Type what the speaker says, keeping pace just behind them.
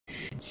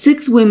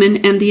6 Women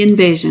and the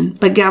Invasion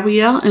by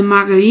Gabrielle and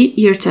Marguerite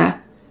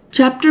Yurta.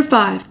 Chapter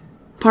 5,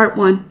 Part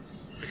 1.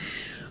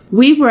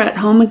 We were at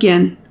home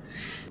again.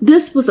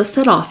 This was a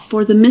set-off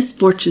for the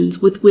misfortunes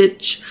with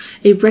which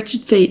a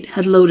wretched fate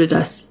had loaded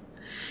us.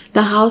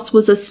 The house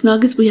was as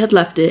snug as we had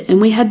left it,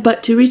 and we had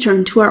but to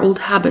return to our old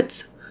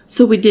habits.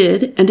 So we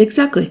did, and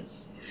exactly.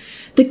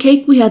 The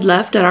cake we had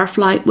left at our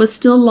flight was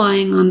still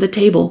lying on the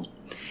table.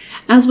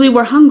 As we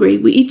were hungry,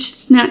 we each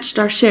snatched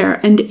our share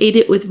and ate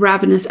it with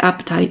ravenous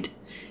appetite.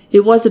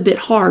 It was a bit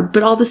hard,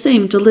 but all the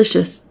same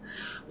delicious.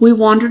 We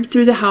wandered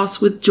through the house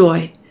with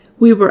joy.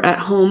 We were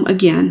at home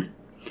again.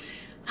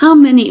 How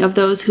many of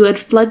those who had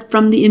fled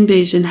from the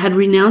invasion had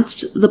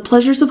renounced the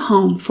pleasures of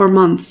home for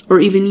months or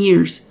even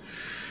years?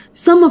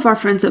 Some of our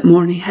friends at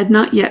Mornay had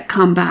not yet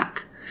come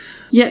back.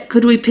 Yet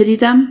could we pity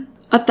them?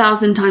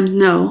 1,000 times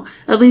no.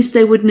 At least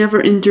they would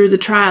never endure the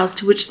trials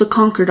to which the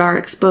conquered are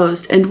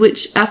exposed, and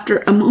which,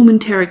 after a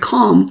momentary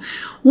calm,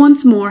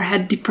 once more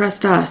had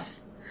depressed us.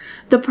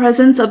 The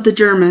presence of the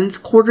Germans,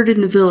 quartered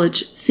in the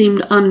village,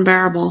 seemed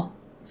unbearable.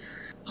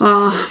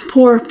 Ah,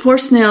 poor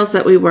snails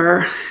that we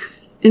were.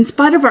 In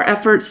spite of our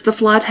efforts, the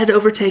flood had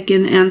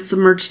overtaken and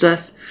submerged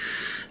us.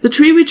 The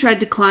tree we tried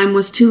to climb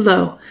was too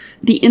low.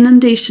 The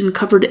inundation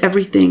covered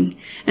everything,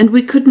 and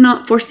we could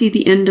not foresee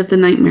the end of the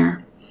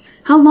nightmare.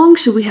 How long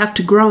should we have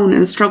to groan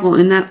and struggle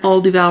in that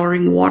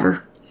all-devouring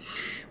water?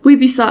 We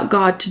besought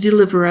God to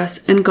deliver us,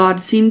 and God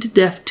seemed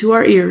deaf to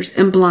our ears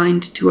and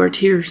blind to our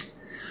tears.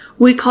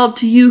 We called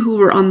to you who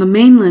were on the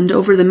mainland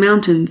over the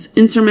mountains,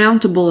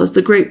 insurmountable as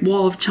the Great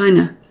Wall of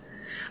China.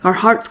 Our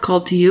hearts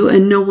called to you,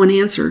 and no one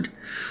answered.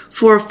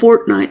 For a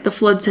fortnight the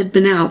floods had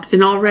been out,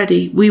 and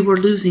already we were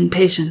losing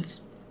patience.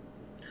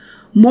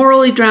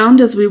 Morally drowned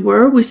as we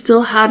were, we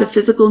still had a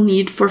physical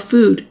need for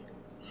food.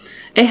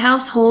 A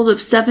household of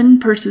 7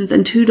 persons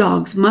and 2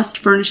 dogs must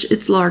furnish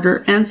its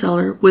larder and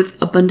cellar with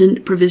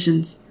abundant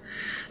provisions.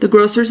 The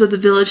grocers of the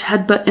village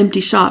had but empty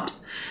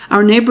shops.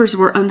 Our neighbors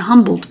were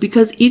unhumbled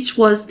because each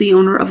was the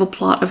owner of a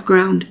plot of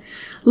ground.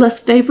 Less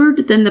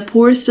favored than the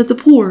poorest of the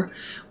poor,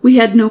 we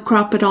had no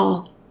crop at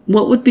all.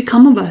 What would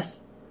become of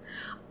us?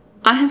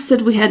 I have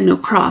said we had no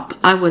crop.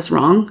 I was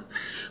wrong.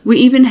 We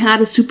even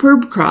had a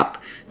superb crop.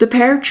 The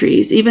pear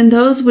trees, even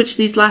those which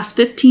these last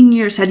 15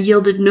 years had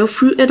yielded no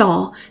fruit at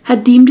all,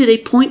 had deemed it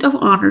a point of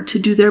honor to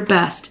do their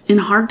best in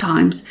hard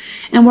times,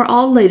 and were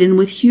all laden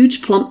with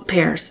huge plump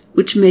pears,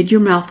 which made your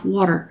mouth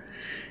water.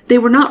 They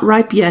were not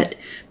ripe yet,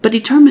 but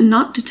determined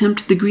not to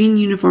tempt the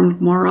green-uniformed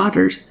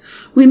marauders,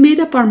 we made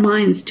up our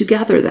minds to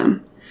gather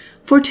them.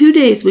 For 2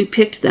 days we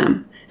picked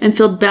them, and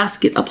filled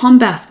basket upon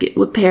basket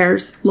with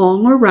pears,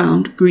 long or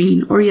round,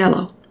 green or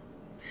yellow.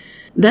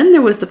 Then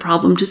there was the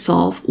problem to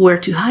solve where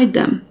to hide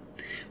them.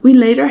 We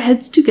laid our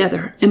heads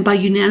together, and by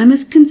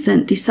unanimous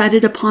consent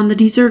decided upon the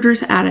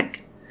deserter's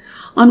attic.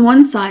 On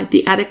one side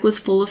the attic was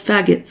full of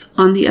faggots.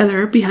 On the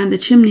other, behind the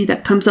chimney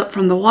that comes up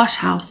from the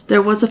wash-house,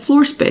 there was a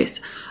floor space,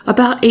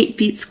 about 8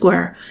 feet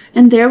square,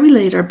 and there we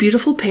laid our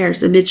beautiful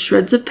pears amid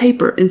shreds of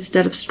paper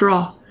instead of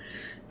straw.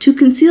 To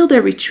conceal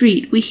their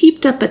retreat, we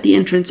heaped up at the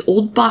entrance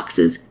old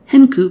boxes,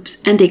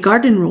 hen-coops, and a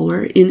garden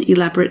roller in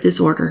elaborate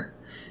disorder.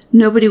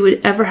 Nobody would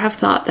ever have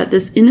thought that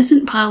this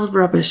innocent pile of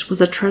rubbish was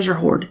a treasure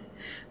hoard.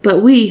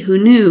 But we, who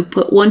knew,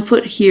 put 1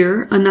 foot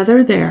here,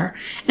 another there,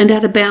 and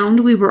at a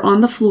bound we were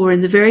on the floor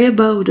in the very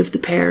abode of the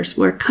pears,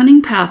 where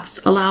cunning paths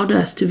allowed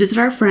us to visit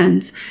our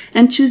friends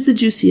and choose the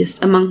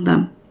juiciest among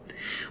them.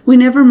 We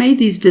never made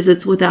these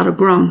visits without a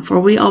groan, for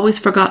we always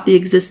forgot the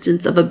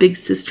existence of a big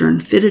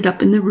cistern fitted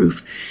up in the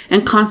roof,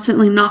 and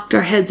constantly knocked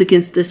our heads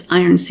against this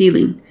iron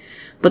ceiling.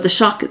 But the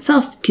shock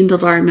itself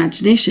kindled our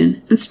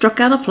imagination, and struck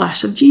out a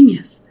flash of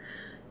genius.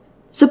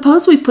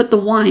 Suppose we put the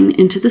wine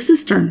into the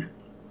cistern.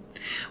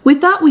 We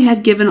thought we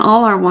had given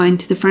all our wine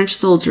to the French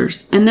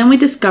soldiers, and then we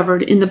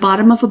discovered in the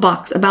bottom of a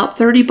box about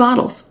 30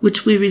 bottles,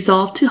 which we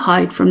resolved to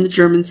hide from the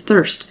Germans'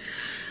 thirst.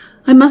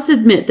 I must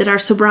admit that our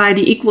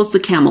sobriety equals the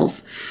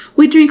camels.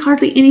 We drink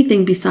hardly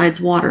anything besides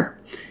water.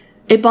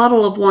 A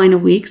bottle of wine a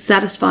week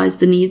satisfies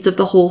the needs of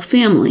the whole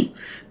family,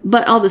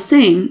 but all the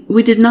same,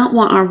 we did not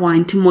want our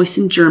wine to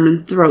moisten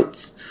German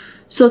throats.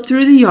 So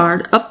through the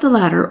yard, up the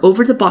ladder,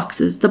 over the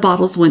boxes, the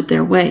bottles went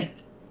their way.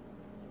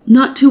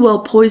 Not too well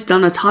poised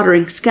on a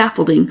tottering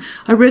scaffolding,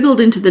 I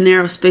wriggled into the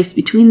narrow space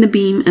between the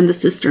beam and the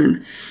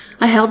cistern.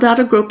 I held out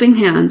a groping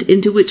hand,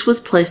 into which was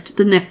placed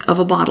the neck of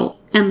a bottle,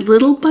 and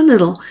little by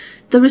little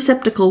the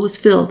receptacle was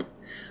filled.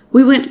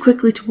 We went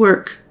quickly to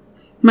work.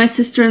 My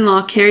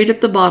sister-in-law carried up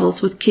the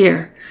bottles with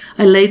care.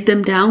 I laid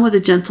them down with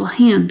a gentle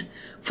hand,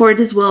 for it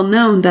is well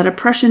known that a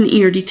Prussian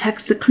ear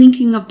detects the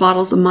clinking of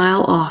bottles a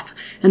mile off,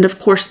 and of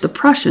course the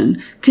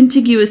Prussian,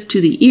 contiguous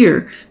to the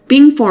ear,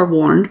 being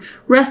forewarned,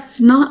 rests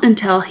not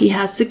until he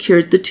has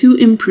secured the 2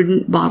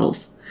 imprudent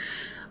bottles.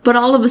 But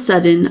all of a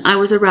sudden I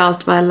was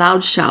aroused by a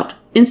loud shout,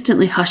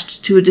 instantly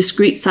hushed to a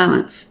discreet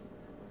silence.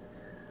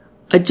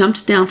 I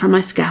jumped down from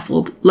my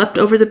scaffold, leapt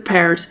over the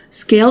pears,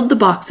 scaled the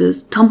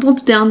boxes,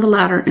 tumbled down the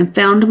ladder, and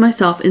found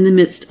myself in the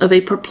midst of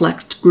a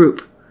perplexed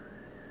group.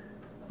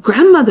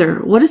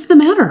 "Grandmother, what is the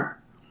matter?"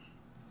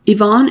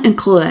 Yvonne and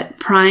Colette,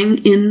 prying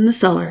in the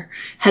cellar,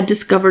 had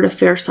discovered a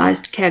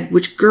fair-sized keg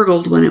which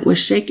gurgled when it was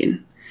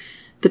shaken.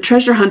 The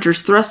treasure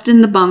hunters thrust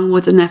in the bung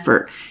with an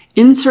effort,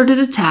 inserted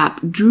a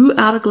tap, drew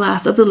out a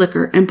glass of the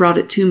liquor, and brought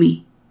it to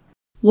me.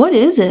 "What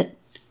is it?"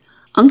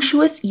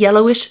 "Unctuous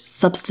yellowish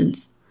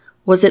substance."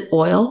 Was it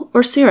oil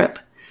or syrup?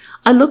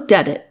 I looked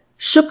at it,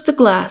 shook the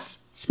glass,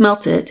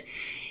 smelt it,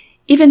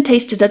 even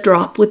tasted a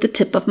drop with the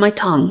tip of my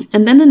tongue,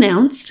 and then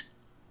announced,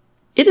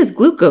 "It is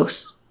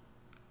glucose."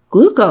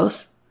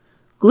 Glucose?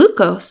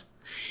 Glucose?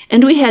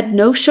 And we had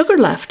no sugar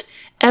left.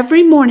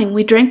 Every morning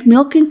we drank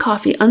milk and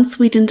coffee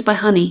unsweetened by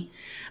honey.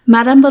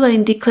 Madame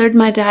Boleyn declared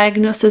my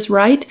diagnosis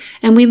right,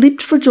 and we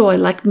leaped for joy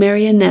like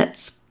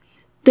marionettes.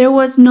 There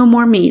was no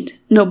more meat,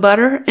 no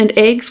butter, and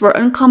eggs were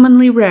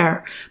uncommonly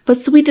rare, but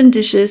sweetened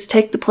dishes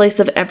take the place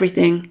of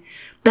everything.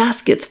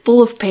 Baskets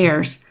full of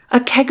pears, a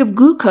keg of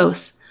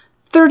glucose,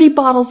 30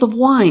 bottles of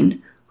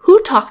wine. Who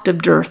talked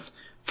of dearth?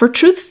 For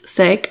truth's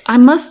sake, I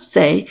must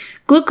say,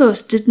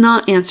 glucose did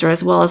not answer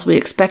as well as we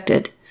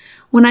expected.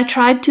 When I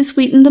tried to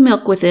sweeten the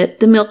milk with it,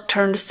 the milk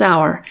turned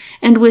sour,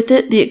 and with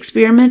it the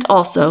experiment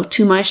also,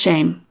 to my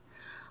shame.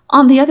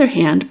 On the other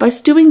hand, by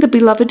stewing the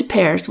beloved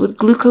pears with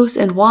glucose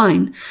and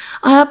wine,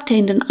 I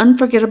obtained an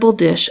unforgettable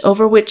dish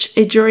over which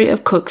a jury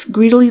of cooks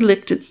greedily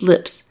licked its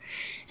lips.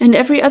 And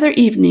every other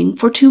evening,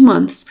 for 2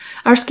 months,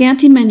 our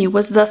scanty menu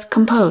was thus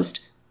composed: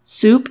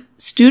 soup,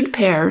 stewed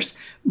pears,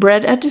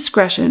 bread at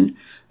discretion,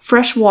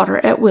 fresh water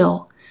at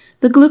will.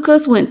 The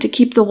glucose went to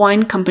keep the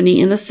wine company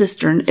in the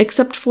cistern,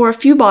 except for a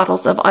few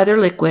bottles of either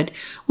liquid,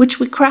 which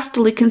we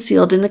craftily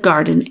concealed in the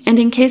garden, and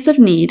in case of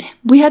need,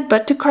 we had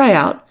but to cry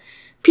out,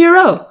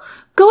 "Pierrot,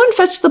 go and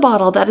fetch the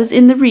bottle that is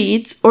in the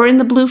reeds, or in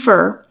the blue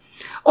fur,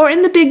 or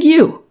in the big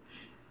U."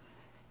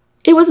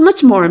 It was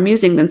much more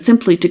amusing than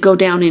simply to go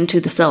down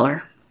into the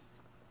cellar.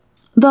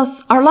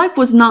 Thus, our life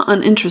was not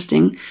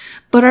uninteresting,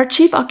 but our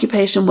chief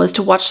occupation was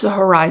to watch the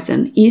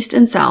horizon, east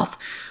and south,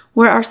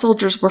 where our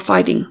soldiers were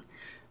fighting.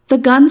 The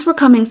guns were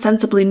coming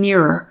sensibly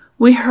nearer.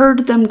 We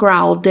heard them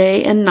growl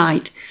day and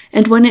night,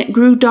 and when it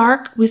grew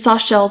dark, we saw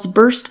shells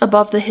burst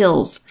above the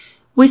hills.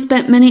 We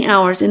spent many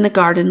hours in the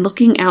garden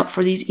looking out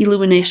for these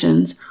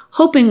illuminations,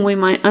 hoping we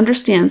might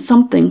understand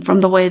something from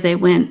the way they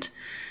went.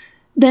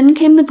 Then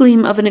came the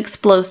gleam of an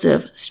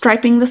explosive,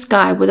 striping the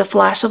sky with a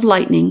flash of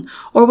lightning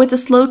or with a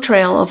slow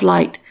trail of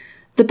light.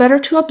 The better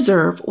to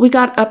observe, we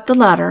got up the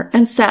ladder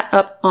and sat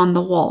up on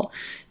the wall.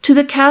 To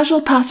the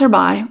casual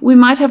passer-by, we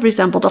might have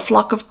resembled a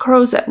flock of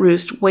crows at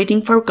roost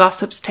waiting for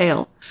gossip's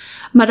tale.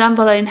 Madame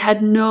Boleyn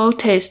had no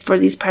taste for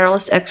these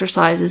perilous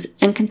exercises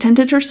and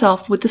contented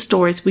herself with the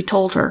stories we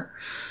told her.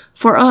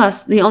 For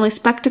us, the only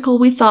spectacle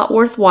we thought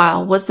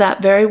worthwhile was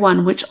that very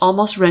one which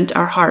almost rent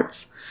our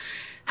hearts.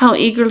 How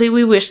eagerly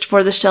we wished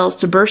for the shells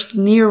to burst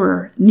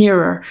nearer,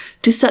 nearer,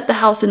 to set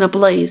the house in a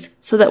blaze,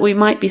 so that we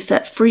might be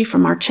set free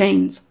from our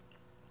chains.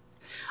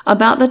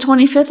 About the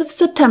 25th of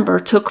September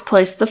took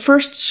place the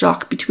first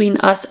shock between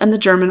us and the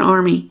German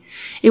army.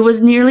 It was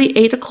nearly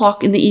 8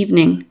 o'clock in the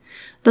evening.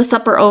 The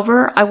supper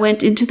over, I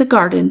went into the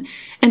garden,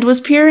 and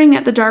was peering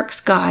at the dark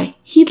sky,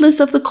 heedless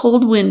of the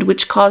cold wind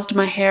which caused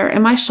my hair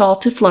and my shawl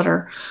to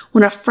flutter,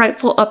 when a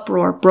frightful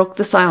uproar broke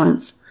the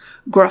silence.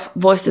 Gruff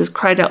voices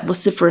cried out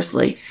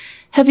vociferously.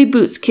 Heavy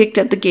boots kicked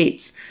at the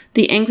gates.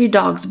 The angry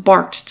dogs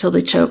barked till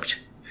they choked.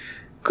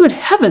 Good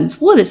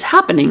heavens, what is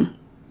happening?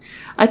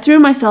 I threw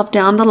myself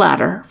down the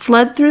ladder,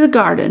 fled through the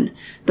garden,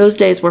 those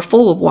days were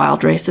full of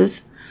wild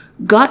races,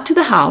 got to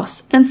the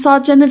house, and saw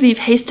Genevieve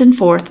hasten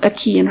forth, a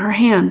key in her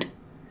hand.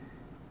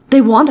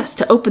 "They want us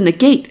to open the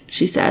gate,"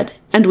 she said,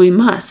 "and we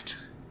must."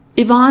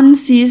 Yvonne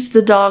seized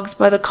the dogs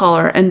by the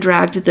collar and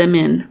dragged them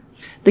in.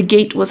 The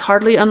gate was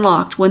hardly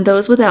unlocked when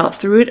those without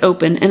threw it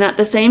open and at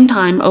the same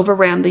time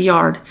overran the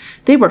yard.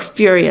 They were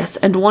furious,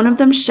 and one of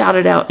them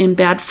shouted out in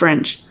bad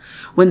French,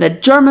 "When the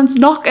Germans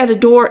knock at a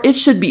door, it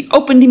should be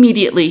opened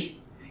immediately."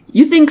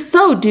 "You think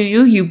so, do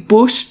you, you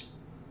Bush?"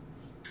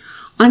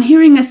 On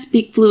hearing us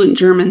speak fluent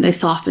German, they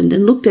softened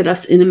and looked at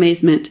us in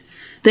amazement.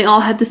 They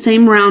all had the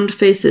same round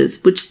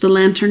faces, which the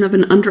lantern of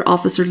an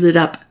under-officer lit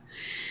up.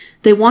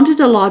 They wanted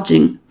a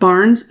lodging,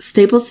 barns,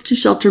 stables to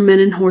shelter men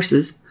and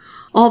horses.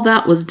 All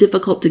that was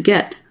difficult to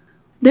get.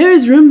 "There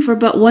is room for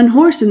but 1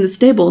 horse in the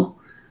stable."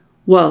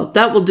 "Well,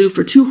 that will do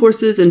for 2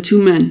 horses and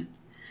 2 men."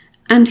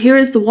 "And here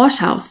is the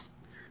wash-house."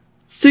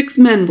 6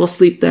 men will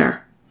sleep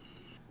there."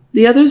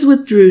 The others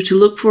withdrew to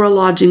look for a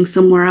lodging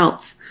somewhere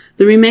else.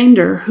 The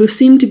remainder, who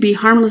seemed to be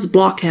harmless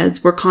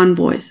blockheads, were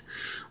convoys.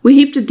 We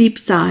heaped a deep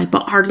sigh,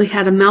 but hardly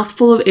had a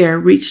mouthful of air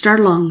reached our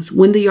lungs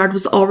when the yard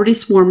was already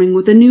swarming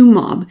with a new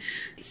mob.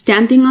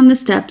 Standing on the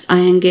steps,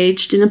 I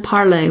engaged in a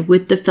parley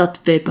with the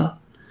Feldwebel.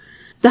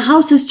 "The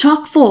house is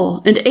chock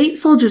full, and 8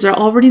 soldiers are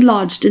already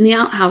lodged in the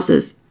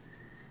outhouses."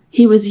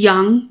 He was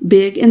young,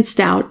 big, and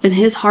stout, and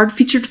his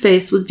hard-featured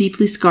face was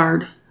deeply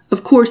scarred.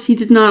 Of course, he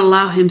did not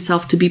allow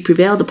himself to be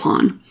prevailed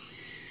upon.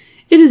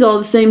 "It is all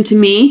the same to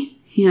me,"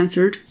 he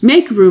answered.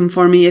 "Make room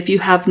for me if you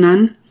have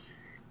none."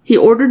 He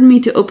ordered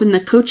me to open the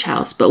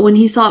coach-house, but when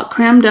he saw it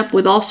crammed up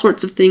with all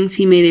sorts of things,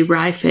 he made a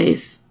wry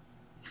face.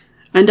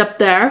 "And up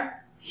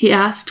there?" he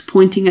asked,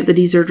 pointing at the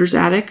deserter's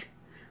attic.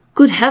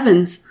 Good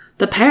heavens!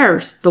 The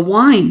pears! The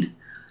wine!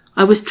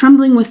 I was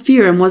trembling with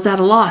fear and was at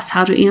a loss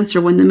how to answer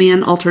when the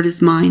man altered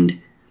his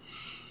mind.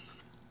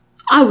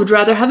 I would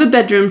rather have a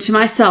bedroom to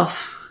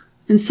myself.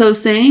 And so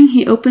saying,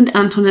 he opened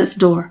Antoinette's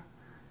door.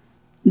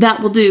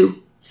 That will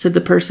do, said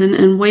the person,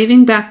 and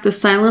waving back the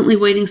silently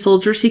waiting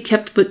soldiers, he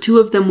kept but 2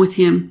 of them with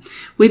him.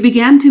 We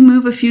began to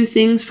move a few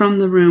things from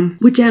the room,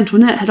 which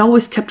Antoinette had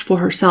always kept for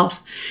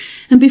herself,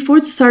 and before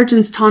the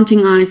sergeant's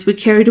taunting eyes, we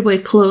carried away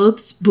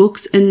clothes,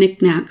 books, and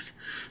knickknacks.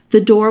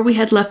 The door we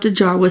had left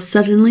ajar was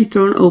suddenly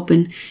thrown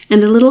open,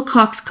 and a little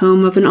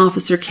coxcomb of an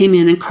officer came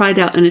in and cried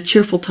out in a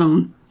cheerful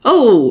tone,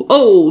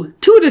 Oh,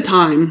 2 at a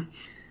time!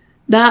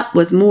 That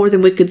was more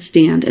than we could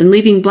stand, and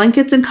leaving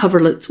blankets and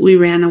coverlets, we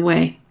ran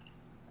away.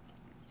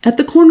 At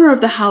the corner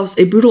of the house,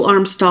 a brutal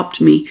arm stopped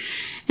me,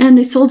 and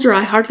a soldier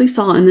I hardly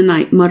saw in the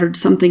night muttered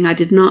something I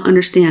did not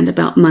understand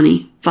about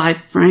money. 5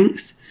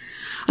 francs.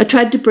 I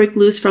tried to break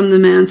loose from the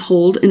man's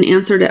hold and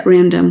answered at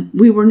random.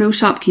 We were no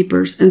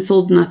shopkeepers and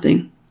sold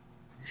nothing.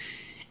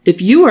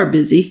 If you are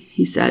busy,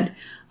 he said,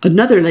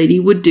 another lady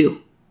would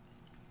do.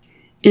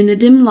 In the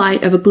dim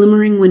light of a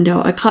glimmering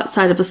window, I caught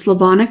sight of a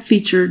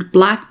Slavonic-featured,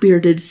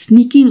 black-bearded,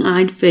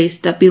 sneaking-eyed face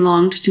that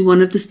belonged to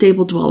one of the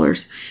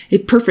stable-dwellers, a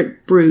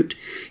perfect brute.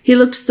 He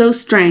looked so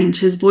strange,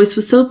 his voice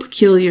was so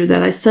peculiar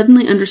that I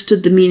suddenly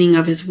understood the meaning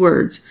of his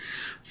words.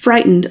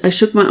 Frightened, I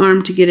shook my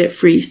arm to get it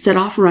free, set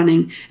off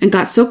running, and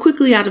got so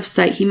quickly out of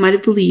sight he might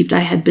have believed I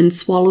had been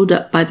swallowed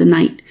up by the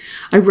night.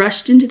 I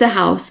rushed into the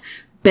house,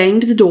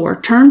 banged the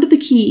door, turned the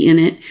key in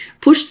it,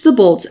 pushed the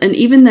bolts, and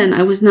even then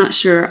I was not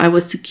sure I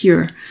was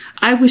secure.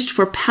 I wished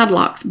for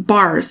padlocks,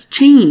 bars,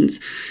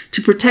 chains,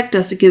 to protect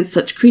us against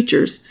such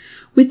creatures.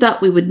 We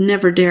thought we would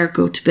never dare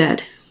go to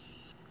bed.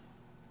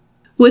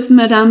 With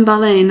Madame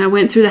Baleine, I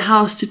went through the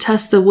house to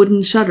test the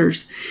wooden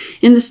shutters.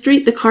 In the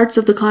street, the carts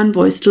of the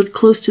convoy stood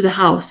close to the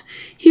house.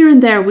 Here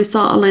and there we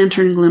saw a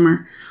lantern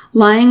glimmer.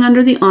 Lying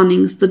under the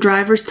awnings, the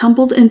drivers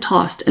tumbled and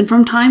tossed, and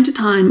from time to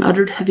time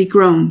uttered heavy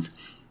groans.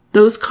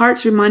 Those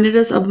carts reminded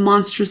us of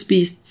monstrous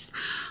beasts,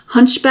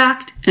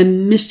 hunchbacked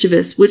and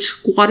mischievous, which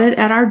squatted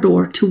at our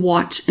door to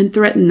watch and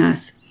threaten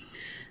us.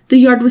 The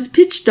yard was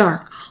pitch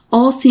dark.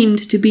 All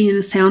seemed to be in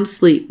a sound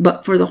sleep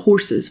but for the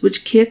horses,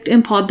 which kicked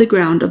and pawed the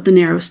ground of the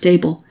narrow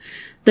stable.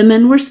 The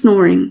men were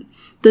snoring.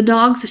 The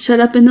dogs shut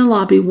up in the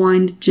lobby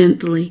whined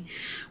gently.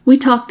 We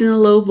talked in a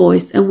low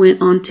voice and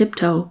went on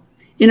tiptoe.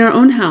 In our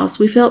own house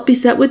we felt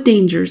beset with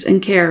dangers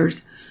and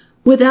cares.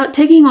 Without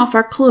taking off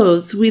our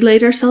clothes, we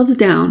laid ourselves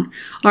down,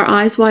 our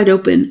eyes wide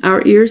open,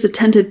 our ears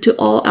attentive to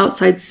all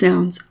outside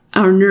sounds,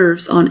 our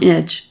nerves on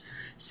edge.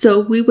 So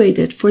we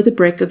waited for the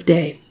break of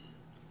day.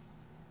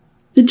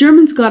 The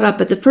Germans got up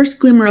at the first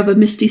glimmer of a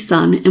misty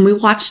sun, and we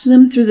watched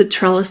them through the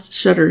trellised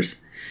shutters.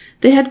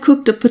 They had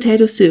cooked a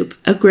potato soup,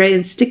 a gray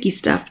and sticky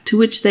stuff, to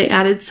which they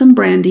added some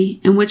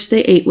brandy, and which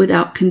they ate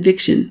without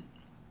conviction.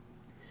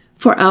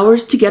 For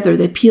hours together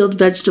they peeled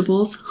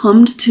vegetables,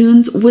 hummed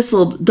tunes,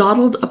 whistled,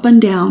 dawdled up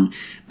and down,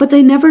 but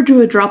they never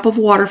drew a drop of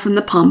water from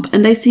the pump,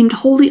 and they seemed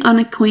wholly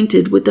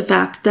unacquainted with the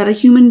fact that a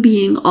human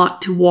being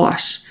ought to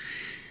wash.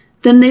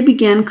 Then they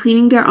began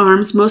cleaning their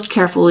arms most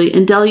carefully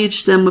and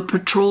deluged them with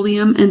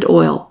petroleum and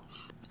oil.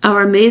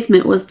 Our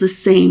amazement was the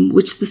same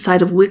which the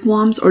sight of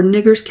wigwams or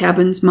niggers'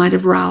 cabins might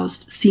have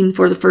roused, seen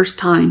for the first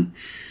time.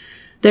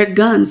 Their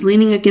guns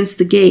leaning against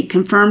the gate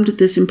confirmed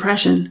this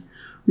impression.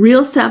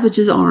 Real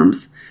savages'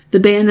 arms. The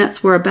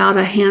bayonets were about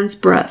a hand's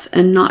breadth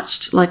and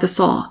notched like a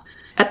saw.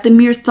 At the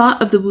mere thought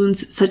of the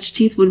wounds such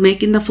teeth would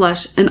make in the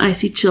flesh, an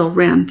icy chill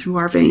ran through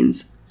our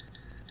veins.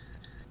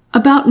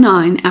 About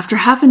 9, after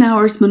half an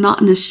hour's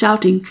monotonous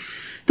shouting,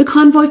 the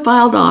convoy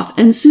filed off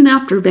and soon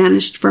after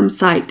vanished from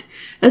sight.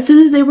 As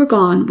soon as they were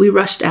gone, we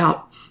rushed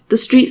out. The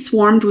street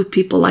swarmed with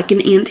people like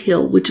an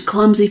ant-hill which a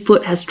clumsy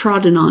foot has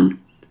trodden on.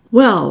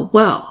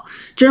 Well,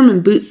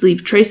 German boots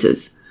leave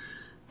traces.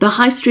 The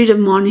high street of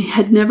Mons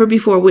had never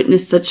before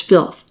witnessed such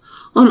filth.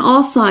 On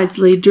all sides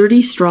lay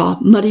dirty straw,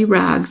 muddy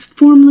rags,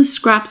 formless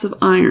scraps of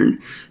iron.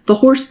 The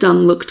horse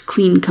dung looked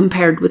clean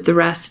compared with the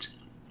rest.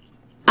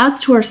 As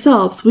to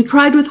ourselves, we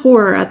cried with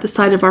horror at the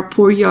sight of our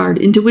poor yard,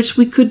 into which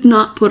we could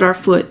not put our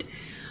foot.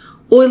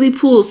 Oily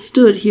pools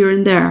stood here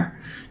and there.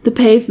 The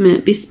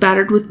pavement,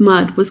 bespattered with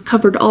mud, was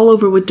covered all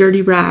over with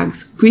dirty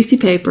rags, greasy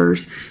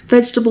papers,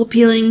 vegetable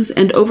peelings,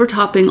 and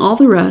overtopping all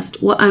the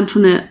rest, what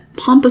Antoinette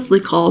pompously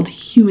called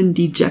human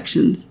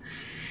dejections.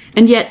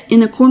 And yet,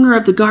 in a corner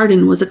of the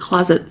garden was a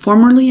closet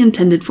formerly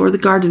intended for the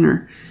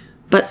gardener.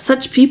 But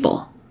such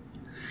people!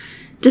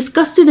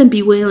 Disgusted and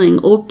bewailing,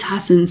 old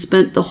Tassin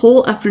spent the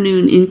whole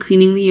afternoon in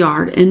cleaning the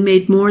yard, and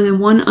made more than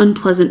one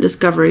unpleasant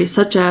discovery,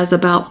 such as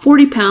about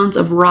 40 pounds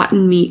of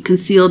rotten meat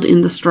concealed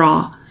in the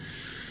straw.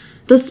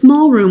 The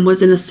small room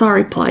was in a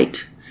sorry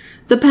plight.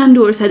 The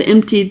Pandours had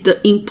emptied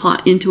the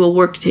ink-pot into a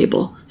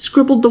work-table,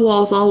 scribbled the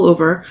walls all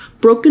over,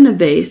 broken a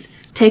vase,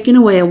 taken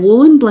away a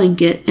woolen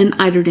blanket, an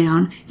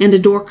eiderdown, and a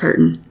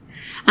door-curtain.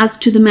 As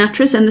to the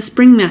mattress and the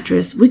spring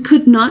mattress, we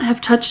could not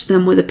have touched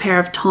them with a pair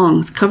of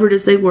tongs, covered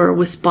as they were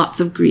with spots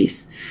of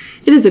grease.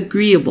 It is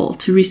agreeable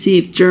to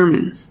receive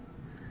Germans.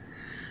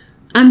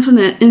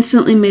 Antoinette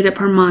instantly made up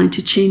her mind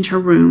to change her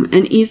room,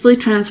 and easily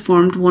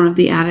transformed one of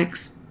the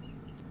attics.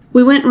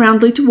 We went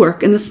roundly to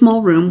work, and the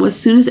small room was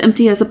soon as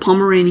empty as a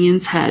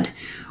Pomeranian's head.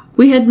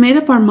 We had made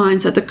up our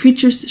minds that the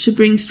creatures should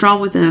bring straw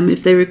with them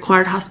if they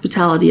required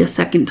hospitality a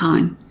second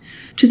time.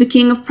 To the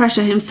King of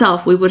Prussia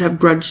himself we would have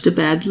grudged a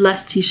bed,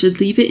 lest he should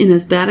leave it in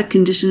as bad a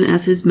condition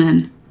as his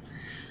men.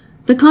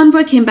 The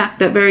convoy came back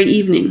that very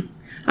evening.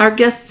 Our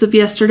guests of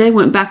yesterday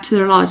went back to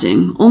their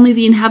lodging. Only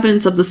the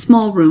inhabitants of the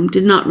small room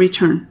did not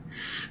return.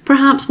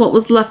 Perhaps what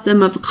was left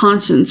them of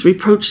conscience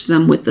reproached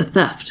them with the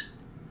theft.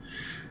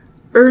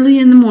 Early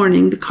in the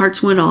morning the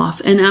carts went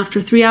off, and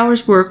after 3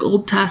 hours' work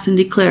old Tassin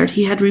declared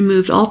he had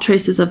removed all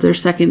traces of their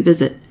second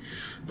visit.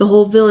 The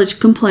whole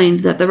village complained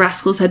that the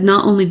rascals had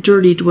not only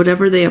dirtied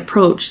whatever they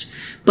approached,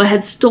 but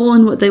had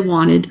stolen what they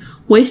wanted,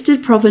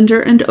 wasted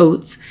provender and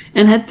oats,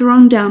 and had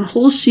thrown down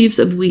whole sheaves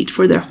of wheat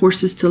for their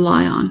horses to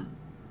lie on.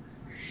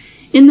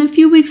 In the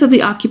few weeks of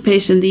the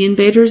occupation the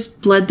invaders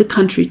bled the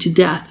country to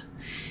death.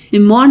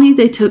 In Marny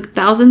they took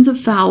thousands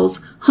of fowls,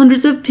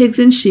 hundreds of pigs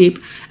and sheep,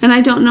 and I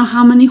don't know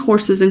how many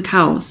horses and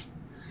cows.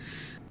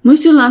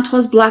 Monsieur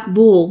Lantois' black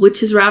bull, which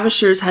his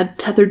ravishers had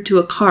tethered to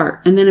a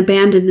cart and then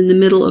abandoned in the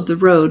middle of the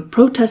road,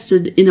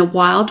 protested in a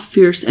wild,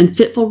 fierce, and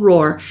fitful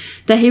roar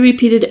that he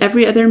repeated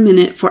every other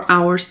minute for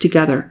hours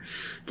together.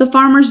 The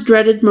farmers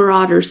dreaded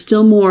marauders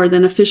still more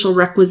than official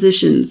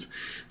requisitions.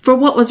 For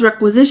what was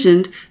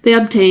requisitioned, they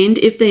obtained,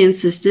 if they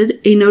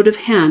insisted, a note of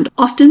hand,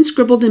 often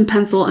scribbled in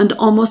pencil and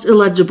almost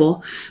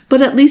illegible,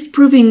 but at least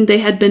proving they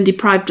had been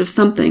deprived of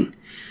something.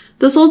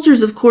 The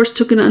soldiers, of course,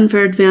 took an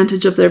unfair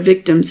advantage of their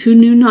victims, who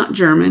knew not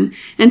German,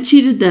 and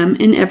cheated them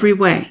in every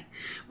way.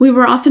 We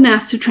were often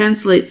asked to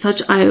translate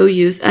such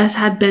IOUs as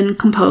had been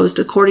composed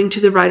according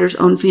to the writer's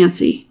own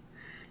fancy.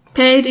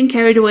 "Paid and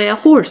carried away a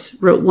horse,"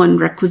 wrote one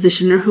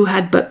requisitioner who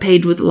had but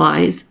paid with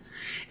lies.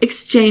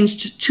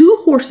 "Exchanged 2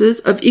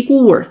 horses of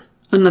equal worth,"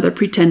 another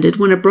pretended,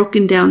 when a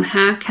broken-down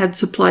hack had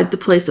supplied the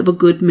place of a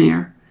good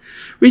mare.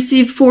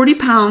 "Received 40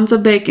 pounds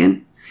of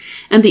bacon."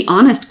 And the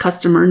honest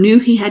customer knew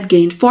he had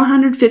gained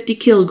 450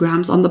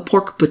 kilograms on the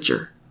pork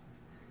butcher.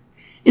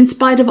 In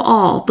spite of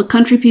all, the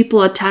country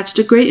people attached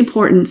a great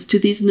importance to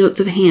these notes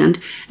of hand,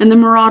 and the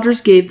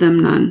marauders gave them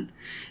none.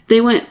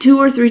 They went 2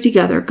 or 3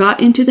 together,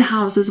 got into the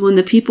houses when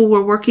the people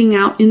were working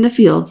out in the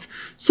fields,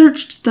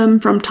 searched them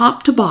from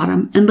top to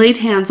bottom, and laid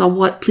hands on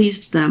what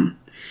pleased them.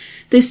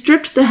 They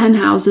stripped the hen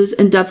houses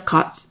and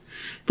dovecots.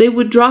 They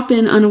would drop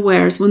in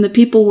unawares when the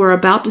people were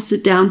about to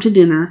sit down to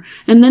dinner,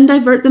 and then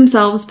divert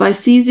themselves by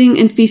seizing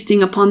and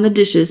feasting upon the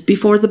dishes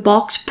before the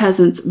balked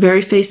peasants'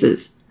 very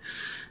faces.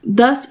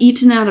 Thus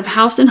eaten out of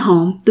house and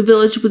home, the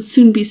village would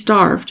soon be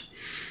starved.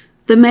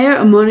 The Mayor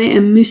Amone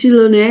and Monsieur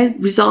Launay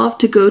resolved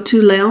to go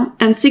to Léon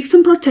and seek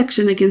some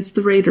protection against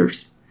the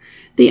raiders.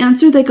 The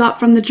answer they got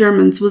from the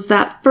Germans was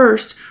that,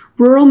 first,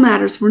 rural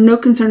matters were no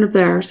concern of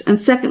theirs, and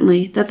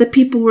secondly, that the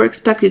people were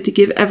expected to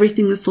give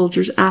everything the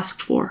soldiers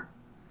asked for.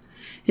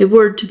 A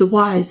word to the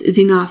wise is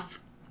enough.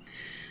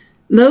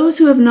 Those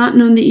who have not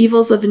known the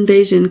evils of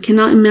invasion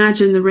cannot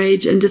imagine the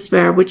rage and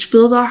despair which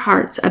filled our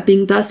hearts at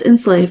being thus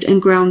enslaved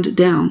and ground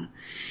down.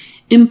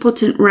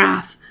 Impotent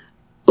wrath,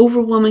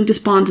 overwhelming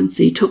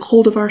despondency took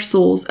hold of our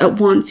souls, at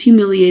once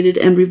humiliated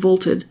and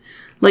revolted.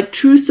 Like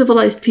true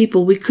civilized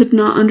people, we could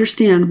not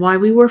understand why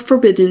we were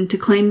forbidden to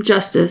claim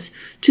justice,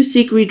 to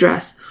seek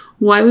redress,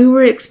 why we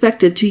were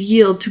expected to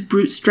yield to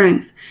brute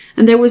strength,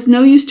 and there was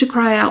no use to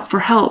cry out for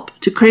help,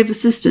 to crave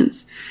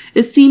assistance.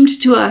 It seemed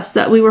to us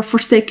that we were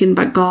forsaken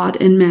by God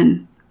and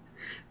men.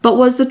 But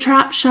was the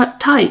trap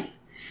shut tight?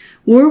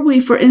 Were we,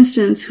 for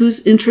instance,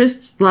 whose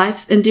interests,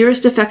 lives, and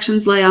dearest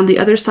affections lay on the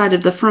other side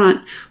of the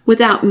front,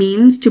 without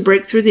means to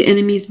break through the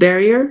enemy's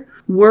barrier?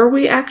 Were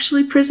we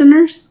actually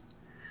prisoners?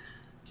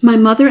 My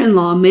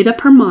mother-in-law made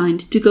up her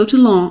mind to go to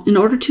Laon in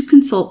order to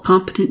consult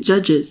competent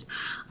judges.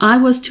 I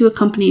was to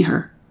accompany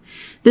her.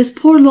 This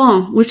poor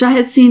Laon, which I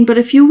had seen but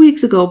a few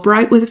weeks ago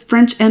bright with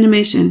French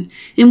animation,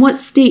 in what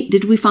state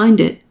did we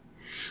find it?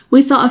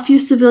 We saw a few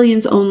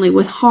civilians only,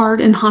 with hard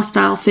and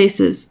hostile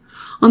faces.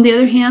 On the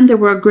other hand, there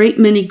were a great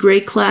many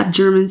grey-clad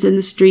Germans in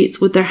the streets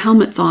with their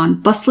helmets on,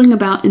 bustling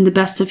about in the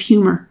best of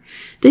humour.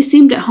 They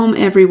seemed at home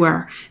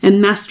everywhere,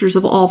 and masters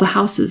of all the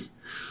houses.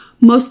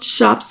 Most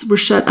shops were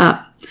shut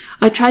up.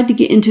 I tried to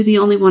get into the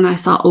only one I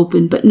saw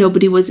open, but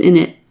nobody was in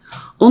it.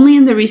 Only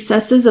in the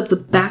recesses of the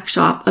back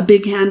shop a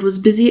big hand was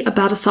busy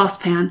about a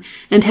saucepan,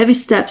 and heavy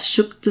steps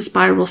shook the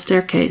spiral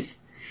staircase.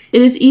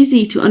 It is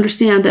easy to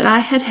understand that I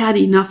had had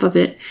enough of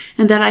it,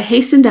 and that I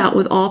hastened out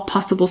with all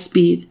possible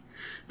speed.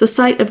 The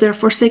sight of their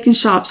forsaken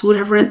shops would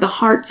have rent the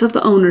hearts of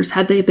the owners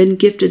had they been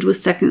gifted with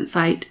second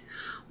sight.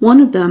 One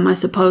of them, I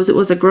suppose it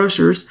was a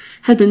grocer's,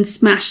 had been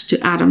smashed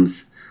to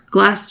atoms.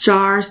 Glass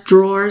jars,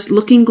 drawers,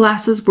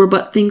 looking-glasses were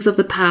but things of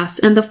the past,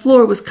 and the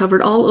floor was covered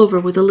all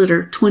over with a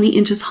litter 20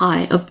 inches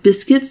high of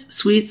biscuits,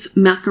 sweets,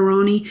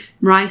 macaroni,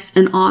 rice,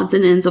 and odds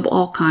and ends of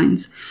all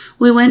kinds.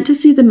 We went to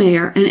see the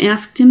mayor and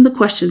asked him the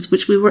questions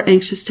which we were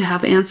anxious to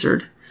have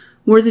answered.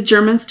 Were the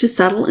Germans to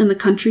settle in the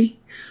country?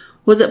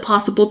 Was it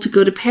possible to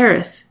go to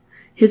Paris?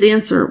 His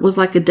answer was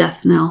like a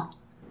death knell.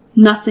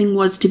 Nothing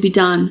was to be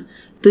done.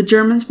 The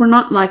Germans were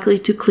not likely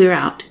to clear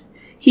out.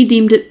 He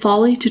deemed it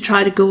folly to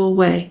try to go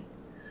away.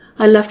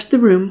 I left the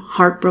room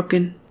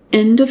heartbroken.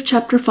 End of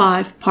Chapter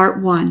 5,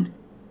 Part 1.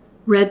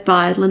 Read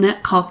by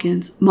Lynette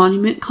Calkins,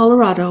 Monument,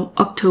 Colorado,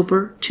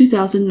 October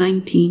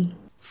 2019.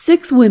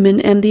 6 Women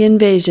and the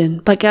Invasion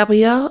by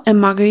Gabrielle and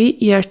Marguerite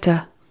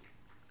Yerta.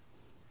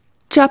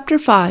 Chapter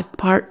 5,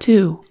 Part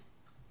 2.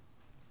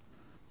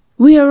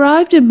 We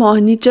arrived in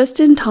Mohny just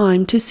in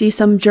time to see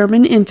some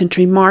German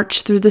infantry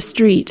march through the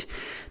street.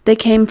 They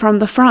came from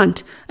the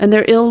front, and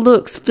their ill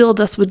looks filled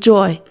us with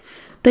joy.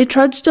 They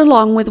trudged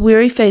along with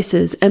weary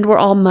faces, and were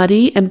all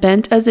muddy and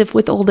bent as if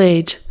with old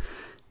age.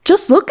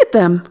 "Just look at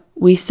them,"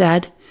 we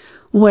said.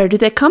 "Where do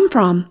they come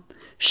from?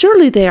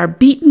 Surely they are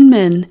beaten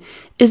men.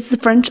 Is the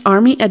French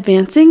army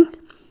advancing?"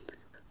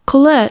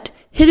 Colette,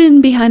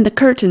 hidden behind the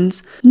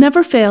curtains,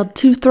 never failed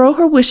to throw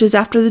her wishes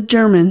after the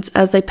Germans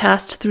as they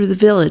passed through the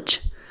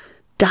village.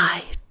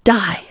 "Die,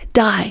 die,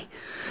 die.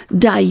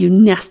 Die, you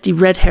nasty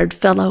red-haired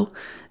fellow.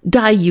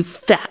 Die, you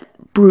fat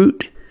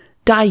brute.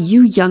 Die,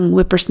 you young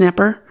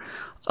whippersnapper.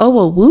 Oh,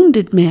 a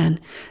wounded man.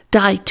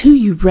 Die too,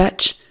 you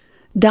wretch.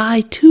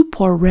 Die too,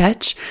 poor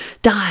wretch.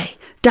 Die,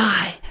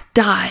 die,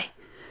 die."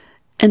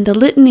 And the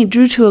litany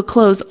drew to a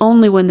close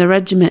only when the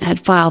regiment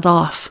had filed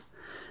off.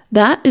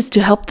 "That is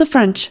to help the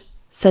French,"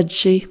 said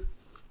she.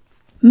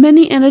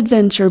 Many an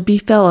adventure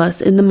befell us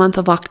in the month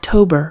of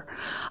October.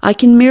 I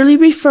can merely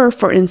refer,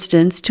 for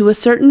instance, to a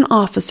certain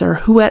officer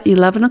who at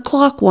 11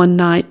 o'clock one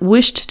night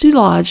wished to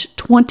lodge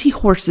 20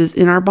 horses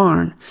in our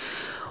barn,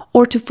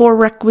 or to 4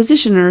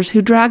 requisitioners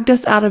who dragged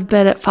us out of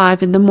bed at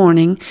 5 in the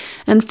morning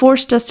and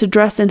forced us to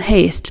dress in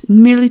haste,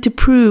 merely to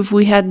prove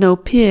we had no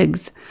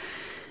pigs.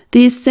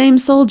 These same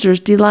soldiers,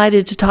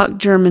 delighted to talk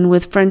German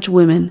with French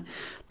women,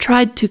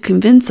 tried to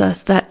convince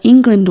us that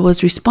England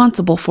was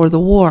responsible for the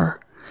war.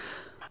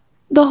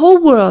 "The whole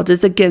world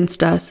is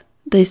against us,"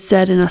 they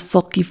said in a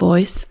sulky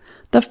voice.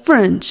 "The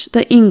French,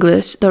 the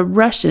English, the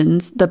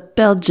Russians, the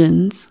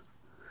Belgians."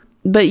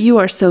 "But you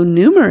are so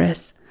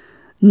numerous."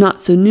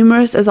 "Not so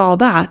numerous as all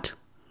that."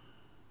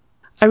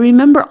 I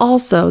remember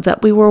also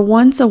that we were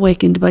once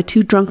awakened by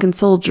 2 drunken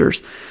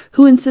soldiers,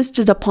 who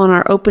insisted upon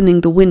our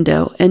opening the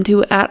window, and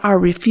who at our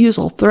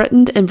refusal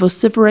threatened and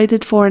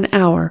vociferated for an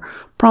hour,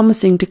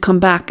 promising to come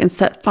back and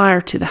set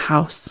fire to the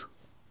house.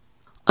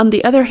 On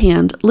the other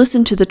hand,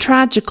 listen to the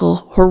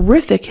tragical,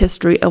 horrific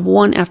history of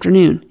one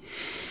afternoon.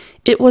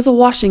 It was a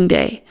washing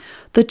day.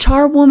 The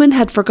charwoman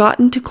had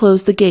forgotten to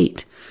close the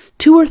gate.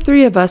 2 or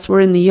 3 of us were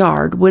in the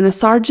yard when a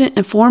sergeant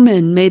and 4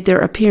 men made their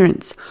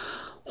appearance.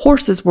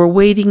 Horses were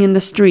waiting in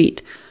the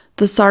street.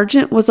 The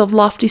sergeant was of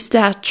lofty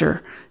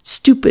stature,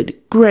 stupid,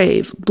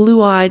 grave,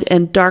 blue-eyed,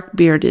 and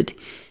dark-bearded.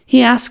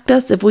 He asked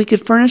us if we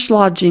could furnish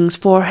lodgings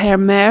for Herr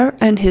Mayor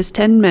and his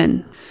 10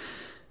 men.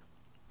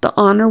 The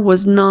honor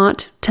was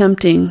not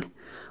tempting.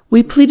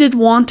 We pleaded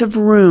want of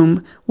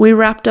room. We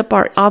wrapped up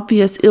our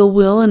obvious ill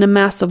will in a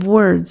mass of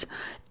words.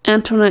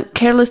 Antoinette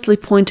carelessly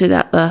pointed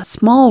at the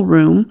small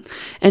room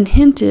and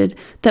hinted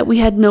that we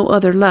had no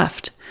other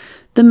left.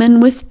 The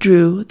men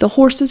withdrew, the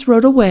horses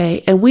rode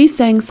away, and we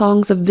sang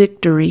songs of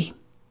victory.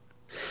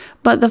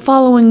 But the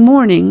following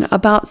morning,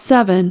 about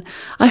 7,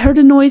 I heard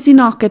a noisy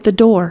knock at the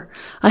door.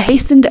 I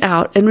hastened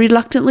out and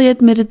reluctantly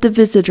admitted the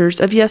visitors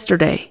of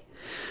yesterday.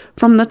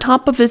 From the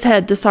top of his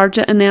head the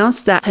sergeant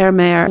announced that Herr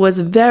Mayor was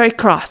very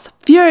cross,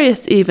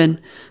 furious even,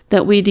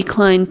 that we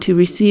declined to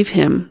receive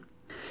him.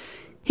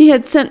 He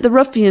had sent the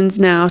ruffians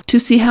now to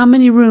see how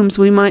many rooms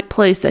we might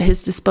place at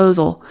his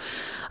disposal.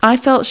 I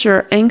felt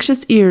sure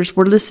anxious ears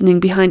were listening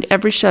behind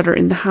every shutter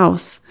in the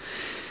house.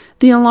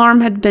 The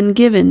alarm had been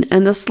given,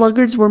 and the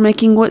sluggards were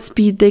making what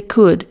speed they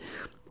could.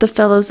 The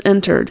fellows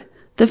entered.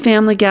 The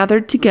family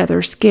gathered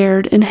together,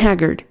 scared and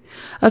haggard.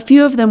 A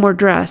few of them were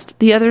dressed,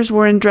 the others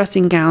were in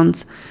dressing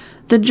gowns.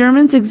 The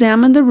Germans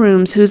examined the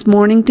rooms whose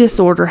morning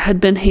disorder had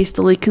been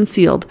hastily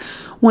concealed,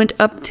 went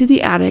up to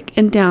the attic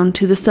and down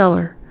to the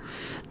cellar.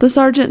 The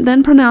sergeant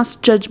then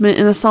pronounced judgment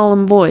in a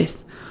solemn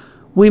voice.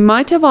 We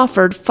might have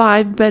offered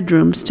 5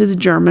 bedrooms to the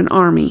German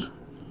army.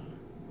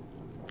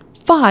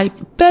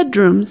 5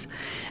 bedrooms!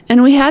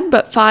 And we had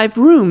but 5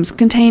 rooms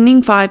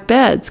containing 5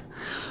 beds.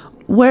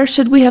 Where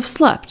should we have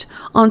slept?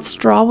 On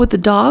straw with the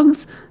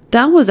dogs?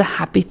 That was a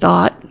happy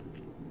thought.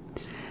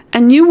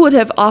 And you would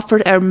have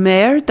offered Herr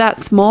Mayor that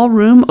small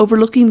room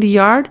overlooking the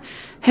yard?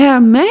 Herr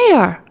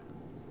Mayor!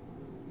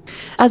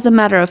 As a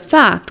matter of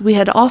fact, we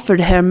had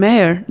offered Herr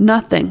Mayor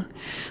nothing,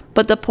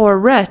 but the poor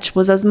wretch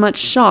was as much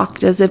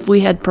shocked as if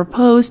we had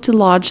proposed to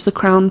lodge the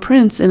Crown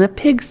Prince in a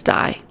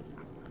pigsty.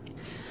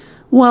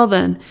 Well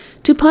then,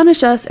 to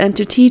punish us and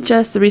to teach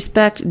us the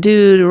respect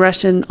due to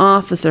Russian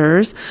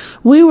officers,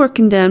 we were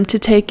condemned to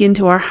take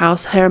into our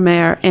house Herr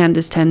Mayor and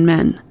his 10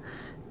 men.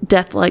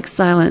 Death-like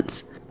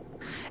silence.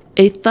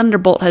 A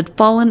thunderbolt had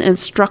fallen and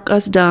struck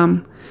us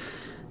dumb.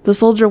 The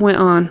soldier went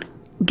on.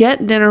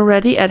 Get dinner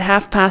ready at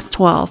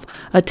 12:30.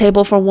 A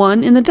table for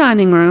 1 in the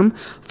dining room,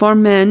 for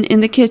men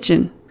in the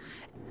kitchen.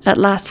 At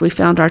last we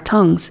found our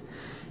tongues.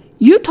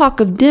 You talk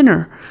of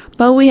dinner,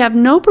 but we have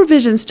no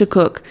provisions to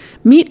cook.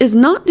 Meat is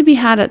not to be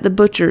had at the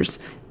butcher's.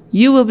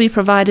 You will be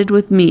provided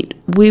with meat.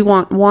 We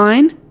want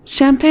wine,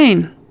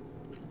 champagne.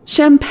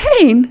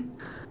 Champagne?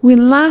 We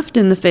laughed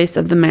in the face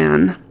of the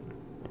man.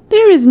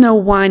 There is no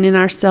wine in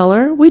our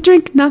cellar. We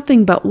drink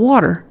nothing but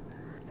water.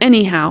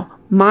 Anyhow,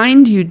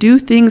 mind you do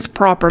things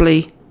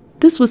properly.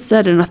 This was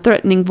said in a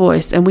threatening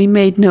voice, and we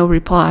made no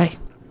reply.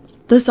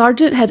 The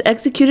sergeant had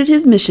executed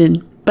his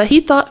mission, but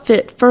he thought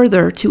fit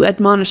further to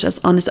admonish us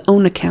on his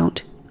own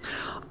account.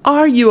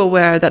 Are you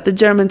aware that the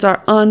Germans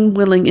are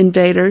unwilling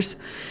invaders?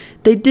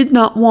 They did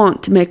not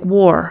want to make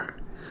war.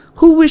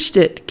 Who wished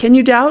it? Can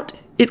you doubt?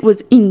 It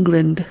was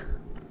England.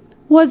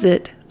 Was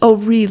it? Oh,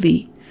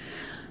 really?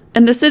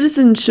 And the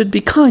citizens should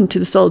be kind to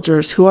the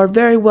soldiers, who are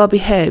very well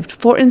behaved.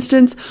 For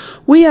instance,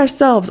 we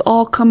ourselves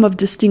all come of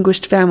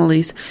distinguished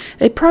families.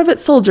 A private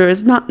soldier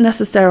is not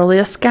necessarily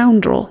a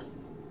scoundrel.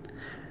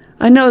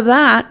 I know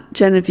that,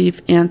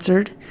 Genevieve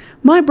answered.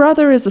 My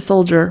brother is a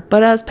soldier,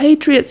 but as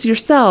patriots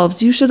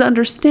yourselves, you should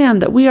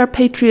understand that we are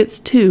patriots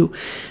too,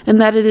 and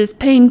that it is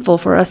painful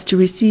for us to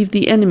receive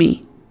the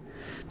enemy.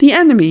 The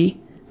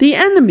enemy? The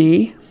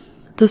enemy?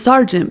 The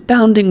sergeant,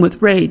 bounding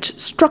with rage,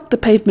 struck the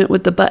pavement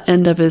with the butt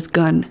end of his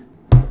gun.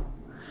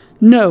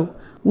 No,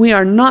 we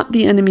are not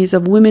the enemies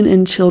of women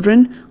and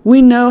children.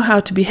 We know how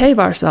to behave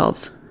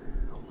ourselves.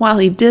 While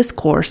he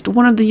discoursed,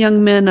 one of the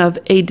young men of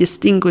a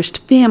distinguished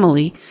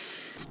family,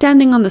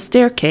 standing on the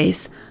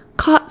staircase,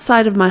 caught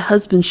sight of my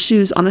husband's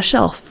shoes on a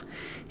shelf.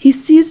 He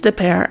seized a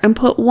pair and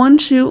put 1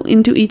 shoe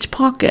into each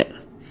pocket.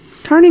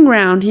 Turning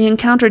round, he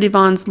encountered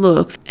Ivan's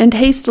looks and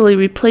hastily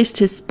replaced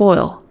his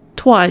spoil.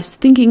 Twice,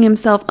 thinking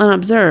himself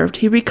unobserved,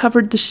 he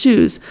recovered the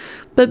shoes,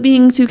 but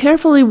being too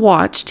carefully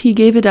watched, he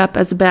gave it up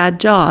as a bad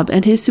job,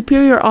 and his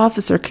superior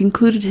officer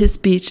concluded his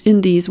speech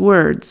in these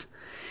words: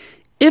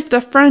 If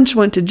the French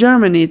went to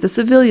Germany, the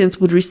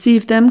civilians would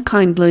receive them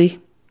kindly.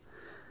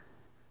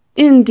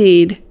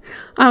 Indeed,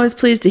 I was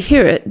pleased to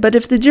hear it, but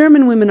if the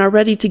German women are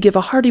ready to give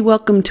a hearty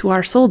welcome to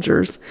our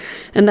soldiers,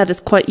 and that is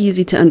quite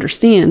easy to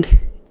understand,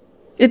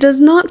 it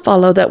does not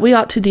follow that we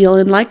ought to deal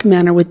in like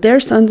manner with their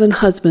sons and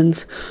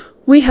husbands.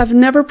 We have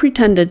never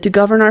pretended to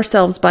govern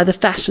ourselves by the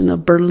fashion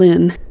of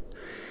Berlin.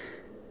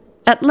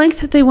 At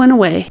length they went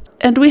away,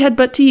 and we had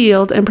but to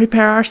yield and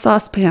prepare our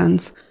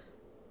saucepans.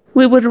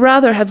 We would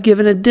rather have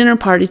given a dinner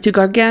party to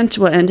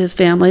Gargantua and his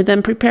family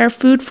than prepare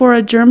food for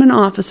a German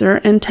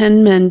officer and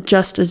 10 men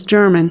just as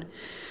German.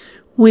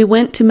 We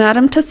went to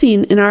Madame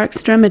Tassin in our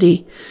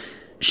extremity.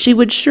 She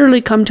would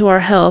surely come to our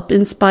help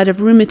in spite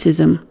of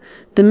rheumatism.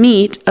 The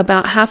meat,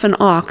 about half an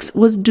ox,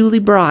 was duly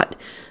brought.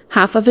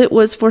 Half of it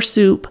was for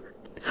soup,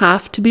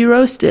 half to be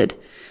roasted.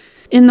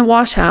 In the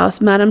wash-house,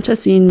 Madame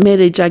Tassin made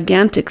a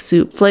gigantic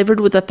soup flavored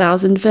with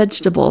 1,000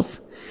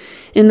 vegetables.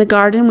 In the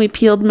garden we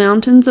peeled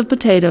mountains of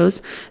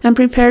potatoes and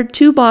prepared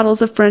 2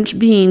 bottles of French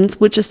beans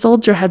which a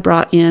soldier had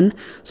brought in,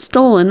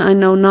 stolen I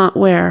know not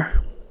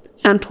where.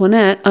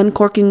 Antoinette,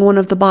 uncorking one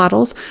of the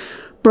bottles,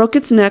 broke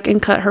its neck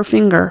and cut her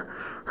finger.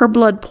 Her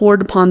blood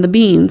poured upon the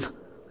beans.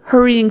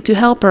 Hurrying to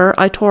help her,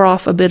 I tore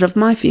off a bit of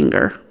my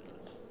finger.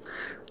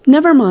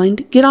 Never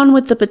mind, get on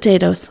with the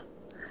potatoes.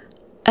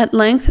 At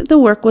length the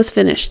work was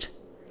finished.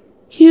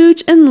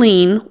 Huge and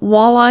lean,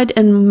 wall-eyed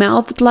and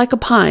mouthed like a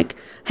pike,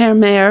 Herr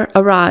Mayor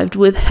arrived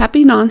with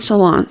happy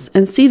nonchalance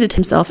and seated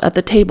himself at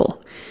the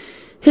table.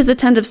 His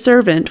attentive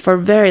servant for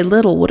very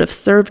little would have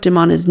served him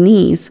on his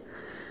knees.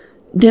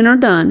 Dinner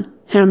done,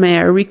 Herr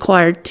Mayor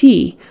required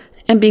tea,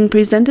 and being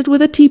presented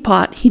with a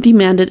teapot, he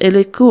demanded a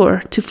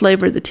liqueur to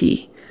flavor the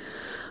tea.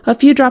 A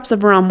few drops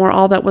of rum were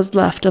all that was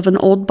left of an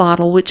old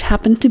bottle which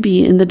happened to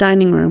be in the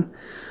dining room.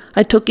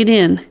 I took it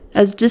in.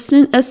 As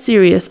distant as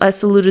serious, I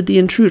saluted the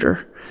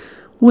intruder.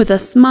 With a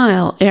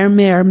smile, Herr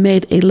Mayor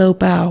made a low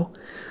bow.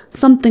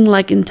 Something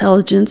like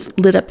intelligence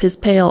lit up his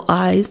pale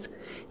eyes.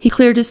 He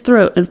cleared his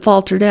throat and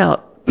faltered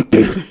out.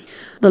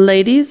 The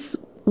ladies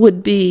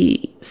would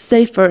be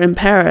safer in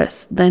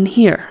Paris than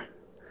here.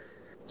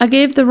 I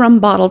gave the rum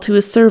bottle to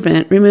his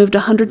servant, removed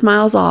 100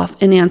 miles off,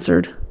 and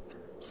answered,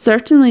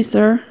 Certainly,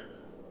 sir.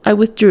 I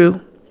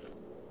withdrew.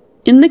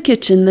 In the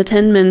kitchen, the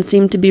 10 men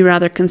seemed to be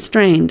rather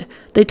constrained.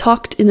 They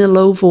talked in a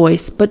low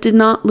voice, but did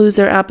not lose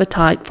their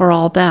appetite for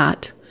all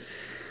that.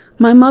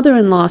 My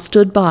mother-in-law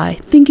stood by,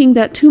 thinking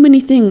that too many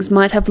things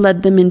might have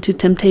led them into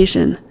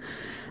temptation.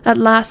 At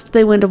last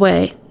they went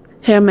away,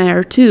 Herr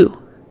Mayor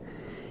too.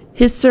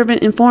 His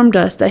servant informed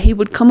us that he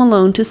would come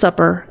alone to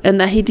supper,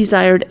 and that he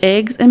desired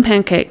eggs and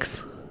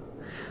pancakes.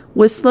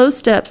 With slow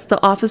steps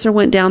the officer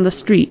went down the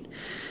street.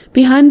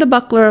 Behind the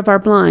buckler of our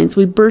blinds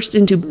we burst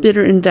into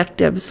bitter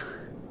invectives.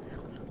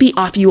 Be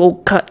off, you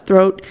old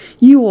cutthroat,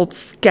 you old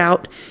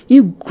scout,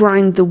 you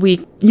grind the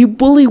weak, you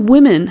bully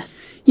women.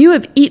 You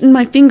have eaten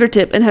my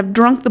fingertip and have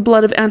drunk the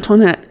blood of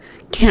Antoinette.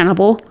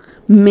 Cannibal,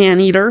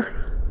 man-eater.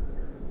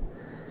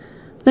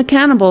 The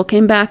cannibal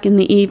came back in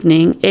the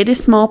evening, ate a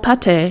small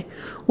pâté,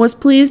 was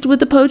pleased with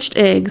the poached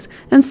eggs,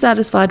 and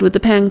satisfied with the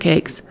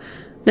pancakes.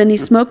 Then he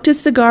smoked his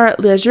cigar at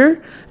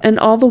leisure, and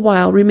all the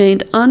while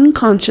remained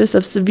unconscious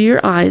of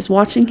severe eyes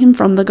watching him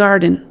from the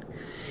garden.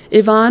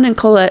 Yvonne and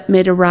Colette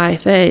made a wry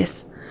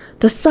face.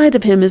 The sight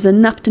of him is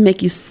enough to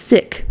make you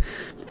sick.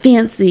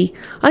 Fancy,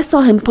 I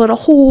saw him put a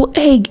whole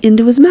egg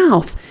into his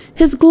mouth.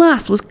 His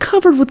glass was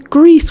covered with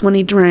grease when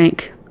he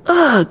drank.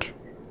 Ugh!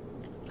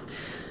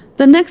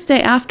 The next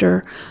day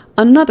after,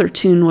 another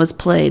tune was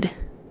played.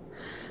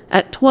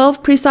 At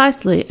 12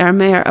 precisely, our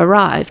mayor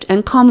arrived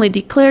and calmly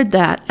declared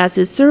that, as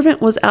his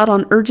servant was out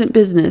on urgent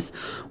business,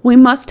 we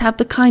must have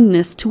the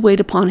kindness to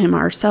wait upon him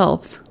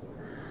ourselves.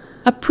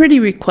 A pretty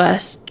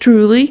request,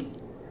 truly.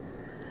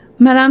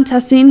 Madame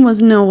Tassin was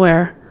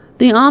nowhere.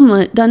 The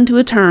omelette, done to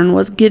a turn,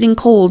 was getting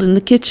cold in the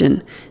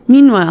kitchen.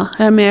 Meanwhile,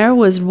 Herr Mayor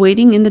was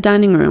waiting in the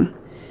dining room.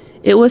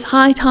 It was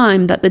high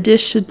time that the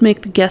dish should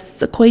make the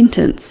guest's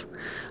acquaintance.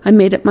 I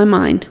made up my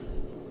mind.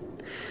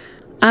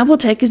 I will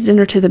take his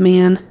dinner to the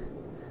man.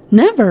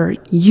 Never!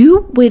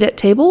 You wait at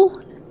table?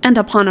 And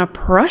upon a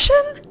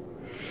Prussian?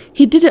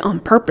 He did it on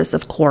purpose,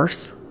 of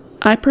course.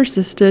 I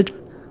persisted.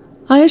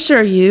 I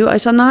assure you I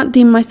shall not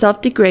deem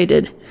myself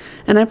degraded,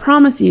 and I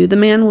promise you the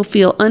man will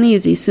feel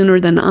uneasy sooner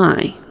than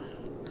I.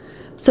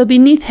 So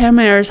beneath Herr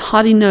Mayor's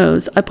haughty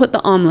nose I put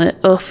the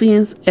omelette aux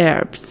fines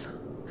herbes.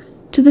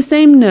 To the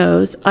same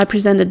nose I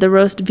presented the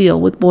roast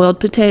veal with boiled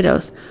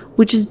potatoes,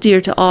 which is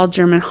dear to all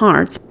German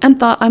hearts, and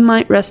thought I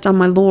might rest on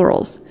my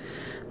laurels.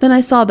 Then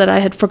I saw that I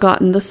had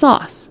forgotten the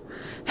sauce.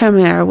 Herr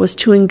Mayor was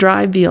chewing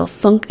dry veal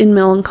sunk in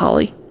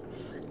melancholy.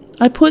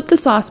 I put the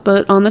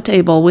sauce-boat on the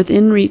table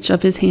within reach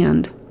of his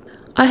hand.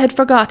 I had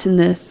forgotten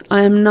this.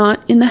 I am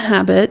not in the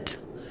habit.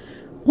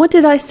 What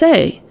did I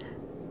say?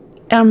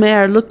 Herr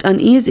Mayor looked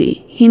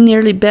uneasy. He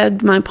nearly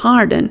begged my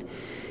pardon.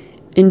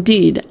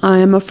 Indeed, I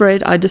am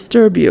afraid I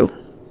disturb you.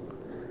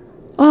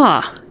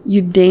 Ah,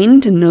 you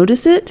deigned to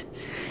notice it?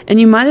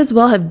 And you might as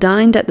well have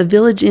dined at the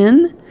village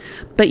inn?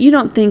 But you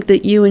don't think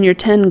that you and your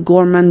 10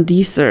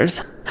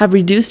 gourmandisers have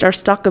reduced our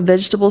stock of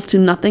vegetables to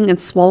nothing and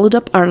swallowed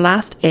up our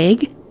last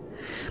egg?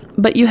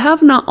 But you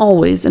have not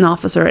always an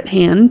officer at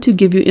hand to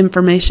give you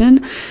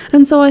information,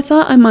 and so I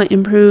thought I might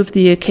improve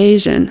the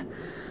occasion.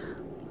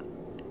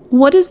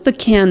 What is the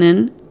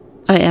cannon,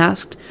 I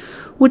asked,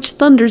 which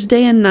thunders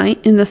day and night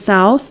in the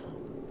south?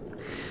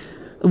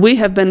 We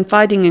have been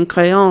fighting in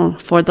Crayon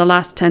for the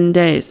last 10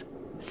 days,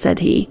 said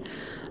he.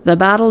 The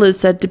battle is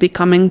said to be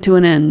coming to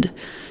an end.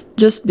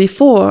 Just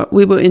before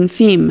we were in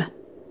Fimes.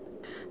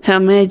 Herr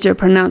Major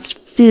pronounced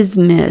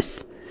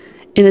Fismes.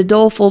 In a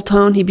doleful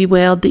tone he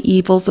bewailed the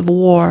evils of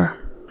war.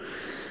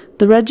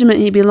 The regiment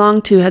he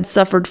belonged to had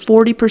suffered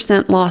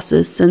 40%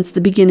 losses since the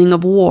beginning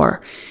of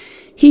war.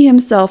 He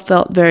himself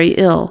felt very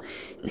ill.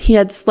 He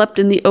had slept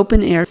in the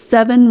open air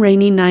 7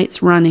 rainy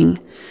nights running.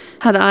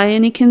 Had I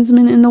any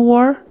kinsmen in the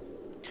war?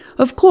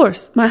 Of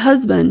course, my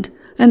husband,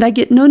 and I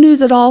get no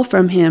news at all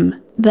from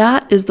him.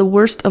 That is the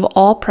worst of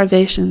all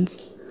privations.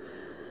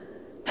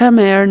 Herr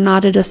Mayor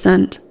nodded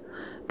assent.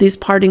 These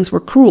partings were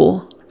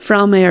cruel.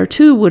 Frau Mayor,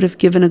 too, would have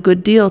given a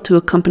good deal to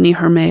accompany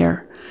her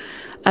mayor.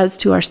 As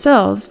to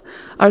ourselves,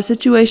 our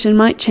situation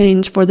might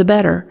change for the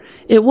better.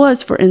 It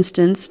was, for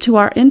instance, to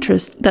our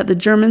interest that the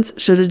Germans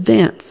should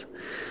advance.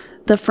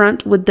 The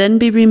front would then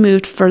be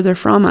removed further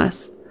from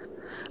us.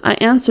 I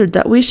answered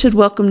that we should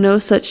welcome no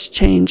such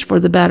change for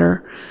the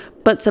better.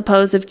 But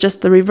suppose if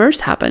just the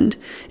reverse happened,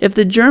 if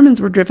the Germans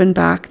were driven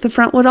back, the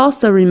front would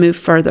also remove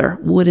further,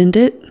 wouldn't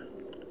it?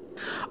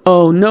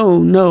 Oh,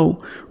 no,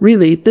 no.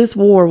 Really, this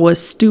war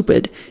was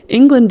stupid.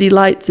 England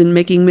delights in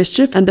making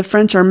mischief, and the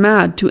French are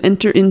mad to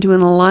enter into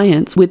an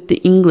alliance with the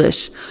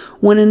English,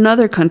 when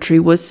another country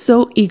was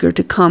so eager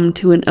to come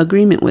to an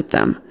agreement with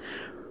them.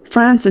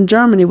 France and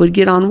Germany would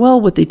get on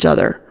well with each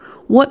other.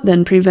 What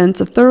then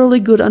prevents a thoroughly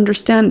good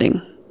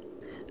understanding?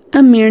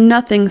 A mere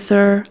nothing,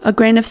 sir. A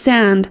grain of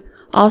sand.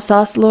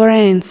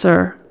 Alsace-Lorraine,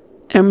 sir.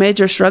 Herr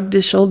Major shrugged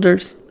his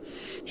shoulders.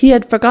 He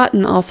had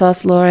forgotten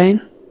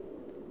Alsace-Lorraine.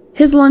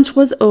 His lunch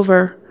was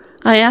over.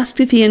 I asked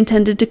if he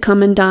intended to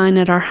come and dine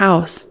at our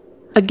house.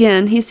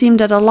 Again, he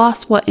seemed at a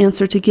loss what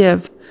answer to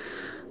give.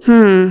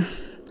 I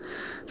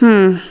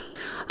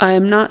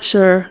am not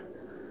sure.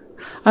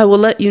 I will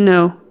let you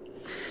know.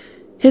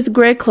 His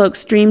grey cloak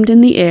streamed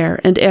in the air,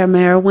 and Herr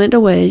Mayor went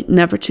away,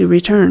 never to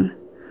return.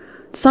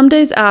 Some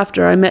days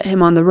after, I met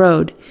him on the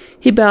road.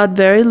 He bowed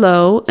very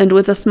low, and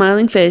with a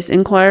smiling face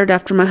inquired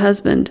after my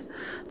husband.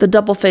 The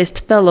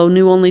double-faced fellow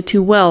knew only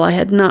too well I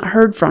had not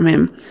heard from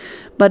him,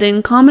 but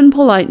in common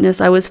politeness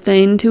I was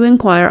fain to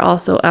inquire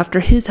also after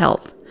his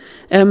health.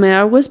 Herr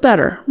Mayor was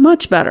better,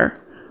 much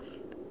better.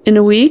 In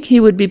a week he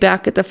would be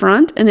back at the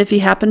front, and if he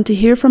happened to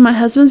hear from my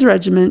husband's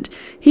regiment,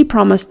 he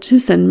promised to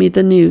send me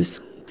the news.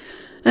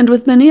 And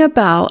with many a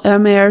bow, Herr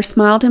Mayor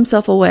smiled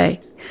himself away.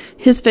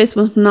 his face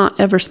was not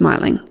ever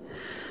smiling.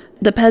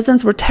 The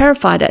peasants were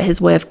terrified at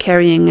his way of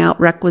carrying out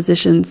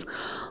requisitions.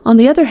 On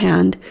the other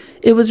hand,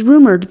 it was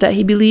rumored that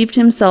he believed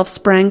himself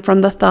sprang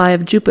from the thigh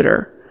of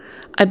Jupiter,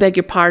 I beg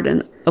your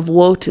pardon, of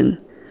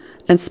Wotan,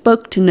 and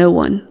spoke to no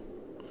one.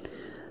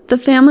 The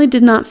family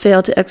did not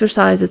fail to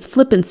exercise its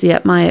flippancy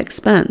at my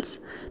expense.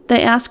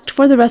 They asked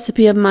for the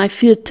recipe of my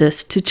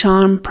fetus to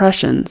charm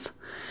Prussians.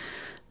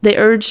 They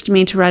urged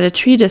me to write a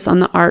treatise on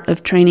the art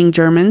of training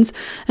Germans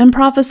and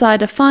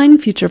prophesied a fine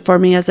future for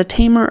me as a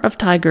tamer of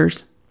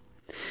tigers.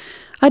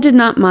 I did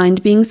not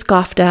mind being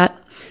scoffed at.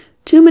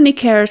 Too many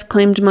cares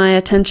claimed my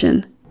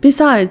attention.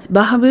 Besides,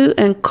 Bahabu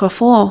and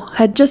Kafol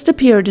had just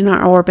appeared in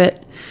our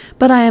orbit,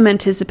 but I am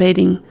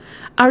anticipating.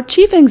 Our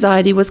chief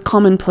anxiety was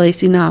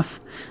commonplace enough.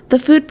 The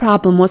food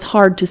problem was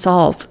hard to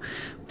solve.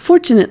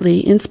 Fortunately,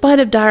 in spite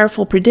of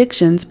direful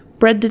predictions,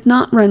 bread did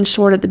not run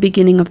short at the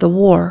beginning of the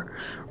war.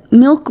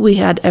 Milk we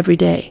had every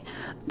day.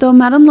 Though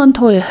Madame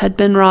Lantoya had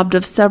been robbed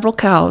of several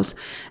cows,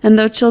 and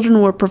though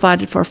children were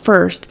provided for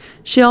first,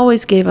 she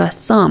always gave us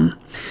some.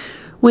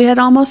 We had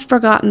almost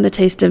forgotten the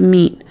taste of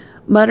meat.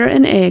 Butter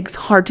and eggs,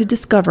 hard to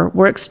discover,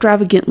 were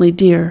extravagantly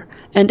dear,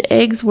 and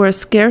eggs were as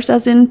scarce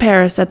as in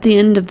Paris at the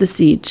end of the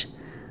siege.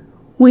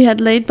 We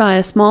had laid by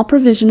a small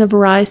provision of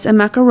rice and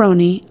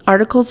macaroni,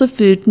 articles of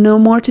food no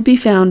more to be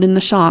found in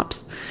the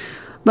shops.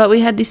 But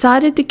we had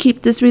decided to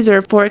keep this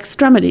reserve for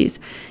extremities,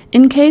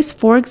 in case,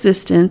 for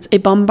existence, a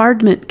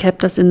bombardment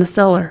kept us in the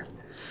cellar.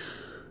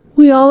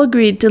 We all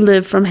agreed to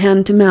live from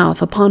hand to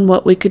mouth upon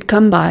what we could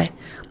come by.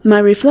 My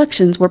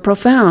reflections were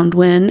profound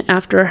when,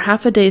 after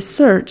half a day's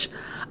search,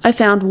 I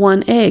found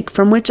one egg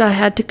from which I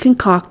had to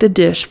concoct a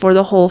dish for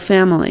the whole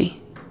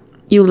family.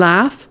 You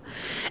laugh?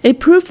 A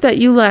proof that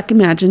you lack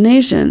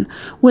imagination.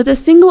 With a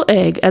single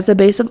egg as a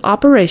base of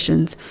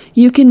operations,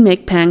 you can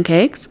make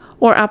pancakes,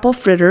 or apple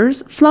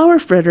fritters, flour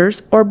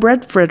fritters, or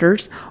bread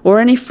fritters, or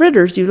any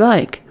fritters you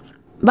like.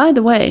 By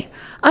the way,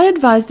 I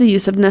advise the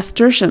use of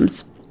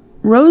nasturtiums.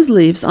 Rose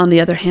leaves, on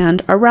the other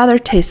hand, are rather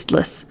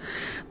tasteless.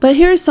 But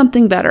here is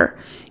something better.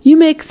 You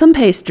make some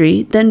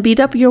pastry, then beat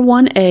up your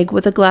one egg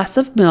with a glass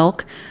of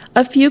milk,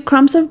 a few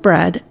crumbs of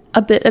bread,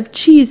 a bit of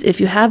cheese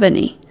if you have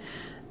any.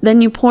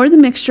 Then you pour the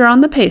mixture on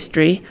the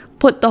pastry,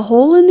 put the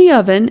whole in the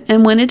oven,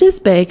 and when it is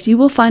baked you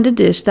will find a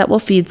dish that will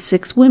feed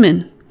 6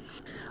 women.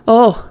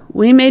 Oh,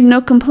 we made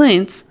no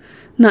complaints.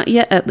 Not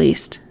yet, at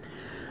least.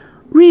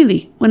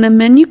 Really, when a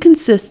menu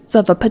consists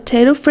of a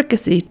potato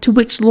fricassee to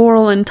which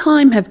laurel and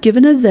thyme have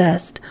given a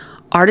zest,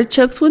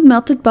 artichokes with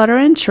melted butter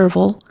and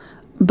chervil,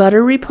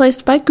 butter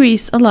replaced by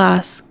grease,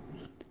 alas,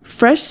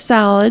 fresh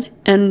salad,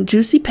 and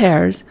juicy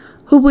pears,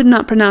 who would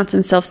not pronounce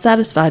himself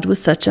satisfied with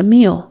such a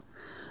meal?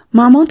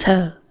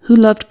 Marmontel, who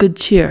loved good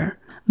cheer.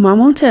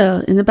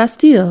 Marmontel in the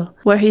Bastille,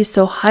 where he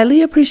so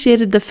highly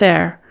appreciated the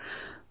fare.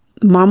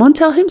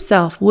 Marmontel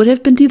himself would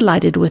have been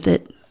delighted with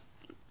it.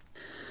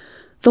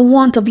 The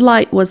want of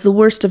light was the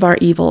worst of our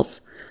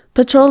evils.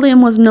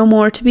 Petroleum was no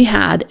more to be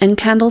had, and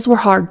candles were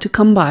hard to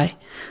come by.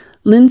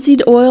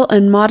 Linseed oil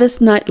and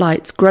modest night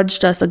lights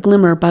grudged us a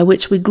glimmer by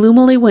which we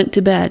gloomily went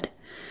to bed.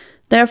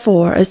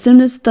 Therefore, as soon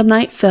as the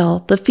night fell,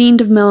 the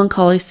fiend of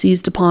melancholy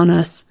seized upon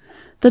us.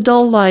 The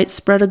dull light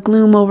spread a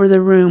gloom over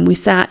the room we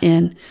sat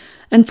in,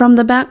 and from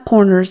the back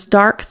corners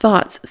dark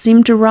thoughts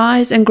seemed to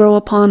rise and grow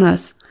upon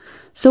us.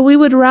 So we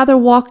would rather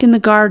walk in the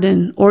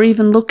garden, or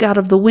even look out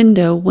of the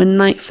window when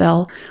night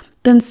fell,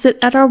 than sit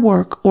at our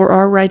work or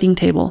our writing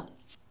table.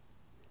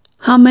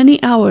 How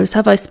many hours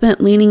have I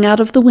spent leaning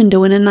out of the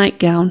window in a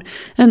nightgown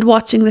and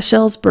watching the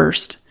shells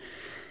burst?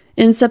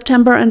 In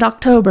September and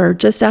October,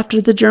 just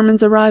after the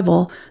Germans'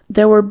 arrival,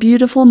 there were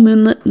beautiful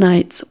moonlit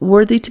nights,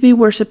 worthy to be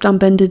worshipped on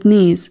bended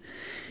knees.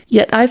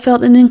 Yet I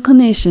felt an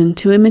inclination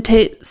to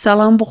imitate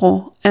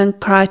Salammbô and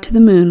cry to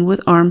the moon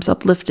with arms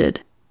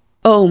uplifted.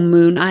 "Oh,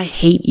 moon, I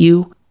hate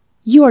you.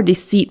 You are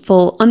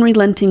deceitful,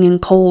 unrelenting,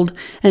 and cold,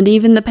 and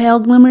even the pale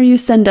glimmer you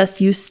send us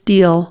you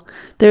steal.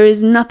 There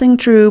is nothing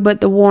true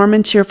but the warm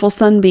and cheerful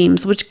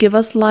sunbeams which give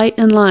us light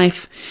and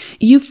life.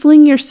 You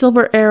fling your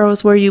silver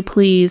arrows where you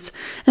please,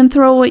 and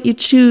throw what you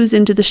choose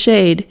into the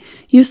shade.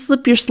 You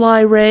slip your sly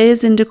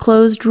rays into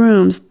closed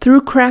rooms,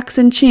 through cracks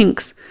and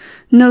chinks.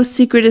 No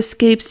secret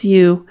escapes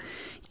you.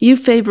 You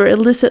favor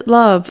illicit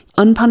love,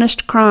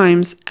 unpunished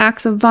crimes,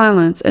 acts of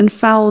violence, and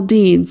foul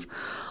deeds.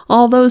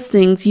 All those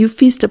things you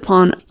feast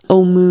upon,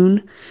 O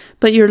moon,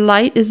 but your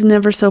light is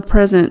never so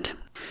present.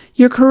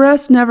 Your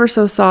caress never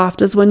so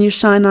soft as when you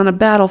shine on a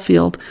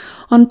battlefield,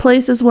 on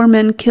places where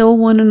men kill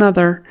one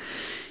another.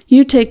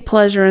 You take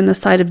pleasure in the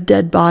sight of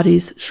dead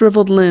bodies,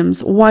 shriveled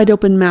limbs,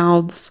 wide-open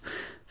mouths,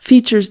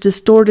 features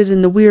distorted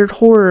in the weird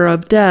horror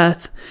of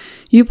death.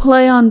 You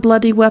play on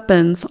bloody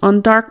weapons, on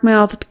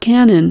dark-mouthed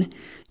cannon.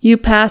 You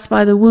pass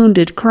by the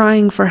wounded,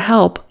 crying for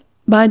help,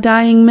 by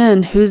dying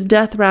men whose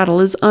death rattle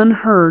is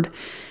unheard,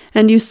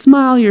 and you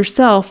smile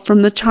yourself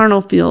from the charnel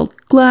field,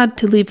 glad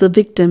to leave the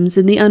victims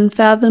in the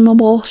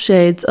unfathomable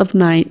shades of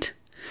night.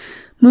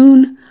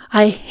 Moon,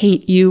 I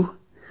hate you.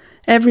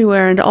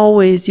 Everywhere and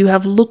always you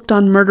have looked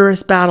on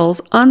murderous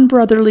battles,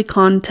 unbrotherly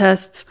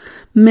contests,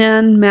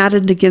 man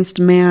maddened against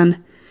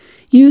man.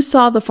 You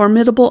saw the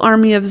formidable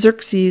army of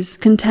Xerxes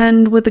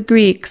contend with the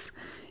Greeks.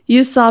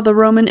 You saw the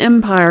Roman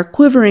Empire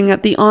quivering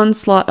at the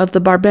onslaught of the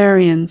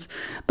barbarians.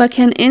 But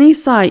can any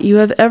sight you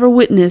have ever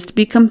witnessed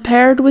be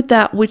compared with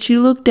that which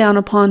you look down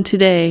upon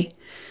today?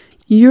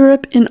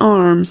 Europe in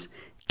arms,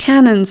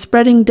 cannons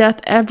spreading death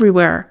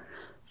everywhere,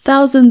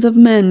 thousands of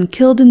men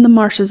killed in the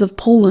marshes of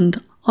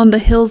Poland, on the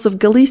hills of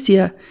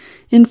Galicia,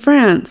 in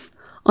France,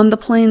 on the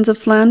plains of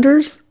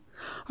Flanders?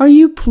 Are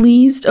you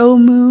pleased, O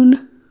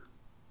moon?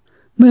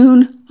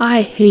 Moon,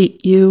 I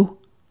hate you.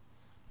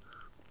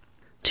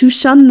 To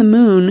shun the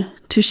moon,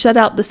 to shut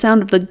out the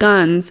sound of the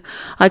guns,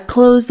 I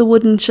close the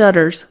wooden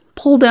shutters,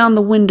 pull down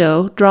the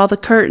window, draw the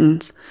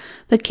curtains.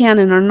 The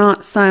cannon are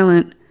not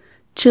silent.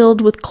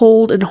 Chilled with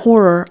cold and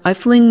horror, I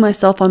fling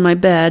myself on my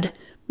bed,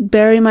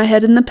 bury my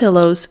head in the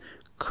pillows,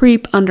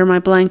 creep under my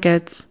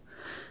blankets.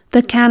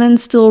 The cannon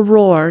still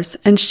roars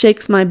and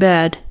shakes my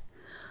bed.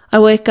 I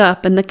wake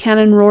up and the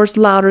cannon roars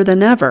louder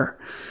than ever.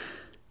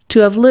 To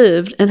have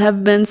lived and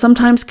have been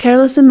sometimes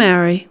careless and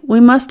merry,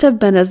 we must have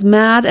been as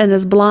mad and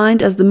as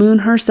blind as the moon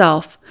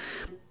herself.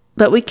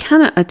 But we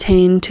cannot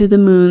attain to the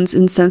moon's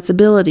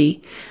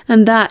insensibility,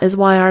 and that is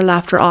why our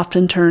laughter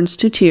often turns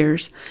to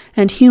tears,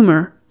 and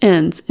humor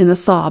ends in a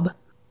sob.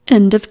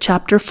 End of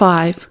chapter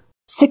 5.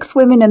 6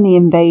 Women and the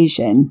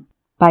Invasion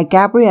by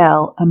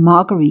Gabrielle and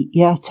Marguerite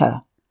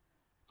Yerta.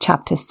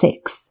 Chapter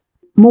 6.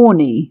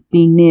 Morny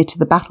being near to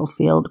the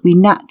battlefield, we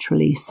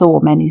naturally saw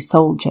many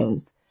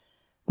soldiers.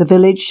 The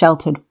village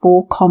sheltered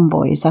 4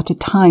 convoys at a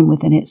time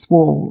within its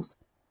walls.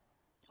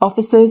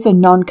 Officers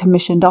and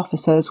non-commissioned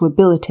officers were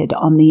billeted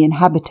on the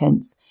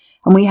inhabitants,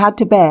 and we had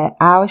to bear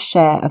our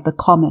share of the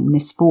common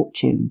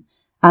misfortune,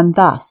 and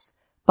thus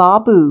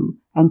Barbu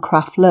and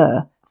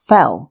Crafleur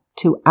fell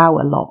to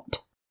our lot.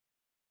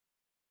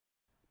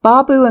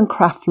 Barbu and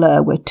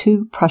Crafleur were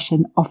 2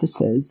 Prussian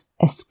officers,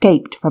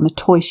 escaped from a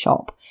toy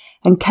shop,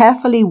 and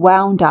carefully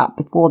wound up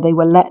before they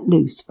were let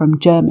loose from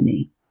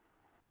Germany.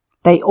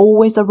 They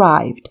always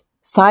arrived,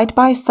 side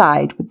by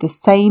side with the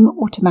same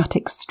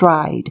automatic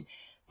stride,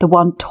 the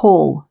one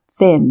tall,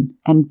 thin,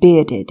 and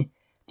bearded,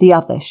 the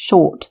other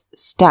short,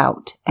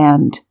 stout,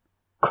 and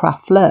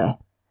Crafleur.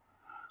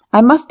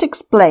 I must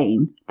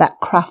explain that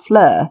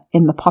Crafleur,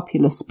 in the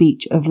popular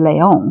speech of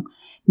Léon,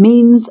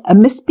 means a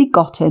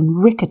misbegotten,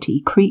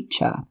 rickety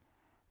creature.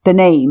 The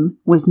name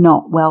was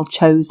not well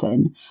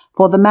chosen,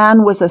 for the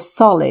man was a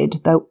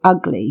solid, though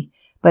ugly,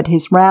 but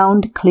his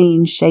round,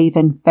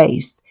 clean-shaven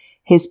face,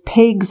 his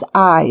pig's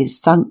eyes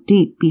sunk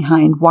deep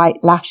behind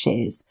white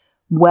lashes,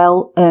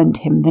 well earned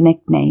him the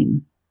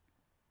nickname.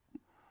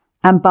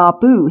 And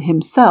Barbu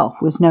himself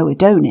was no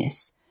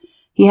Adonis.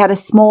 He had a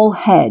small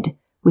head,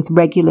 with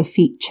regular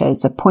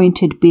features, a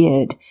pointed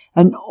beard,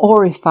 an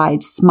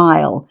aurified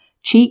smile,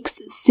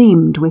 cheeks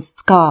seamed with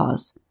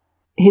scars.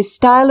 His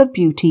style of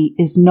beauty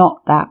is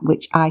not that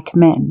which I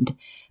commend,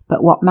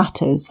 but what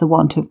matters the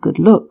want of good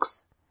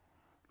looks.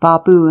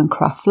 Barbu and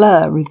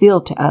Crafleur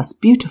revealed to us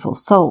beautiful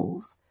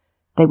souls.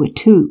 They were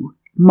 2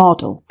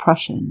 model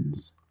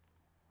Prussians.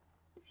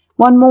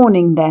 One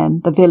morning then,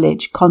 the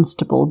village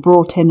constable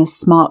brought in a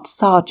smart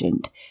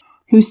sergeant,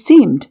 who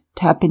seemed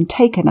to have been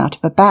taken out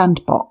of a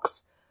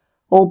bandbox.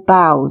 All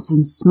bows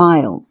and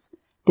smiles.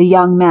 The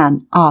young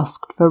man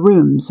asked for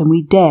rooms, and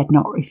we dared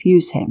not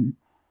refuse him.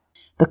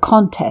 The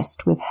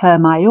contest with Herr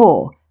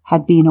Major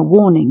had been a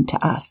warning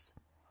to us.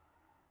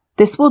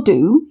 "This will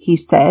do," he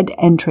said,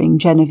 entering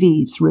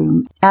Genevieve's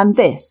room, "and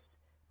this,"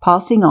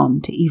 passing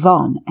on to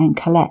Yvonne and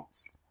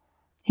Colette's.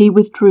 He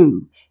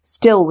withdrew,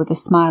 still with a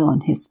smile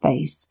on his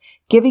face,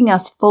 giving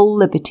us full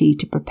liberty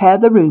to prepare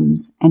the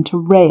rooms and to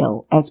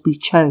rail as we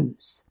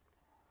chose.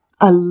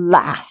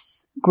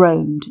 "Alas!"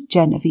 groaned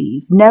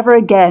Genevieve, "never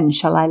again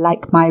shall I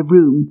like my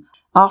room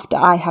after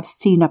I have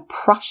seen a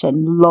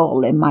Prussian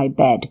loll in my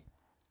bed.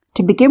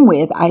 To begin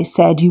with, I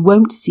said, you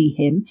won't see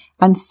him,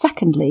 and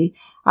secondly,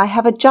 I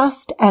have a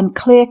just and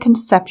clear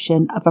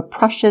conception of a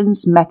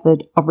Prussian's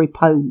method of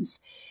repose.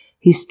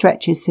 He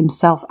stretches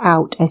himself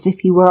out as if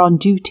he were on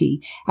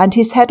duty, and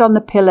his head on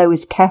the pillow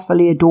is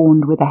carefully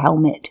adorned with a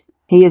helmet.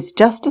 He is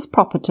just as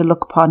proper to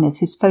look upon as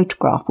his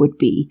photograph would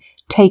be,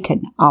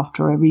 taken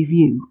after a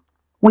review.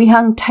 We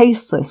hung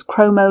tasteless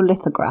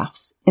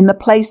chromolithographs in the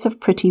place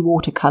of pretty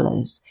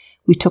watercolours.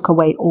 We took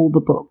away all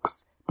the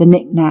books, the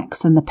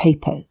knickknacks and the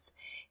papers.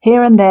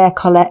 Here and there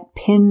Colette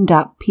pinned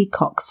up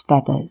peacock's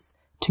feathers,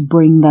 to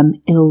bring them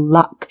ill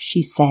luck,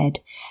 she said.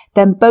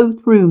 Then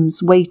both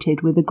rooms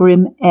waited with a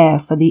grim air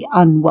for the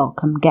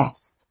unwelcome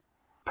guests.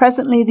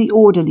 Presently the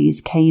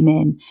orderlies came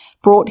in,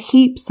 brought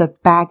heaps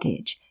of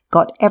baggage,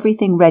 got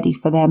everything ready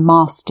for their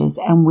masters,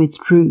 and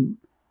withdrew.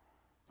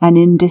 An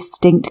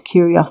indistinct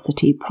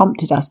curiosity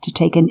prompted us to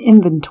take an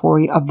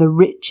inventory of the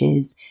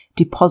riches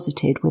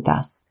deposited with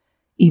us.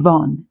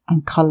 Yvonne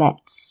and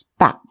Colette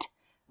spat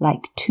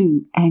like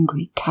 2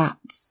 angry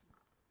cats.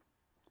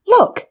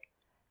 "Look,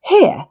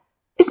 here,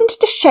 isn't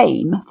it a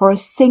shame for a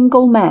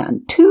single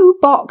man? 2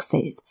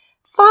 boxes,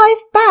 5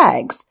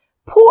 bags,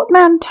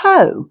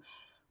 portmanteau.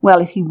 Well,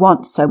 if he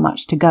wants so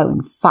much to go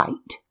and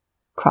fight."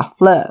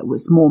 Crafleur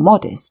was more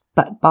modest,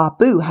 but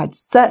Barbu had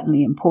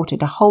certainly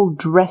imported a whole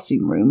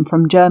dressing room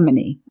from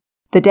Germany.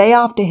 The day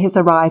after his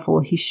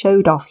arrival, he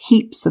showed off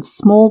heaps of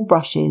small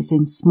brushes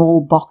in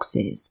small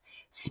boxes,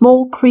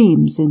 small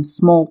creams in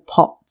small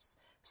pots,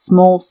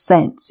 small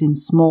scents in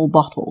small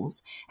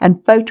bottles,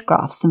 and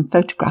photographs and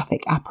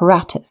photographic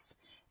apparatus,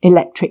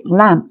 electric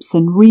lamps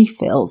and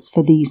refills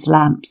for these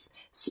lamps,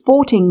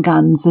 sporting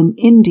guns and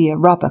India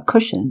rubber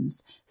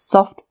cushions,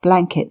 soft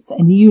blankets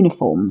and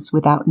uniforms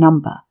without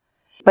number.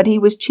 But he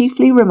was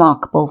chiefly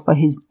remarkable for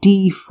his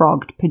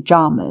defrogged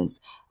pyjamas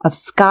of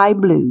sky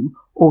blue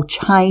or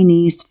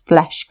Chinese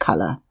flesh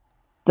colour.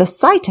 The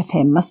sight of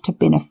him must have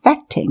been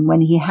affecting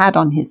when he had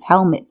on his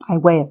helmet by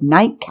way of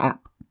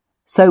nightcap.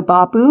 So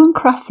Barbu and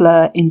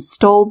Crafleur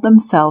installed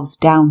themselves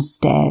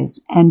downstairs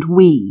and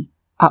we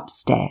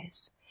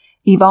upstairs.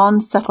 Yvonne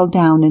settled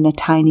down in a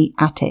tiny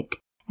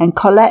attic and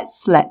Colette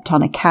slept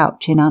on a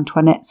couch in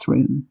Antoinette's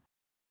room.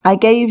 I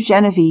gave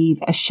Geneviève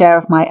a share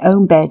of my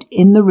own bed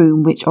in the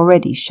room which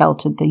already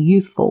sheltered the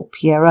youthful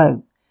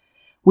Pierrot.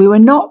 We were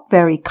not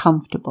very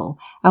comfortable,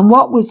 and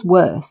what was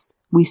worse,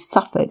 we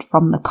suffered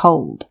from the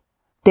cold.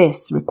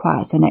 This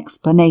requires an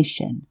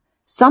explanation.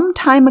 Some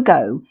time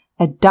ago,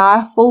 a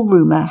direful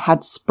rumour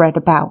had spread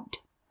about.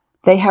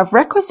 They have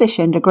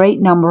requisitioned a great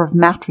number of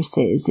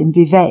mattresses in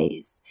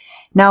Vevey's.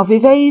 Now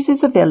Vevey's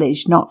is a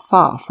village not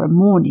far from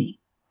Morny.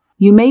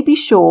 You may be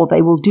sure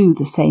they will do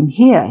the same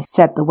here,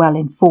 said the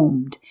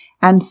well-informed,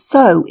 and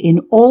so in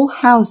all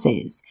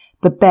houses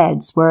the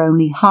beds were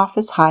only half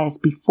as high as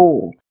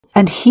before,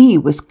 and he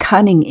was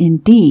cunning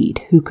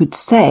indeed who could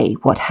say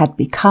what had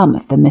become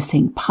of the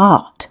missing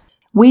part.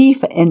 We,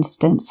 for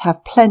instance,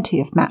 have plenty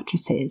of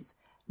mattresses,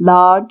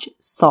 large,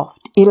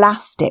 soft,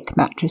 elastic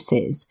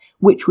mattresses,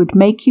 which would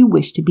make you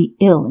wish to be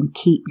ill and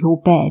keep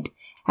your bed,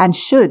 and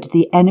should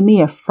the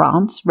enemy of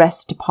France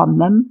rest upon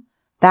them,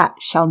 that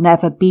shall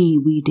never be,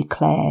 we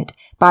declared.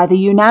 By the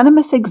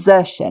unanimous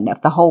exertion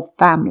of the whole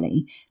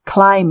family,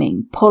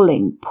 climbing,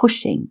 pulling,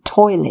 pushing,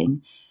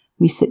 toiling,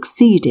 we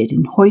succeeded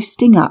in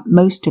hoisting up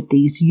most of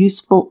these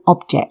useful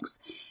objects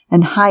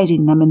and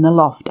hiding them in the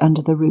loft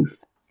under the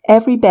roof.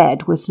 Every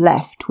bed was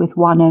left with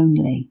one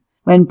only.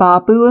 When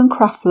Barbu and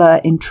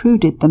Crafleur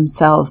intruded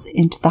themselves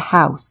into the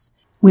house,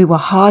 we were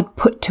hard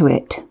put to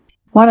it.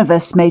 One of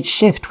us made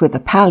shift with a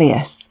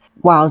palliasse,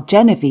 while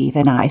Geneviève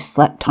and I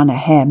slept on a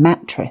hair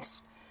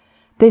mattress.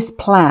 This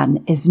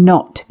plan is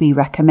not to be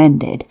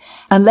recommended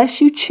unless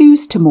you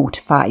choose to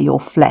mortify your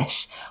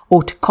flesh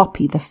or to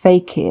copy the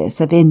fakirs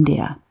of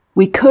India.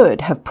 We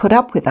could have put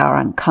up with our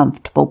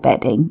uncomfortable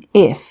bedding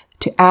if,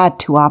 to add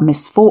to our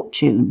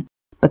misfortune,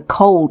 the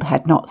cold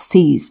had not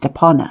seized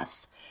upon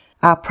us.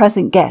 Our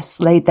present guests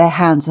laid their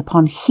hands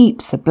upon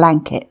heaps of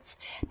blankets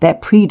their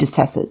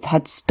predecessors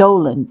had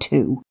stolen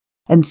too,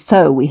 and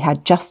so we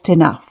had just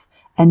enough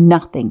and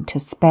nothing to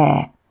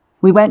spare.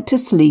 We went to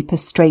sleep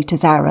as straight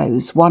as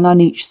arrows, one on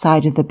each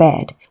side of the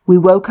bed. We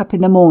woke up in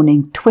the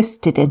morning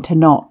twisted into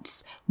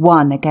knots,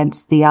 one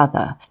against the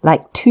other,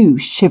 like two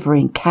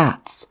shivering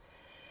cats.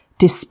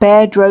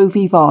 Despair drove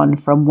Yvonne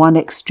from one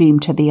extreme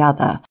to the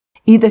other.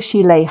 Either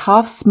she lay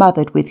half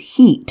smothered with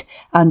heat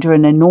under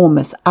an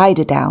enormous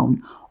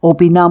eiderdown, or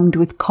benumbed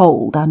with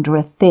cold under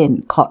a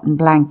thin cotton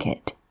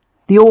blanket.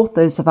 The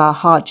authors of our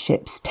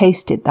hardships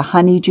tasted the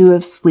honeydew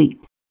of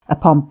sleep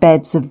upon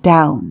beds of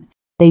down.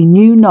 They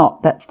knew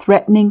not that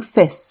threatening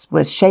fists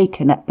were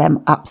shaken at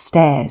them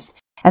upstairs,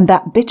 and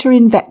that bitter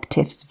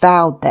invectives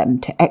vowed them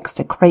to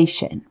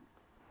execration.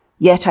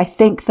 Yet I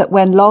think that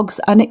when logs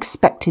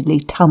unexpectedly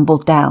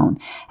tumbled down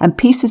and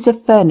pieces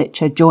of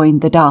furniture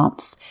joined the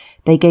dance,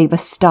 they gave a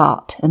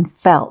start and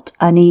felt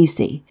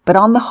uneasy, but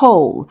on the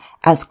whole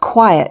as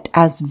quiet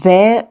as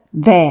there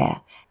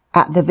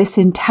at the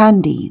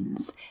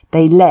Vicentandines.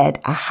 They led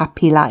a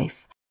happy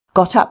life,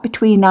 got up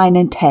between 9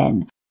 and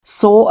 10,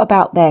 saw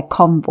about their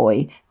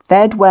convoy,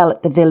 fared well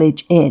at the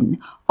village inn,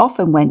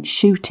 often went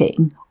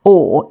shooting,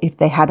 or, if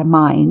they had a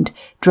mind,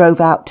 drove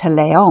out to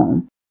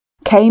Léon,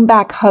 came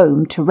back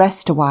home to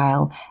rest a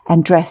while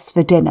and dress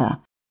for dinner,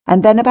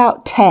 and then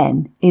about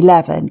 10,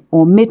 11,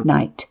 or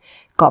midnight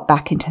got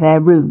back into their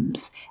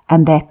rooms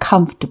and their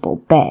comfortable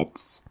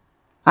beds.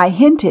 I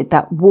hinted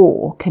that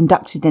war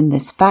conducted in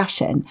this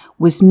fashion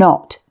was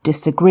not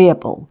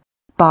disagreeable.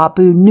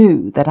 Barbu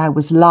knew that I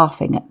was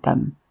laughing at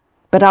them.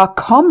 But our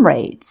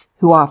comrades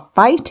who are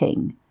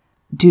fighting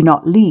do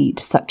not lead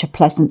such a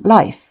pleasant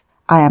life,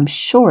 I am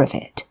sure of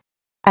it.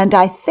 And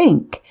I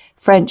think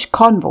French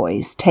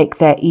convoys take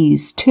their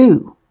ease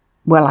too.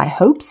 Well, I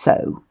hope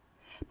so.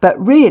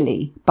 But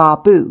really,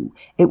 Barbu,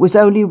 it was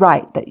only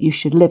right that you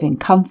should live in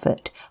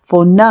comfort,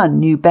 for none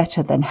knew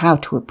better than how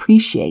to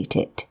appreciate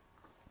it.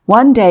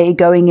 One day,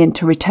 going in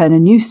to return a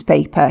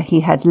newspaper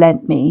he had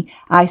lent me,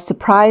 I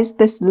surprised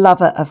this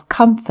lover of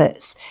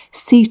comforts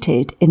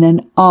seated in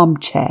an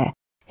armchair,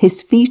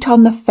 his feet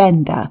on the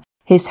fender,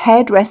 his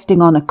head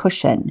resting on a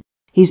cushion,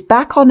 his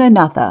back on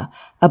another,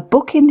 a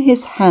book in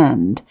his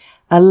hand,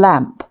 a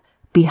lamp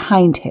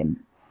behind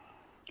him.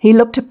 He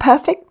looked a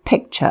perfect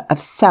picture of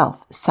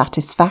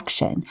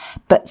self-satisfaction,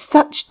 but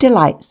such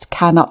delights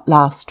cannot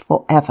last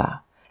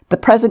forever. The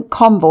present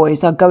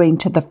convoys are going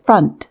to the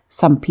front,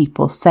 some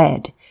people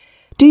said.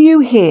 Do you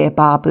hear,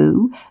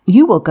 Babu?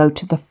 You will go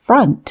to the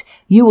front.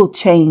 You will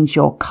change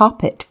your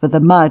carpet for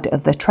the mud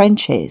of the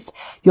trenches,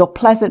 your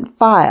pleasant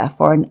fire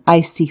for an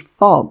icy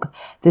fog,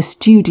 the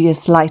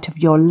studious light of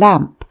your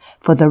lamp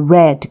for the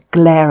red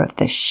glare of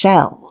the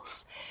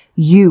shells.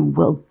 You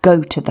will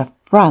go to the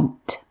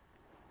front.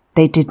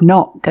 They did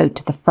not go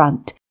to the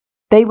front.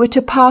 They were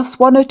to pass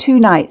 1 or 2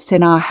 nights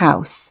in our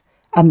house,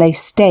 and they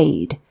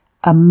stayed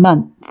a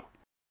month.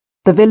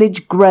 The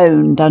village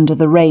groaned under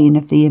the reign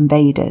of the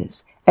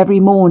invaders. Every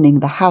morning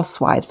the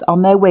housewives,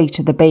 on their way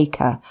to the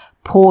baker,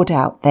 poured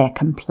out their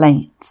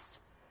complaints.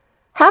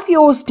 Have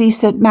yours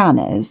decent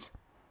manners?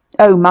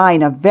 Oh,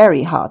 mine are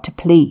very hard to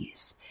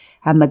please.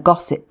 And the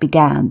gossip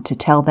began to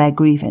tell their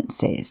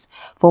grievances,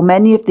 for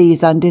many of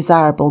these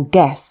undesirable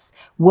guests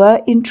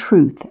were in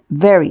truth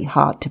very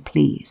hard to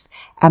please,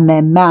 and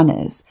their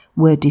manners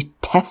were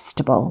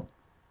detestable.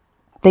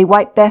 They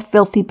wiped their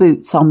filthy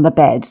boots on the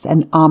beds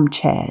and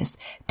armchairs,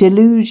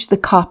 deluged the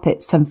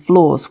carpets and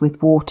floors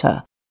with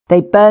water.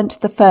 They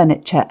burnt the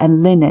furniture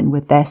and linen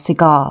with their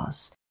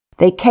cigars.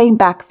 They came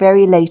back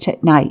very late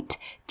at night,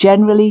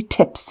 generally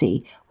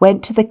tipsy,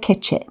 went to the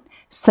kitchen,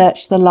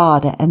 searched the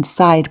larder and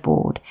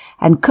sideboard,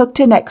 and cooked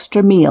an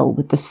extra meal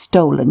with the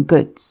stolen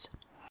goods.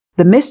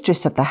 The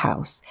mistress of the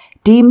house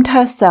deemed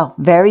herself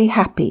very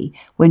happy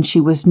when she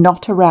was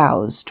not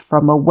aroused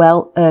from a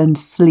well-earned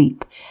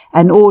sleep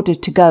and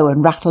ordered to go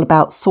and rattle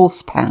about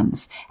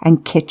saucepans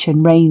and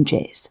kitchen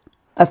ranges.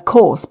 Of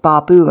course,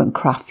 Babu and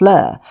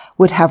Crafleur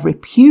would have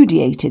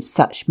repudiated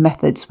such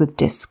methods with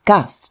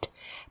disgust.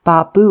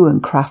 Babu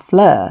and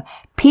Crafleur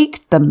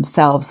piqued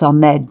themselves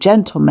on their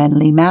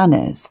gentlemanly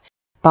manners.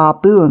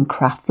 Babu and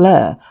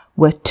Crafleur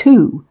were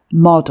 2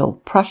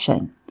 model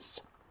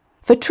Prussians.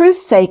 For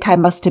truth's sake, I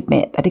must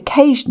admit that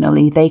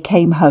occasionally they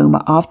came home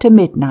after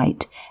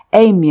midnight,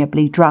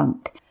 amiably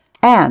drunk,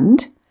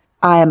 and,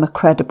 I am a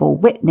credible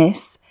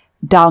witness,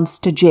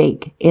 danced a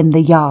jig in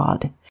the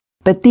yard.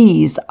 But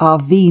these are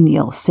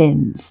venial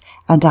sins,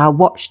 and our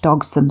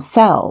watchdogs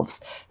themselves,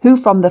 who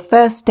from the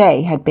first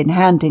day had been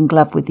hand in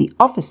glove with the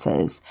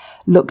officers,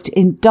 looked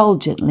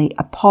indulgently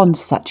upon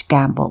such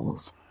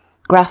gambols.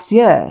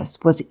 Gracieuse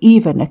was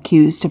even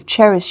accused of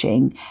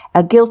cherishing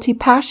a guilty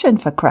passion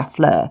for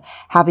Crafleur,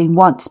 having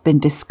once been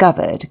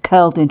discovered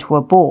curled into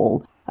a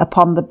ball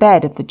upon the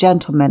bed of the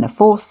gentleman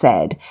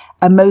aforesaid,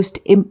 a most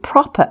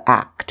improper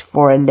act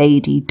for a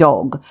lady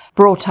dog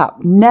brought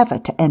up never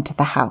to enter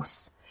the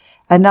house.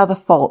 Another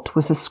fault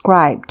was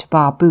ascribed to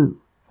Babu.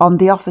 On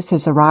the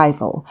officer's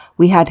arrival,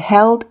 we had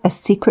held a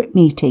secret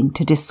meeting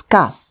to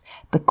discuss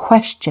the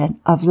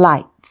question of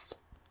lights.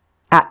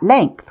 At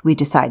length we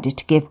decided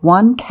to give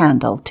 1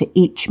 candle to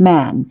each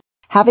man,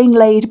 having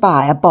laid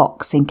by a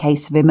box in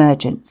case of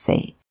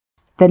emergency.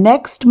 The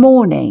next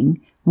morning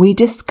we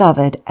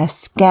discovered a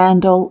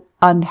scandal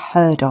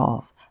unheard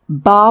of.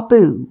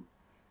 Babu,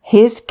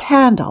 his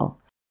candle,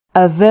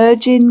 a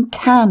virgin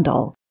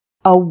candle,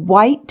 a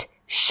white,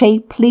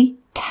 shapely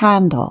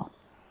candle.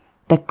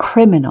 The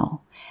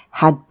criminal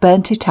had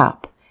burnt it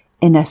up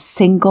in a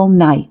single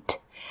night.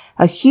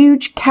 A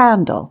huge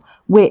candle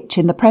which,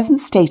 in the present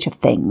state of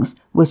things,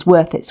 was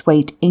worth its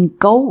weight in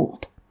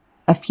gold.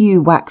 A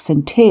few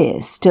waxen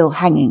tears still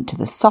hanging to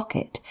the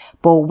socket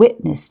bore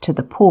witness to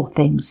the poor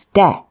thing's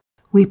death.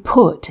 We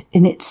put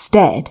in its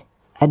stead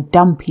a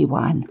dumpy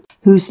one,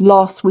 whose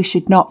loss we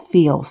should not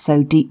feel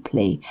so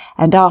deeply,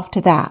 and after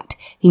that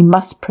he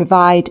must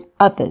provide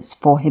others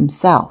for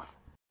himself.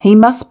 He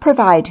must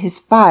provide his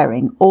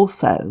firing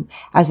also.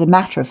 As a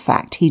matter of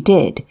fact, he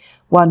did.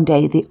 One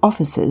day the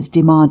officers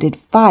demanded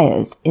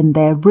fires in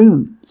their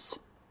rooms.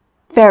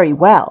 Very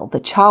well, the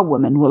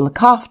charwoman will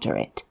look after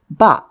it,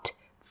 but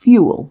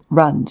fuel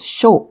runs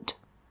short.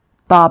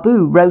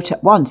 Babu wrote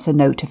at once a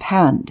note of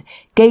hand,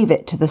 gave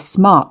it to the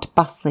smart,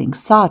 bustling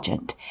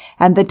sergeant,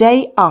 and the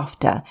day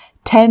after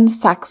 10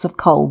 sacks of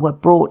coal were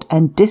brought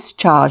and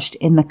discharged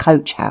in the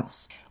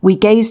coach-house. We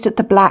gazed at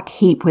the black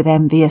heap with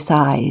envious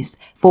eyes,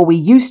 for we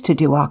used to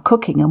do our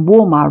cooking and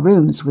warm our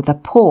rooms with a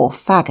poor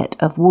faggot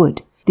of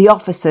wood. The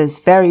officers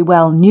very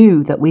well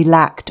knew that we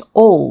lacked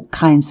all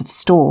kinds of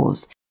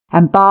stores,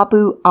 and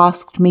Babu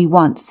asked me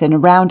once in a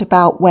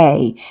roundabout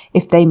way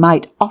if they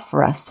might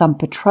offer us some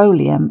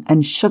petroleum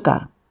and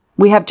sugar.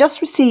 We have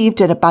just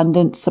received an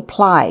abundant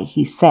supply,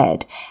 he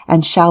said,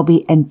 and shall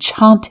be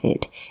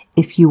enchanted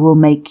if you will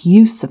make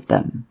use of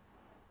them.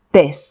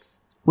 This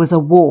was a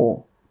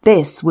war.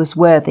 This was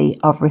worthy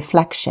of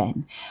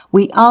reflection.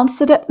 We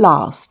answered at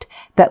last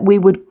that we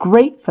would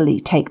gratefully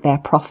take their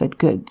proffered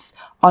goods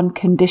on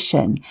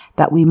condition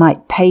that we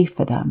might pay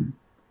for them.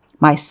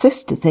 My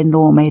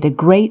sisters-in-law made a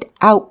great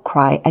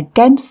outcry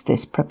against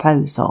this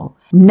proposal.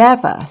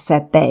 Never,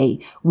 said they,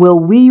 will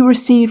we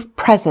receive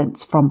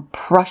presents from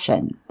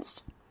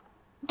Prussians.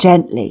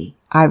 Gently,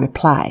 I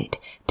replied.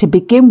 To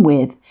begin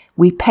with,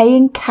 we pay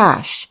in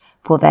cash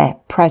for their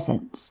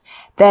presents.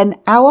 Then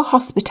our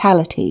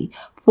hospitality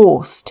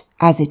forced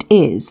as it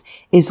is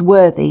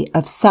worthy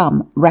of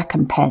some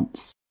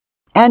recompense.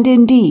 And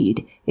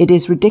indeed, it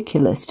is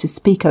ridiculous to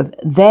speak of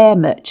their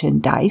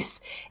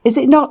merchandise. Is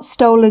it not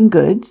stolen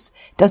goods?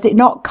 Does it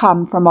not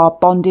come from our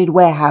bonded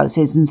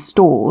warehouses and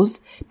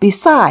stores?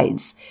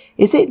 Besides,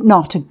 is it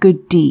not a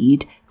good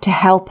deed to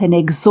help in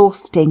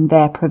exhausting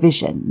their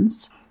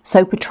provisions?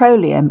 So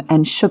petroleum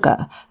and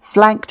sugar,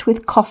 flanked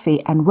with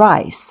coffee and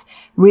rice,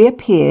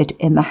 reappeared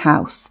in the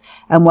house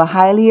and were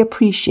highly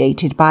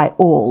appreciated by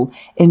all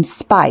in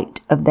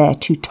spite of their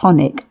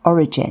Teutonic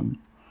origin.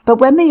 But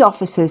when the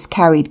officers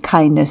carried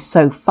kindness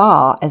so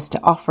far as to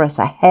offer us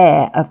a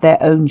hare of their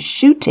own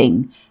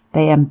shooting,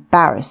 they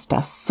embarrassed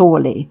us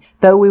sorely.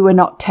 Though we were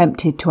not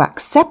tempted to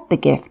accept the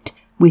gift,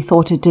 we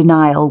thought a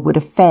denial would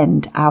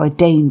offend our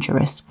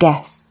dangerous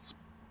guests.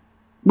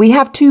 "We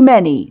have too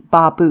many,"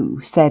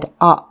 Barbu said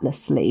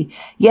artlessly.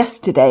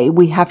 "Yesterday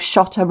we have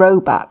shot a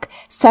roebuck,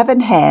 7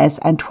 hares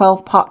and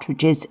 12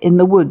 partridges in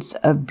the woods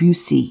of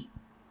Bussy."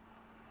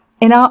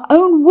 "In our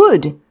own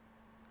wood?"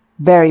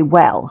 "Very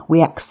well,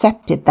 we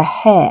accepted the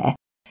hare.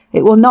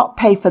 It will not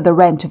pay for the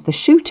rent of the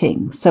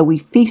shooting, so we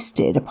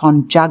feasted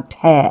upon jugged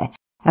hare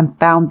and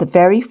found the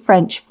very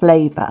French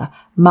flavour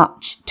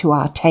much to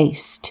our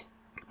taste."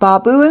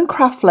 Barbu and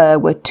Kraffler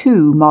were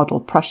 2 model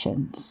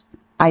Prussians.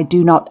 I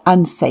do not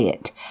unsay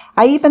it.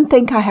 I even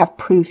think I have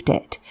proved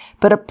it.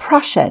 But a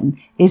Prussian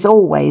is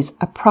always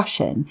a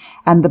Prussian,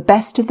 and the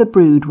best of the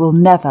brood will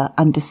never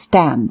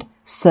understand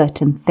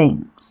certain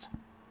things.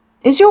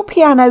 "Is your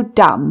piano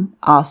dumb?"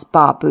 asked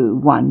Barbu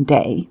one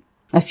day.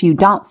 A few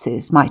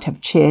dances might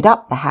have cheered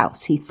up the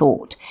house, he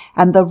thought,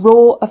 and the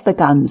roar of the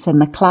guns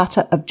and the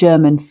clatter of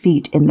German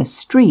feet in the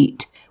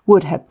street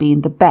would have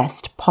been the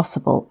best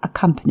possible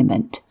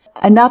accompaniment.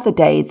 Another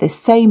day this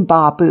same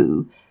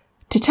Barbu,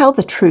 to tell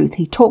the truth,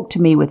 he talked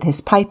to me with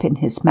his pipe in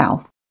his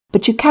mouth,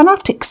 but you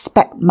cannot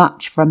expect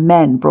much from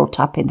men brought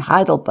up in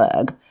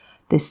Heidelberg.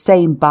 This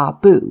same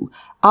Barbu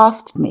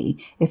asked me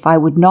if I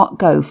would not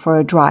go for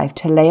a drive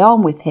to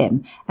Leon with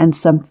him and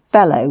some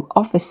fellow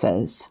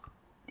officers.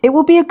 "It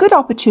will be a good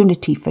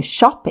opportunity for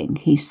shopping,"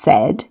 he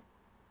said.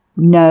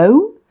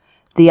 "No?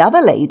 The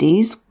other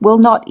ladies will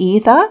not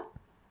either?"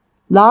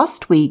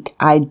 "Last week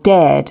I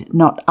dared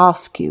not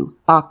ask you.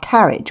 Our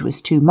carriage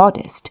was too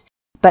modest.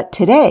 But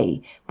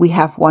today we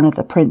have one of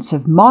the Prince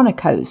of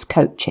Monaco's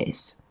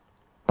coaches."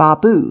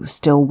 Barbu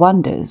still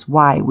wonders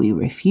why we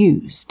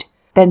refused.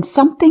 Then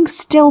something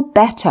still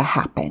better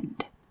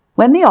happened.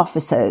 When the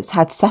officers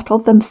had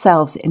settled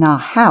themselves in our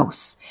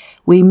house,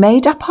 we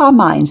made up our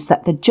minds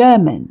that the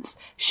Germans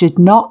should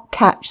not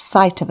catch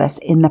sight of us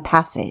in the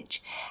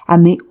passage,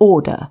 and the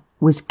order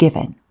was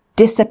given.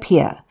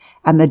 Disappear,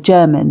 and the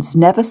Germans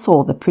never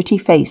saw the pretty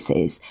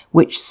faces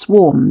which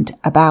swarmed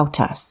about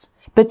us.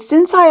 But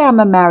since I am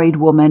a married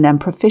woman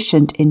and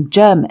proficient in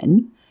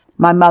German,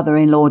 my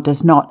mother-in-law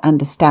does not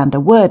understand a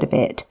word of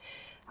it,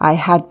 I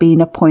had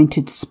been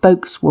appointed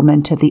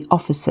spokeswoman to the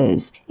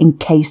officers in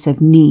case of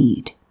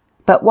need.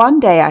 But one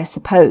day I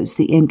suppose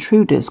the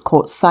intruders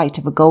caught sight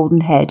of a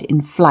golden head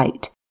in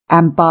flight,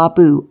 and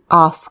Barbu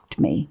asked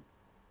me,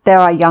 "There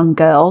are young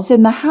girls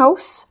in the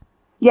house?"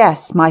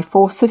 "Yes, my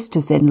 4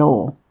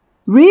 sisters-in-law."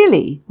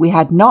 "Really? We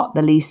had not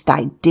the least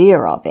idea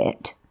of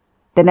it."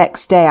 The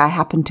next day I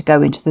happened to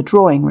go into the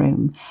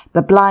drawing-room.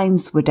 The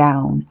blinds were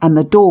down, and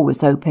the door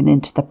was open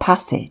into the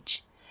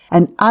passage.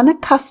 An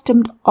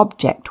unaccustomed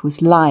object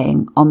was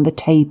lying on the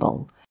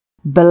table.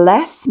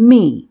 Bless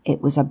me,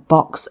 it was a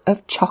box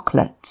of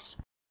chocolates.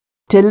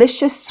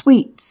 Delicious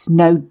sweets,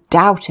 no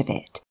doubt of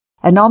it.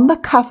 And on the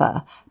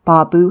cover,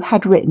 Barbu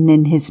had written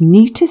in his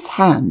neatest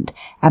hand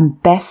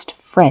and best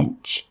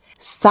French,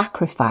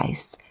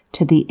 "Sacrifice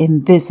to the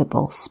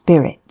invisible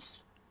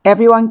spirits."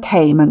 Everyone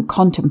came and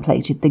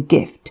contemplated the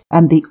gift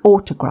and the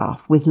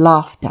autograph with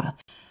laughter.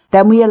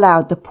 Then we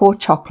allowed the poor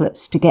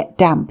chocolates to get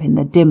damp in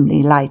the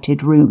dimly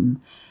lighted room.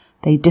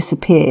 They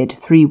disappeared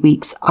 3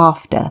 weeks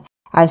after,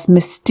 as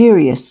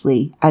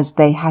mysteriously as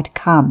they had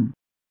come.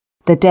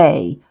 The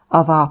day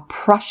of our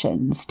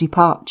Prussians'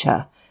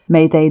 departure,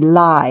 may they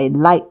lie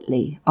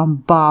lightly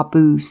on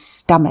Barbu's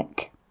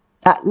stomach.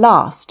 At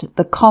last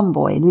the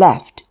convoy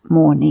left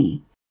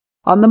Morny.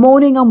 On the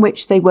morning on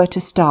which they were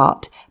to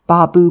start,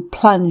 Barbu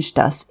plunged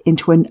us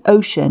into an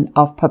ocean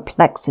of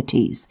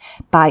perplexities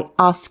by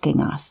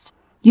asking us,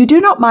 "You do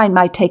not mind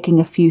my taking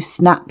a few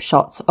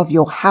snapshots of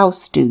your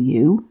house, do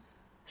you?"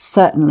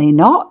 "Certainly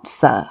not,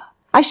 sir.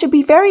 I should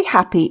be very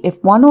happy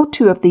if 1 or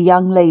 2 of the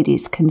young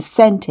ladies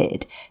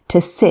consented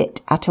to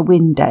sit at a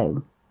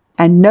window."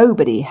 And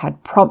nobody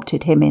had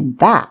prompted him in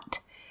that.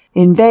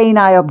 In vain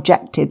I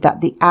objected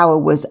that the hour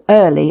was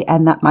early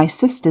and that my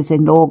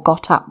sisters-in-law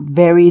got up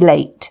very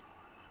late.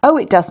 "Oh,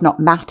 it does not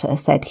matter,"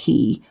 said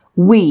he.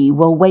 "We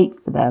will wait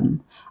for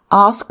them.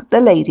 Ask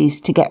the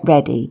ladies to get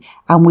ready,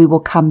 and we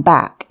will come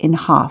back in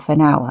half an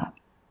hour."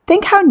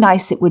 Think how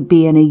nice it would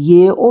be in a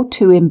year or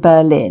 2 in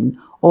Berlin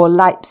or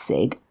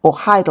Leipzig or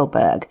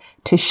Heidelberg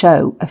to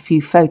show a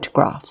few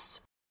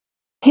photographs.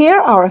 Here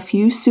are a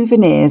few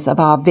souvenirs of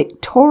our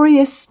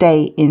victorious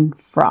stay in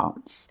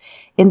France.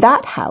 In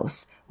that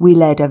house we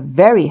led a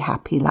very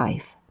happy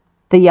life.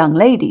 The young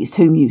ladies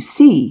whom you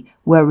see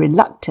were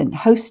reluctant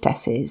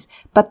hostesses,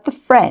 but the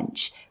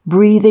French,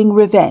 breathing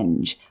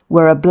revenge,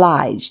 were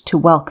obliged to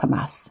welcome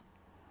us.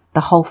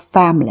 The whole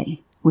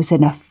family was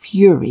in a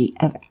fury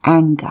of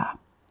anger.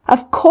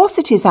 Of course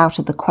it is out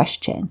of the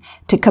question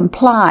to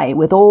comply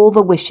with all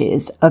the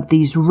wishes of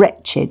these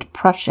wretched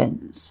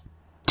Prussians.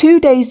 2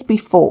 days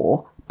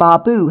before,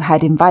 Barbu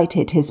had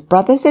invited his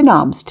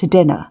brothers-in-arms to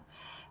dinner.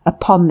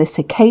 Upon this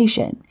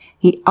occasion,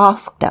 he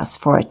asked us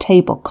for a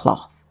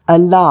tablecloth, a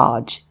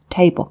large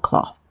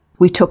tablecloth.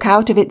 We took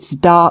out of its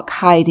dark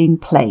hiding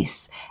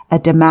place a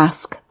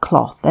damask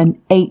cloth and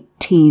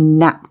 18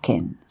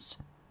 napkins.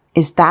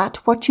 "Is that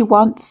what you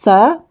want,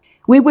 sir?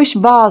 We wish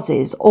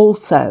vases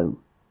also.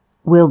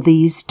 Will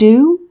these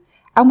do?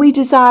 And we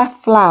desire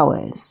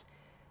flowers.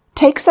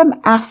 Take some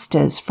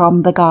asters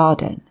from the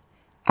garden.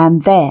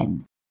 And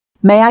then,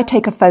 may I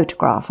take a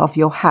photograph of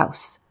your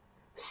house?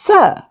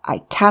 Sir, I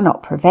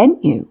cannot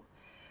prevent you.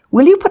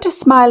 Will you put a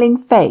smiling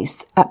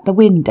face at the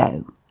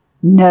window?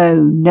 No,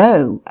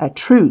 no, a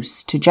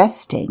truce to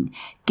jesting.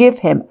 Give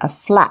him a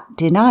flat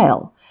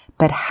denial.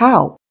 But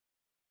how?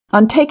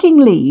 On taking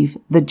leave,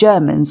 the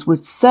Germans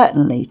would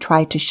certainly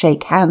try to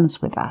shake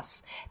hands with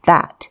us.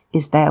 That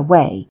is their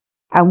way,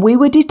 and we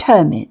were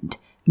determined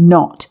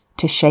not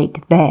to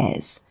shake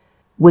theirs.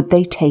 Would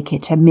they take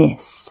it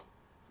amiss?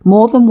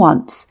 More than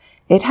once,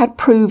 it had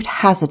proved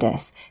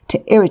hazardous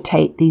to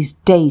irritate these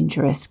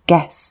dangerous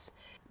guests.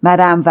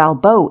 Madame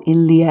Valbot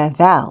in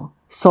Lieurval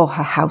saw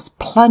her house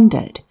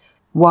plundered.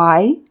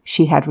 Why?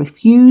 She had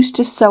refused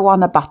to sew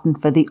on a button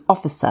for the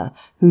officer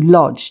who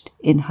lodged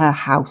in her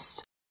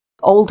house.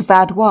 Old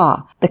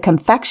Vaudois, the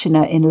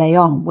confectioner in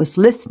Laon, was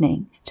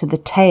listening to the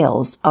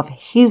tales of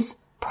his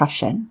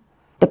Prussian.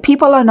 The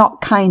people are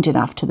not kind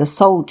enough to the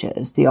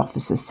soldiers, the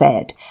officer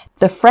said.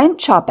 The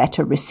French are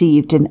better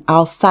received in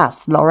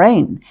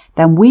Alsace-Lorraine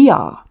than we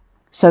are.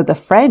 So the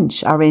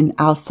French are in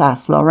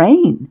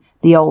Alsace-Lorraine,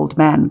 the old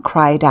man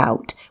cried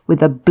out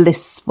with a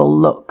blissful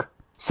look.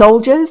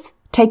 Soldiers,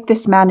 take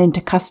this man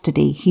into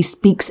custody. He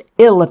speaks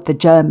ill of the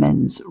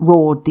Germans,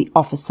 roared the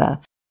officer,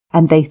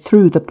 and they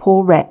threw the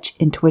poor wretch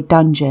into a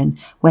dungeon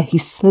where he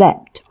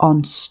slept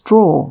on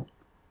straw.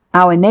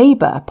 Our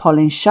neighbour,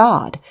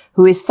 Polinchard,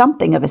 who is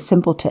something of a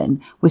simpleton,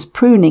 was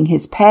pruning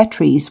his pear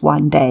trees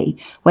one day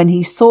when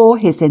he saw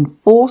his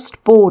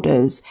enforced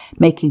boarders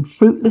making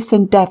fruitless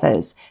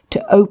endeavours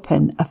to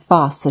open a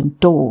fastened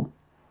door.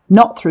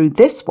 Not through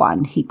this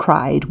one, he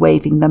cried,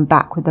 waving them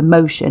back with a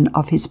motion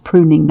of his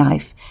pruning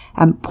knife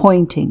and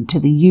pointing to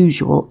the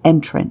usual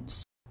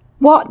entrance.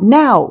 What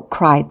now?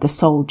 Cried the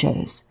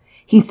soldiers.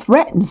 He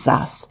threatens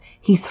us.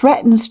 He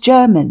threatens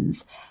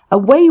Germans.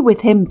 Away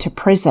with him to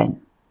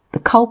prison. The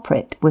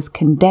culprit was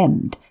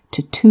condemned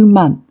to 2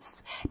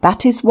 months.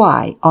 That is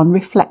why, on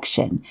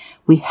reflection,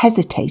 we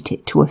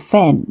hesitated to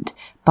offend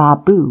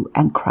Barbu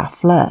and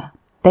Crafleur.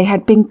 They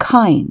had been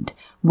kind,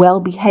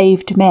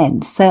 well-behaved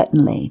men,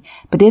 certainly,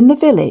 but in the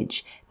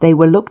village they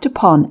were looked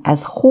upon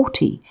as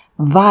haughty,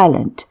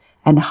 violent,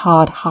 and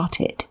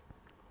hard-hearted.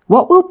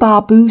 What will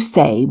Barbu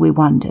say, we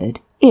wondered,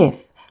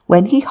 if,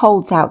 when he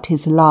holds out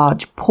his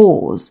large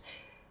paws,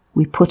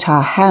 we put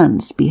our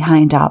hands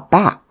behind our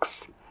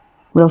backs?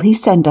 Will he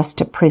send us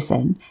to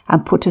prison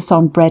and put us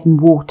on bread and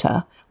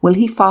water? Will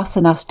he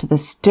fasten us to the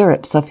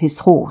stirrups of his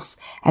horse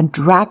and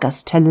drag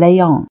us to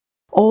Laon,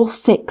 all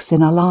 6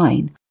 in a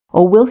line?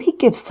 Or will he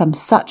give some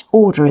such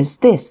order as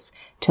this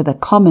to the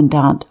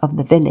commandant of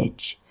the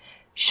village?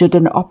 Should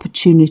an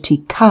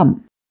opportunity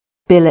come,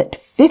 billet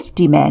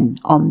 50 men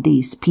on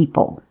these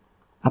people.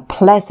 A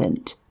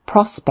pleasant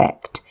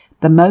prospect.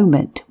 The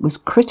moment was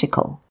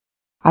critical.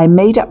 I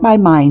made up my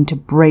mind to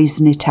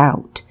brazen it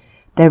out.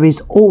 There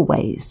is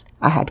always,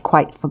 I had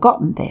quite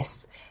forgotten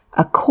this,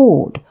 a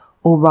cord,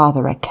 or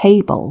rather a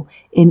cable,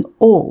 in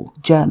all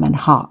German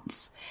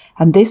hearts,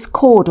 and this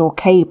cord or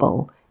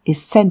cable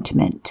is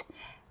sentiment.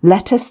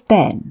 Let us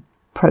then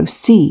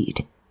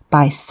proceed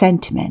by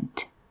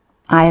sentiment.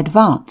 I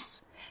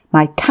advance.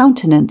 My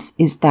countenance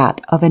is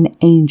that of an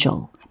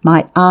angel.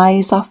 My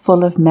eyes are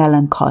full of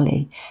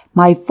melancholy.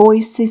 My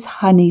voice is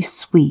honey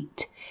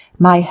sweet.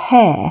 My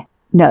hair,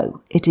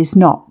 no, it is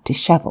not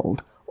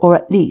dishevelled, or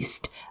at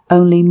least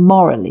only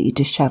morally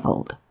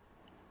dishevelled.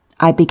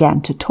 I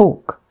began to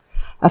talk.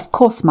 Of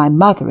course my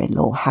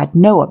mother-in-law had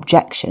no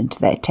objection to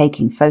their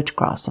taking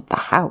photographs of the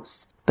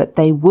house, but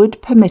they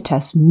would permit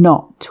us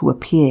not to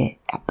appear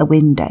at the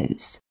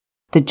windows.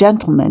 The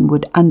gentlemen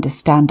would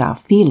understand our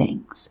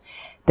feelings.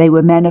 They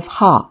were men of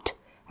heart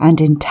and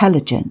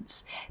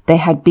intelligence. They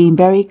had been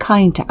very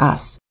kind to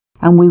us,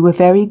 and we were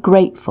very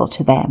grateful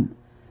to them.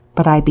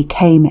 But I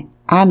became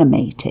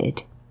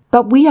animated.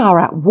 But we are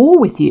at war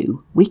with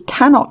you. We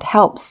cannot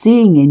help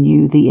seeing in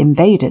you the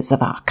invaders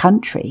of our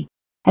country.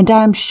 And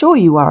I am sure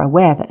you are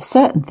aware that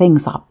certain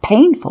things are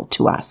painful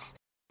to us.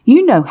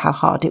 You know how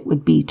hard it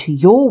would be to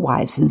your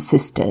wives and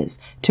sisters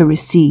to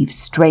receive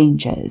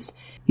strangers.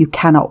 You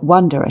cannot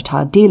wonder at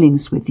our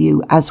dealings with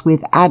you as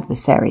with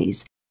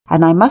adversaries.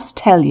 And I must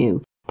tell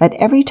you that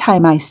every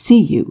time I see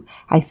you,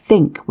 I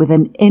think with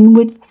an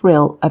inward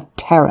thrill of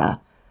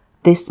terror,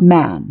 this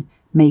man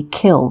may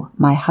kill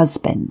my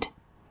husband.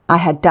 I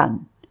had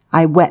done.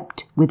 I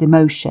wept with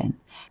emotion.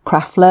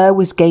 Crafleur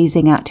was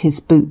gazing at his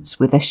boots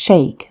with a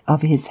shake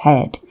of his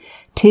head.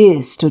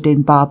 Tears stood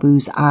in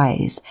Babu's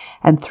eyes,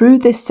 and through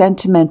this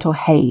sentimental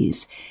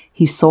haze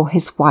he saw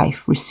his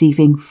wife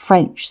receiving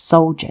French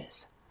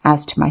soldiers.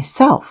 As to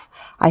myself,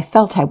 I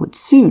felt I would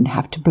soon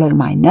have to blow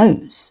my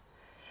nose.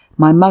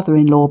 My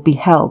mother-in-law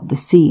beheld the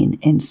scene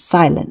in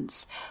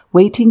silence,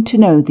 waiting to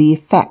know the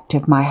effect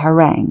of my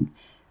harangue.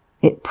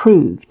 It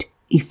proved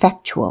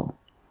effectual.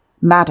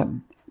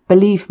 Madam,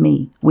 believe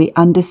me, we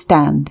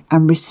understand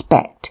and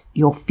respect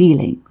your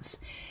feelings.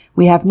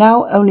 We have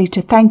now only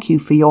to thank you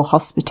for your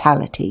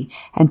hospitality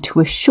and to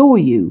assure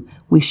you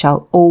we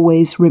shall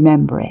always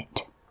remember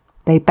it.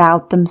 They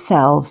bowed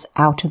themselves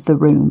out of the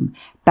room,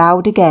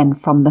 bowed again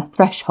from the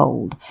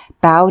threshold,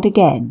 bowed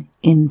again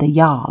in the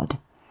yard.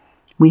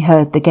 We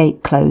heard the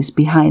gate close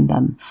behind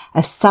them,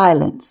 a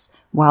silence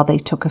while they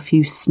took a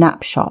few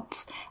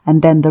snapshots,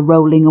 and then the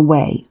rolling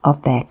away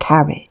of their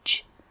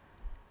carriage.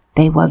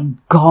 They were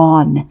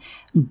gone,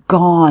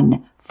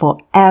 gone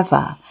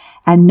forever,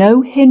 and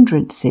no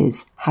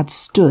hindrances had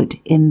stood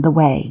in the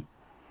way.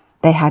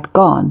 They had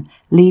gone,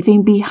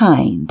 leaving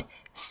behind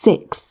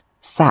 6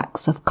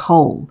 sacks of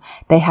coal.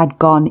 They had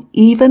gone,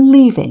 even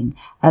leaving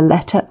a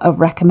letter of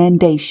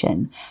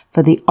recommendation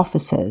for the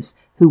officers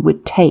who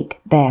would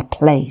take their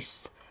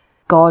place.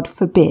 God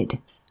forbid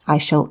I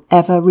shall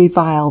ever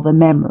revile the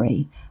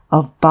memory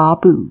of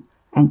Babu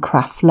and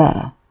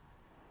Crafleur.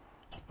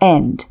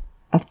 End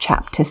of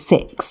Chapter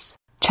 6.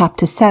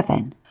 Chapter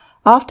 7.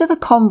 After the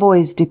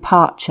convoy's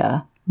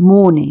departure,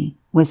 Morny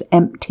was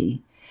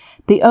empty.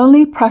 The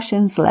only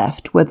Prussians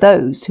left were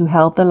those who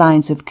held the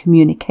lines of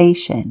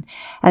communication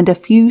and a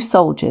few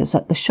soldiers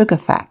at the sugar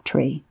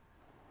factory.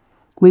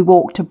 We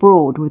walked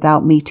abroad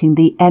without meeting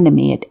the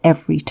enemy at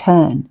every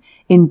turn.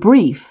 In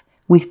brief,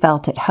 we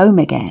felt at home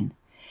again.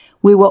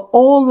 We were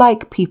all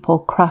like people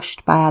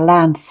crushed by a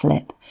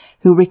landslip,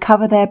 who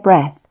recover their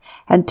breath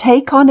and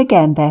take on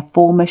again their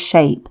former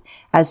shape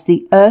as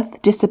the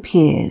earth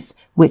disappears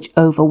which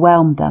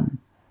overwhelmed them.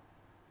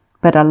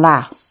 But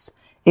alas,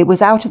 it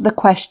was out of the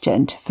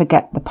question to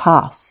forget the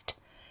past.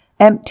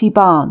 Empty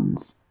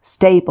barns,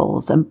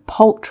 stables, and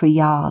poultry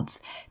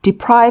yards,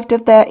 deprived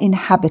of their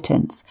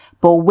inhabitants,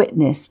 bore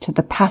witness to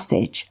the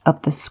passage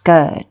of the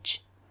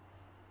scourge.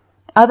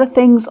 Other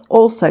things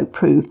also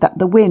proved that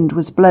the wind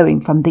was blowing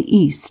from the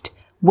east,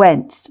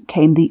 whence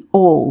came the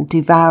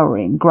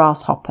all-devouring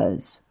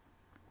grasshoppers.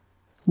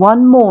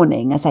 One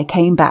morning, as I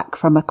came back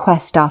from a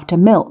quest after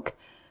milk,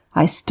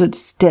 I stood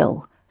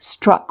still,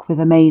 struck with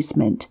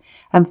amazement,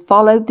 and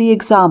followed the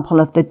example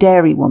of the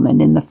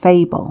dairywoman in the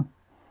fable.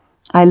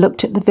 I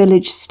looked at the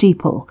village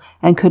steeple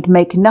and could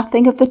make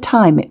nothing of the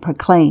time it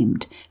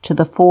proclaimed to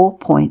the 4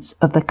 points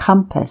of the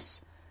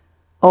compass.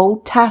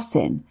 Old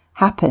Tassin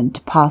happened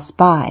to pass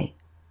by.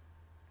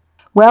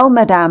 "Well,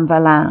 Madame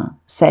Valin,"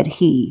 said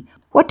he,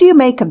 "what do you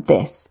make of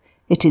this?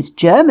 It is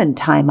German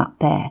time up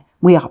there.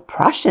 We are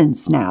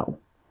Prussians now."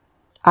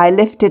 I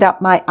lifted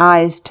up my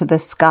eyes to the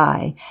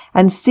sky,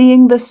 and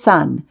seeing the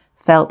sun,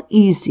 felt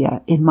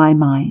easier in my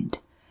mind.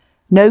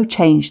 No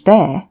change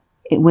there.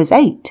 It was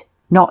 8,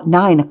 not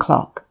 9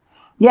 o'clock.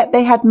 Yet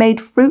they had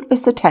made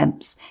fruitless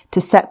attempts to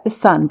set the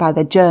sun by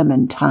the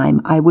German time,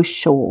 I was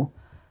sure.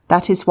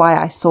 That is why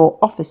I saw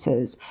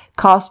officers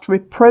cast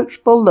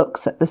reproachful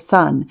looks at the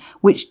sun,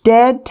 which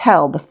dared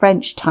tell the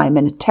French time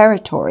in a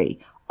territory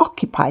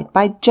occupied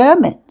by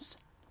Germans.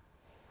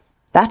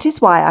 That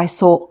is why I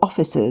saw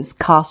officers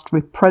cast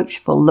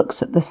reproachful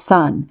looks at the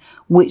sun,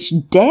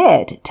 which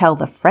dared tell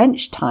the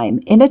French time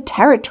in a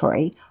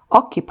territory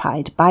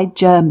occupied by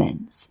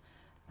Germans.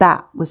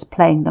 That was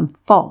playing them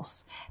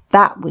false.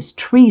 That was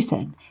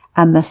treason,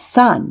 and the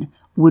sun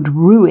would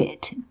rue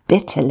it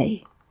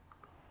bitterly.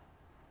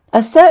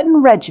 A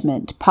certain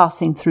regiment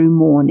passing through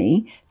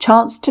Morny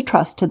chanced to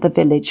trust to the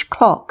village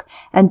clock,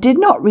 and did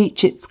not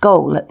reach its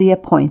goal at the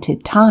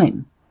appointed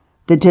time.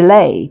 The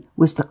delay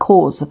was the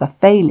cause of a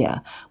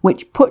failure,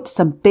 which put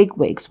some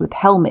bigwigs with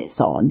helmets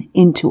on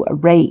into a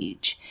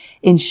rage.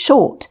 In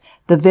short,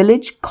 the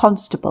village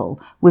constable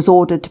was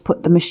ordered to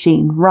put the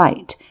machine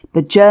right,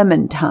 the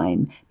German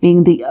time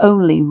being the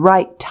only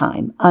right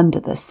time under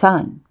the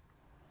sun.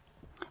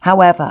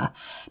 However,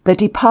 the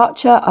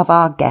departure of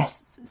our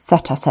guests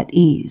set us at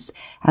ease,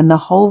 and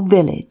the whole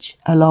village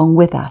along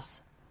with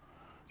us.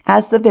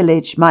 As the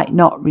village might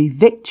not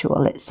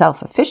revictual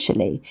itself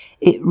officially,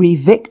 it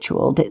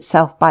revictualled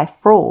itself by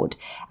fraud,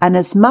 and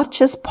as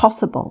much as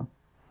possible.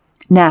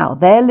 Now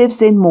there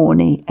lives in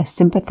Morny a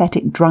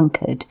sympathetic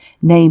drunkard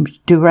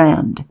named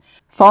Durand,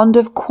 fond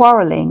of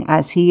quarrelling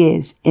as he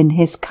is in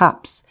his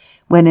cups,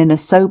 when in a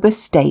sober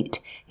state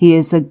he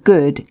is a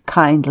good,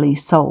 kindly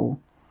soul.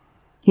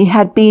 He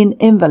had been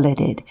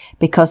invalided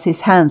because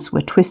his hands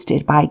were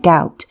twisted by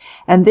gout,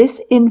 and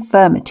this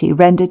infirmity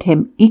rendered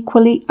him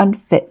equally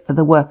unfit for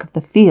the work of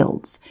the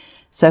fields,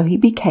 so he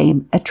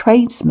became a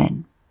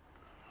tradesman.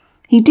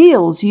 He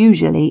deals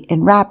usually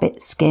in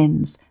rabbit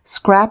skins,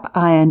 scrap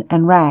iron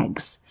and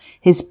rags.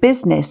 His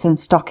business and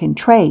stock in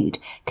trade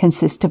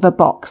consist of a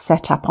box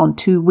set up on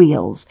 2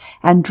 wheels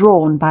and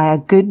drawn by a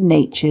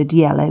good-natured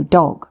yellow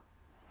dog.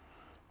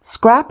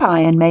 Scrap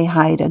iron may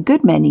hide a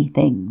good many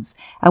things,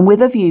 and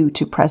with a view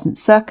to present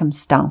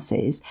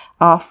circumstances,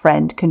 our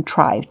friend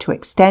contrived to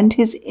extend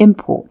his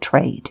import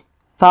trade.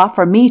 Far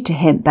from me to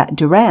hint that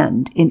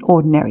Durand, in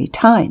ordinary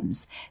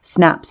times,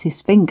 snaps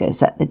his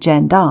fingers at the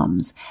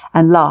gendarmes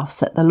and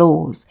laughs at the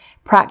laws,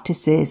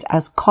 practices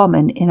as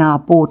common in our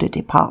border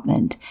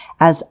department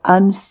as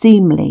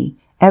unseemly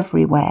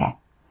everywhere.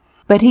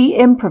 But he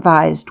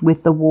improvised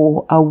with the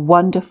war a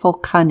wonderful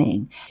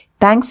cunning,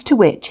 thanks to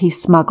which he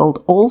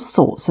smuggled all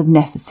sorts of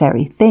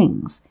necessary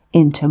things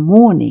into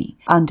Morny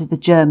under the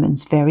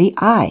Germans' very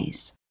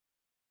eyes.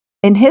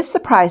 In his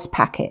surprise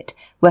packet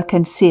were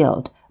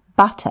concealed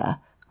butter,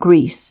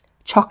 grease,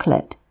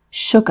 chocolate,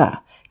 sugar,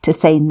 to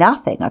say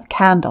nothing of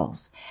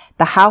candles.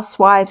 The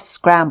housewives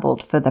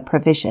scrambled for the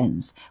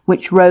provisions,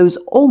 which rose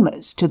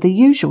almost to the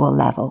usual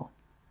level.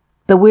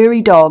 The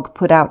weary dog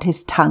put out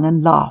his tongue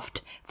and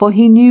laughed, for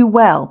he knew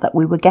well that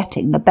we were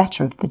getting the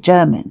better of the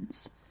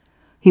Germans.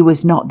 He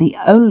was not the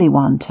only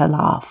one to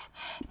laugh.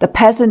 The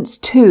peasants,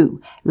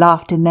 too,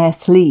 laughed in their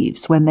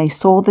sleeves when they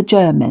saw the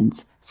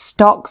Germans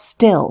stock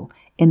still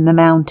in the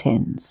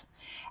mountains.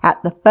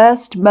 At the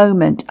first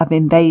moment of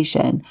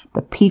invasion,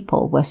 the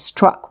people were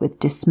struck with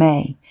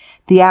dismay.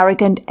 The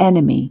arrogant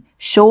enemy,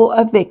 sure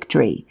of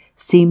victory,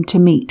 seemed to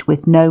meet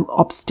with no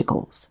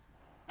obstacles.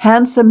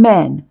 Handsome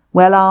men,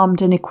 well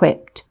armed and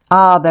equipped.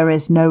 Ah, there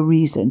is no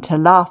reason to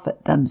laugh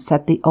at them,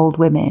 said the old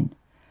women.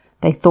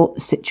 They thought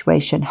the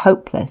situation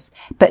hopeless,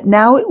 but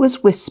now it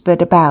was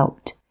whispered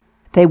about.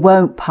 They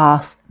won't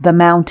pass the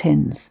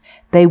mountains.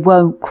 They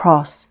won't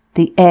cross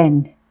the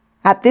Aisne.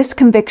 At this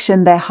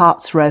conviction their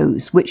hearts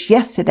rose, which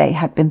yesterday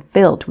had been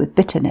filled with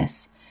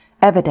bitterness.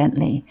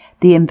 Evidently,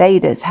 the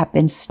invaders had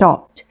been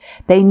stopped.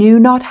 They knew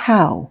not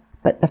how,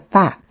 but the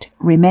fact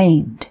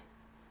remained.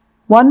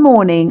 One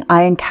morning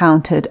I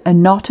encountered a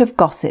knot of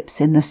gossips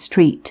in the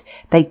street.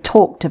 They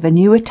talked of a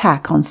new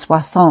attack on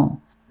Soissons.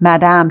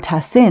 Madame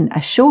Tassin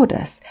assured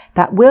us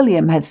that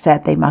William had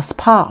said they must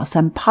pass,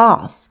 and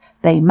pass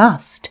they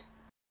must.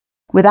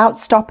 Without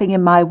stopping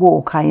in my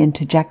walk, I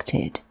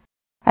interjected.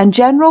 And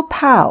General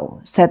Pau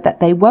said that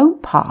they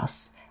won't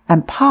pass,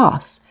 and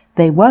pass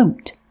they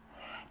won't.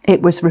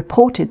 It was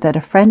reported that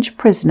a French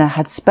prisoner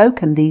had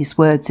spoken these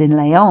words in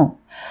Léon.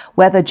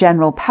 Whether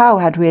General Pau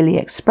had really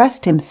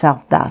expressed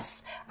himself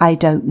thus, I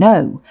don't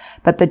know,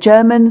 but the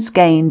Germans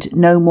gained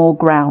no more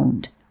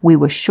ground. We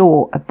were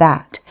sure of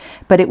that,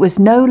 but it was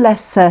no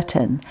less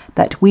certain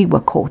that we were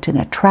caught in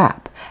a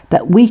trap,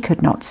 that we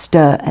could not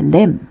stir a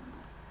limb.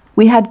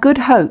 We had good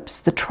hopes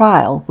the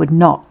trial would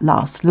not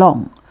last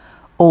long.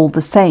 All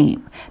the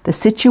same, the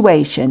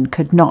situation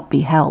could not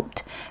be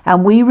helped,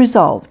 and we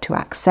resolved to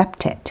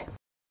accept it.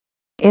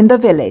 In the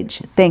village,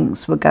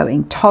 things were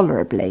going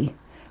tolerably.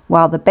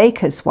 While the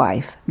baker's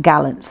wife,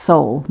 gallant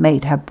soul,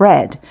 made her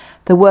bread,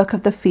 the work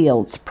of the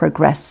fields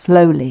progressed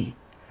slowly.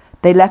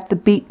 They left the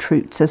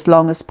beetroots as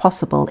long as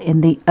possible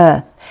in the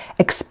earth,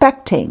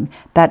 expecting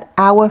that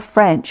our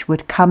French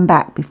would come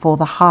back before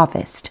the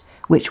harvest,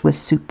 which was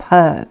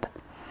superb.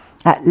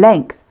 At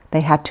length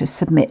they had to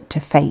submit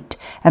to fate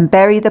and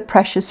bury the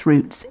precious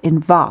roots in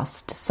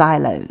vast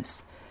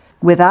silos.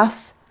 With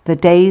us, the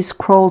days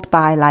crawled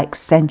by like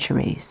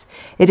centuries.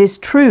 It is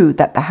true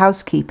that the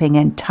housekeeping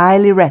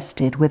entirely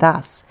rested with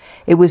us.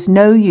 It was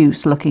no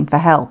use looking for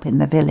help in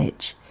the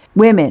village.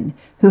 Women,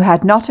 who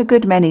had not a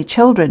good many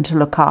children to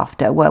look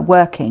after, were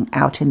working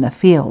out in the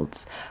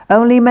fields.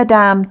 Only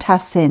Madame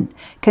Tassin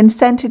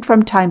consented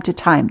from time to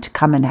time to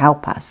come and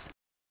help us.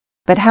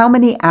 But how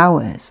many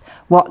hours,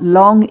 what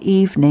long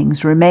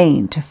evenings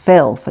remained to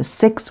fill for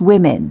 6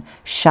 women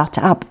shut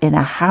up in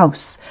a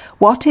house?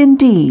 What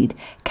indeed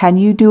can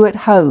you do at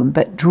home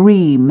but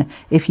dream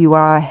if you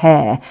are a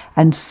hare,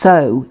 and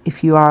sew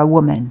if you are a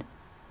woman?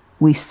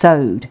 We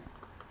sewed.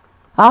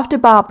 After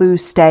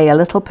Babu's stay, a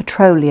little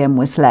petroleum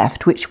was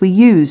left, which we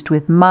used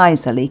with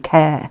miserly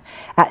care.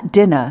 At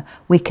dinner,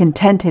 we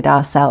contented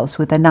ourselves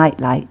with a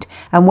nightlight,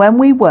 and when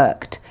we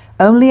worked,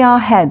 only our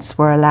heads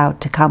were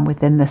allowed to come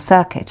within the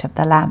circuit of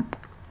the lamp.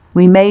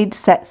 We made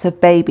sets of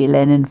baby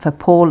linen for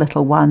poor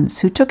little ones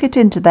who took it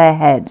into their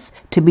heads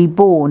to be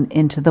born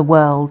into the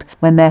world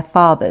when their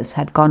fathers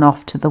had gone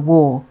off to the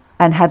war,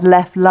 and had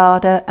left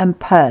larder and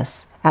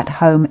purse at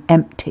home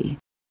empty.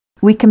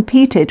 We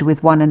competed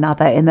with one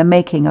another in the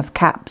making of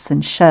caps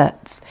and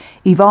shirts.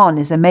 Yvonne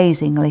is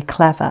amazingly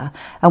clever,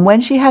 and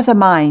when she has a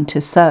mind to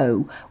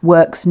sew,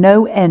 works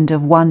no end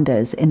of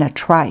wonders in a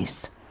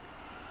trice.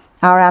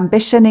 Our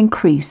ambition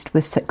increased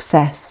with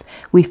success.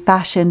 We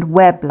fashioned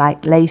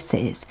web-like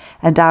laces,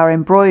 and our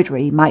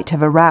embroidery might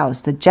have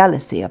aroused the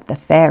jealousy of the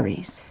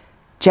fairies.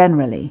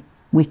 Generally,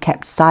 we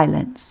kept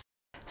silence.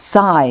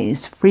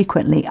 Sighs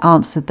frequently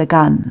answered the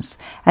guns,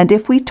 and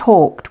if we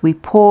talked, we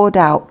poured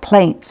out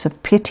plaints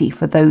of pity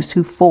for those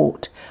who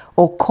fought,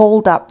 or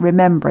called up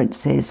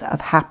remembrances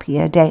of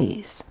happier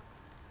days.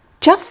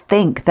 Just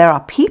think, there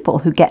are people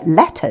who get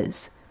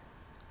letters.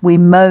 We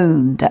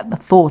moaned at the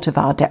thought of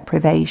our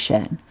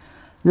deprivation.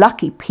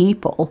 Lucky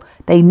people,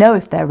 they know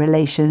if their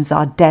relations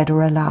are dead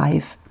or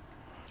alive.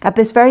 At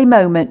this very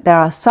moment there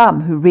are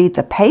some who read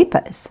the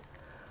papers.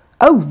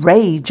 Oh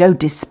rage, oh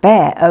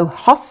despair, oh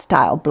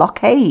hostile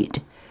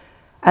blockade.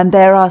 And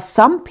there are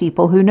some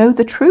people who know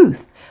the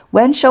truth.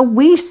 When shall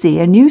we see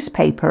a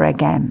newspaper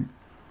again?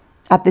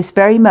 At this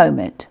very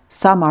moment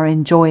some are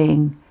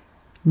enjoying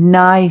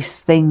nice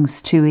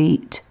things to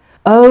eat.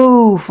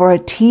 Oh, for a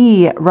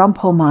tea at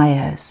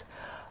Rumpelmeyer's.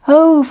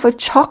 Oh, for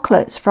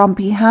chocolates from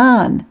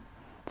Bihan.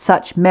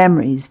 Such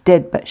memories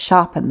did but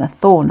sharpen the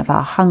thorn of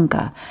our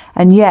hunger,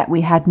 and yet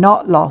we had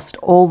not lost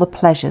all the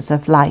pleasures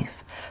of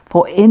life.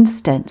 For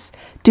instance,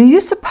 do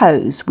you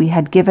suppose we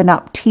had given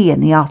up tea in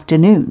the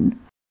afternoon?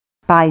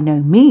 By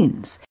no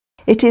means.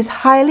 It is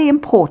highly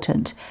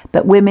important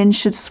that women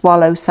should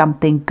swallow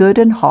something good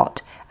and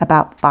hot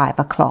about 5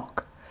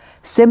 o'clock.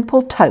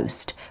 Simple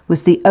toast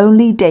was the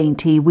only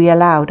dainty we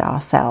allowed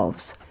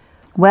ourselves.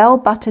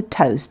 Well-buttered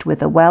toast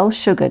with a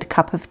well-sugared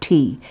cup of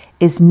tea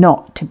is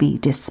not to be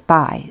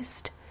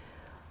despised.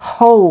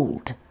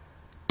 Hold!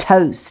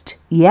 Toast,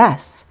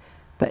 yes,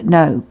 but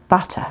no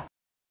butter.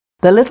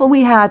 The little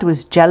we had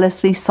was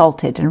jealously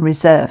salted and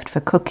reserved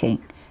for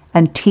cooking.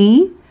 And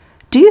tea?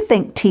 Do you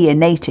think tea a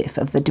native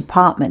of the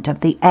department of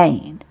the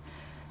Aisne?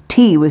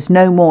 Tea was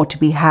no more to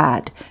be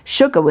had.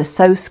 Sugar was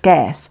so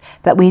scarce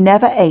that we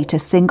never ate a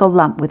single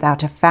lump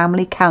without a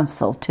family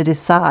council to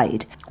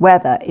decide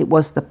whether it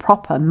was the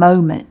proper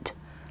moment.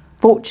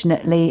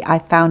 Fortunately, I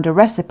found a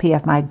recipe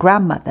of my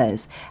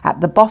grandmother's at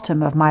the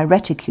bottom of my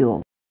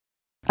reticule.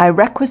 I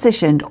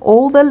requisitioned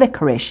all the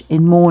licorice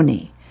in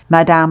Morny.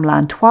 Madame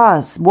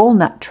Lantoise's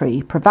walnut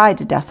tree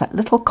provided us at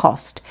little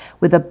cost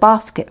with a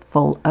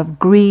basketful of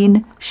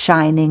green,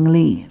 shining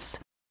leaves.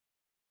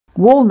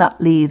 Walnut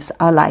leaves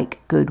are like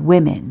good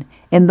women.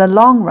 In the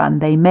long run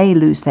they may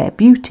lose their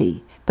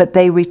beauty, but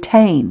they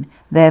retain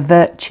their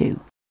virtue.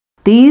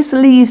 These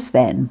leaves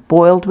then,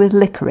 boiled with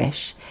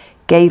licorice,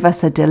 gave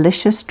us a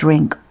delicious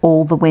drink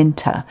all the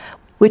winter,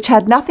 which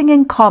had nothing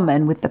in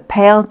common with the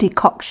pale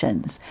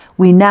decoctions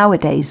we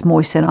nowadays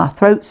moisten our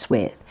throats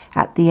with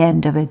at the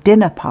end of a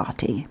dinner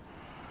party.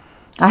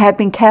 I had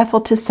been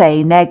careful to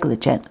say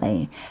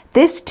negligently,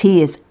 "This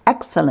tea is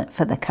excellent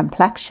for the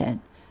complexion.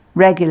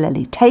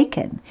 Regularly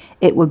taken,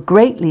 it would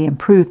greatly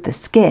improve the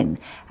skin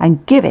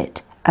and give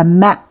it a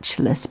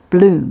matchless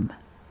bloom."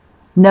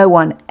 No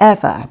one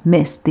ever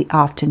missed the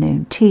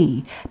afternoon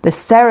tea. The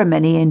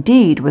ceremony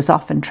indeed was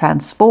often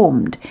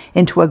transformed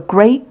into a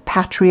great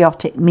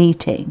patriotic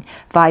meeting,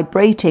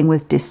 vibrating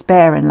with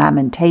despair and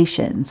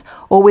lamentations,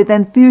 or with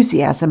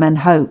enthusiasm and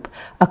hope,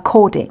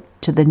 according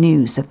to the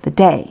news of the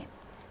day.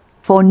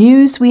 For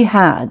news we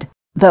had,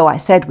 though I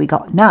said we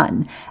got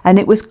none, and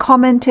it was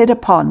commented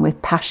upon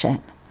with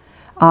passion.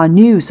 Our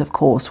news, of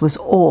course, was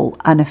all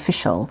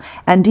unofficial,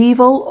 and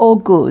evil or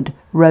good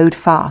rode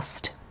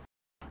fast.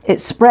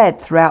 It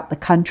spread throughout the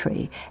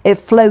country. It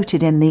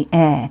floated in the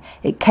air.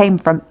 It came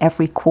from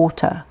every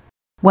quarter.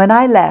 When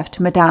I left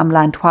Madame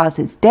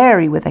Lantoise's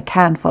dairy with a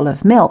can full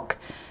of milk,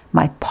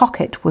 my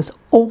pocket was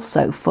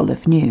also full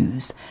of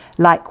news.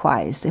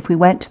 Likewise, if we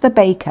went to the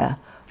baker,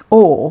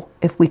 or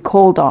if we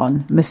called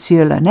on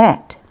Monsieur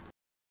Lonette.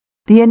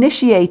 The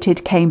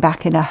initiated came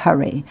back in a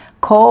hurry,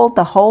 called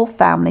the whole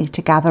family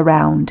to gather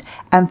round,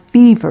 and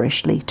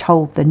feverishly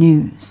told the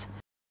news.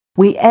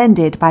 We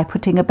ended by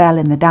putting a bell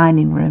in the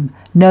dining room,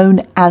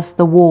 known as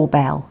the war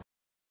bell.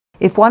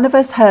 If one of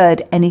us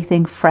heard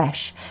anything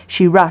fresh,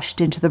 she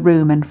rushed into the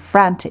room and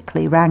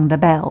frantically rang the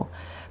bell.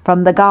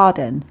 From the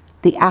garden,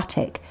 the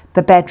attic,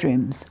 the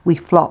bedrooms, we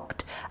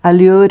flocked,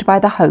 allured by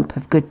the hope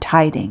of good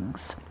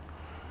tidings.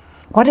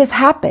 What has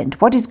happened?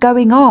 What is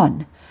going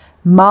on?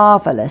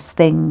 Marvellous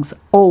things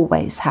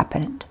always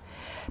happened.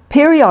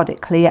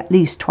 Periodically, at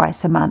least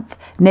twice a month,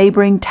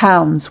 neighbouring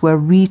towns were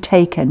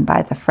retaken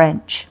by the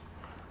French.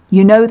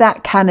 You know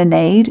that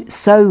cannonade,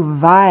 so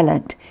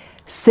violent,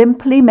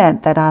 simply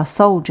meant that our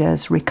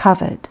soldiers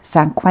recovered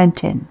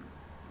Saint-Quentin.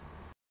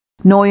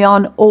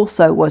 Noyon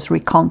also was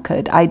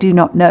reconquered, I do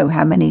not know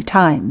how many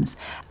times,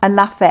 and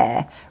La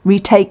Fère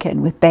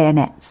retaken with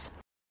bayonets.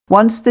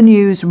 Once the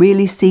news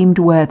really seemed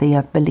worthy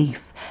of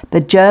belief.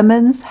 The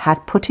Germans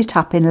had put it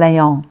up in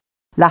Laon.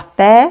 La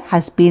Fère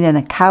has been in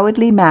a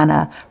cowardly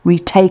manner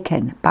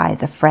retaken by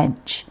the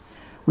French.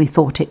 We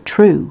thought it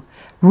true.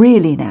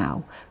 Really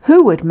now,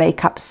 who would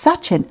make up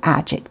such an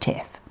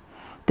adjective?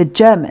 The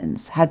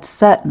Germans had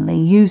certainly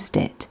used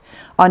it.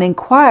 On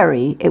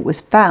inquiry, it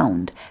was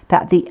found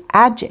that the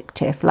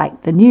adjective,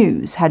 like the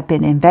news, had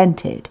been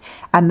invented,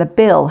 and the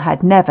bill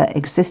had never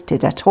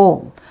existed at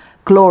all.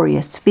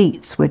 Glorious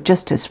feats were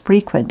just as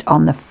frequent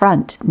on the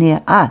front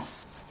near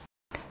us.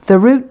 The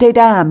Route des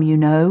Dames, you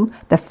know,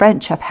 the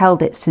French have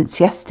held it since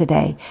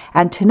yesterday,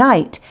 and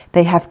tonight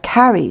they have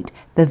carried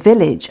the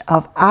village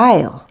of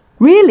Isle.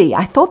 Really,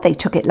 I thought they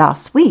took it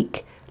last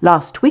week.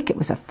 Last week it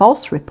was a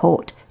false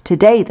report.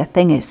 Today the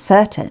thing is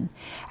certain.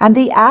 And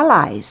the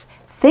Allies,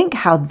 think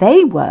how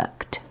they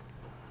worked.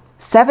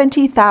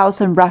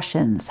 70,000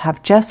 Russians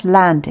have just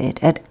landed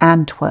at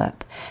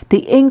Antwerp.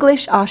 The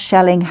English are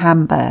shelling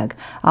Hamburg.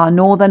 Our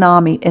Northern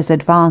Army is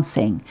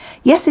advancing.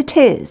 Yes, it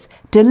is.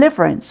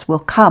 Deliverance will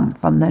come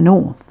from the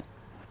north.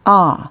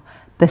 Ah,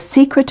 the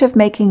secret of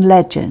making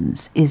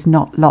legends is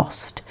not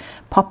lost.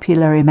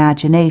 Popular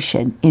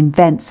imagination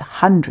invents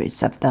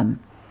hundreds of them.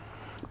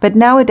 But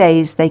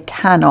nowadays they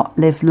cannot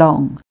live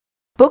long.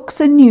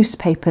 Books and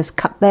newspapers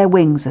cut their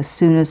wings as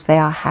soon as they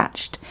are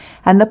hatched,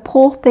 and the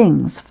poor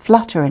things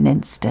flutter an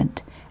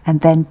instant and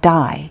then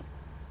die.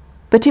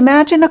 But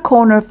imagine a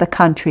corner of the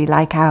country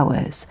like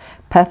ours,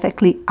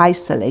 perfectly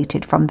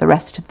isolated from the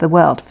rest of the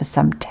world for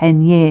some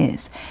 10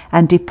 years,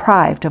 and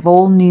deprived of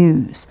all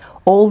news,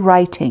 all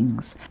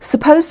writings.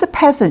 Suppose the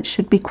peasants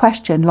should be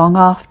questioned long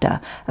after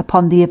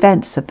upon the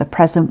events of the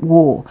present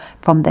war.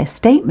 From their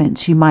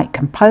statements you might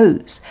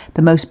compose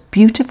the most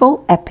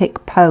beautiful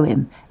epic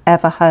poem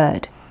ever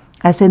heard.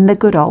 As in the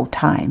good old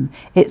time,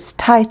 its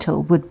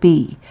title would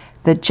be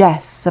The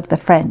Jests of the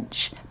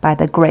French by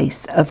the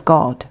Grace of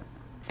God.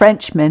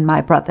 Frenchmen,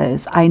 my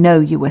brothers, I know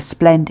you were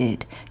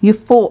splendid. You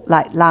fought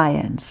like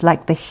lions,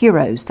 like the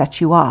heroes that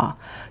you are.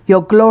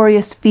 Your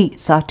glorious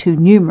feats are too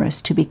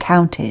numerous to be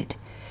counted.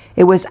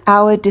 It was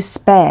our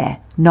despair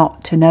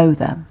not to know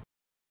them.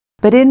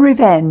 But in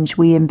revenge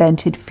we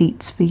invented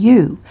feats for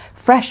you,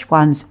 fresh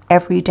ones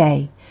every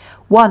day.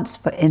 Once,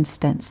 for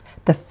instance,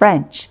 the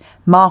French,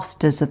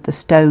 masters of the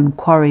stone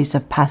quarries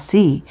of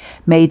Passy,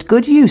 made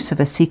good use of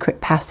a secret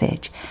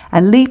passage,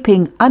 and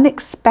leaping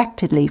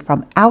unexpectedly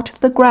from out of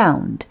the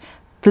ground,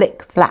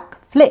 flick, flack,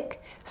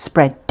 flick,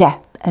 spread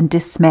death and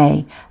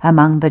dismay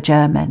among the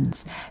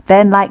Germans.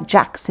 Then, like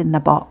jacks in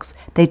the box,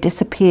 they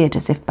disappeared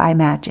as if by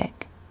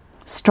magic.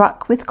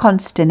 Struck with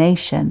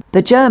consternation,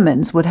 the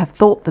Germans would have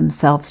thought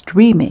themselves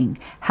dreaming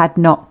had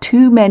not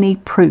too many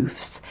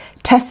proofs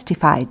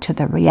testified to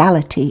the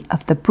reality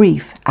of the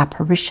brief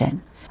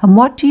apparition. And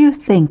what do you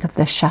think of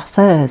the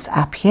chasseurs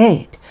à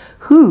pied,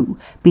 who,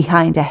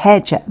 behind a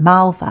hedge at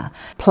Malva,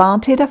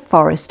 planted a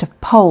forest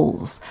of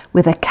poles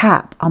with a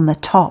cap on the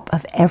top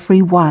of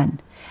every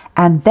one?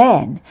 And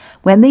then,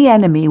 when the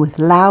enemy with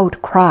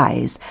loud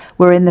cries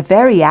were in the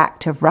very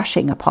act of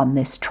rushing upon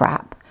this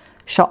trap,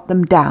 shot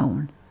them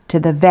down to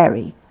the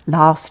very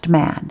last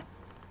man.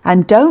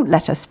 And don't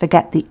let us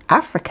forget the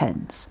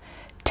Africans.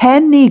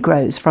 10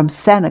 Negroes from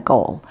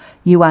Senegal,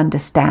 you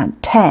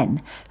understand,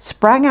 10,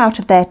 sprang out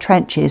of their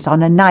trenches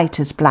on a night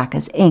as black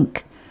as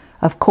ink.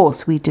 Of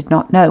course, we did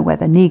not know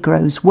whether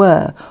Negroes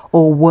were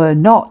or were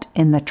not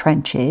in the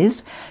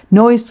trenches,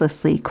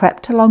 noiselessly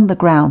crept along the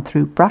ground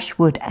through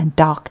brushwood and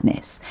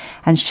darkness,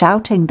 and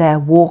shouting their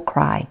war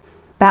cry,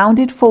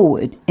 bounded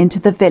forward into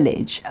the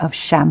village of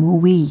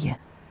Chamouille.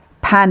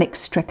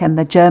 Panic-stricken,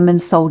 the German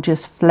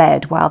soldiers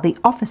fled, while the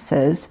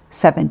officers,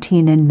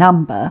 17 in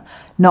number,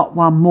 not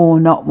one more,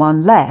 not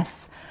one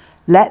less,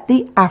 let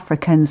the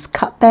Africans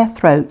cut their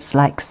throats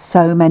like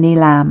so many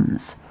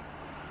lambs.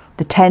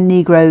 The 10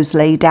 Negroes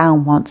lay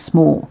down once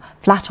more,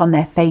 flat on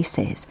their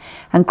faces,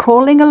 and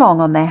crawling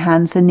along on their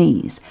hands and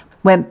knees,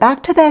 went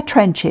back to their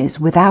trenches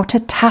without a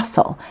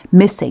tassel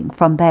missing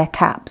from their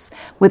caps,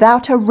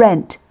 without a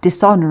rent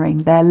dishonouring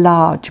their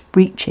large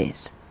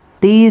breeches.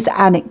 These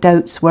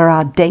anecdotes were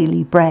our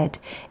daily bread.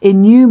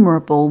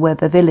 Innumerable were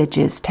the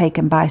villages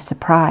taken by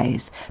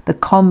surprise, the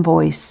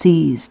convoys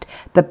seized,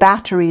 the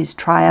batteries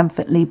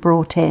triumphantly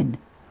brought in.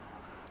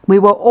 We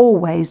were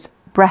always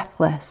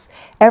breathless.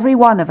 Every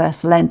one of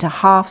us lent a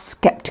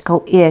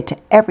half-sceptical ear to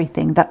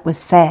everything that was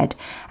said,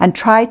 and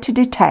tried to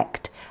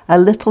detect a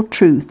little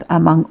truth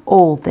among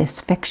all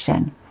this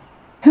fiction.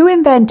 Who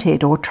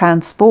invented or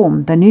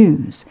transformed the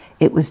news?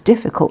 It was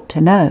difficult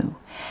to know.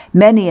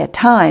 Many a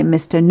time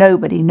Mr.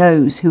 Nobody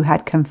knows who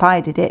had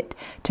confided it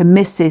to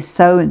Mrs.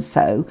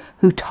 So-and-so,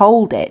 who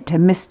told it to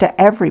Mr.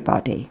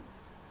 Everybody.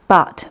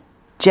 But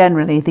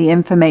generally the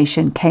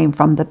information came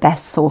from the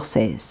best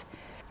sources.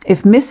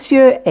 If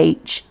Monsieur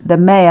H., the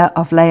mayor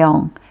of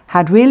Léon,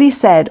 had really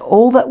said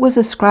all that was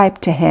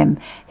ascribed to him,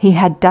 he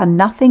had done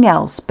nothing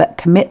else but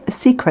commit the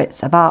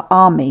secrets of our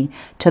army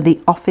to the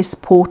office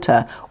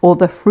porter or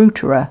the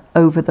fruiterer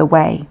over the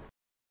way.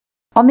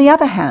 On the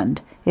other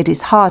hand, it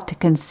is hard to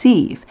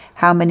conceive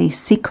how many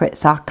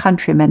secrets our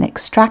countrymen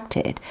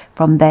extracted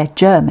from their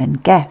German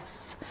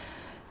guests.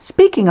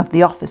 Speaking of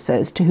the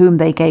officers to whom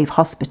they gave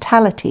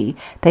hospitality,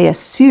 they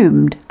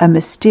assumed a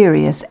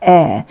mysterious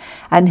air,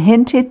 and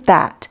hinted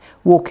that,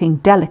 walking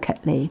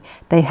delicately,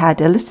 they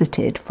had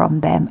elicited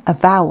from them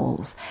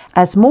avowals,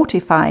 as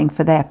mortifying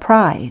for their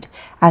pride,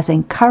 as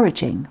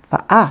encouraging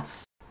for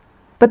us.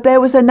 But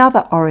there was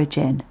another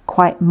origin,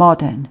 quite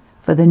modern,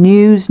 for the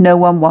news no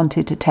one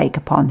wanted to take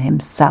upon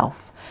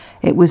himself.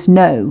 It was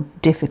no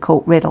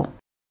difficult riddle.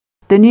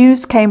 The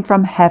news came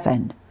from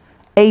heaven.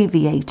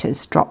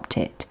 Aviators dropped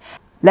it.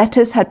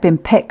 Letters had been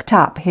picked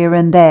up here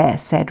and there,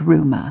 said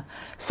rumour.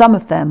 Some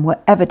of them were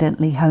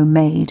evidently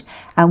homemade,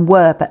 and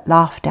were but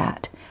laughed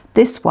at.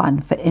 This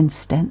one, for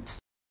instance.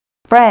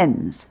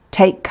 Friends,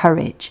 take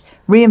courage.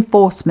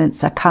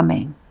 Reinforcements are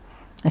coming.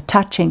 A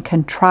touching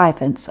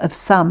contrivance of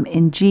some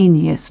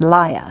ingenious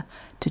liar,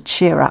 to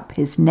cheer up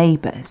his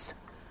neighbours.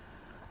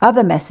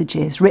 Other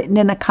messages, written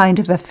in a kind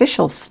of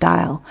official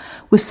style,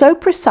 were so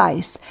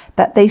precise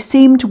that they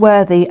seemed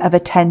worthy of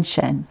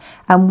attention,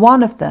 and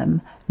one of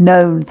them,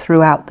 known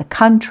throughout the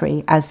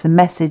country as the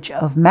message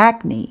of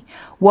Magni,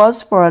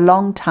 was for a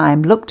long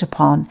time looked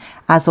upon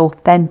as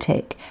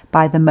authentic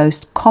by the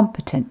most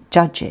competent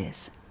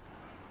judges.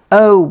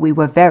 Oh, we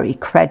were very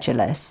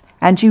credulous,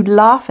 and you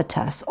laugh at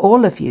us,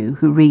 all of you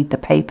who read the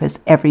papers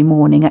every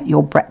morning at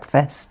your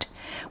breakfast.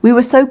 We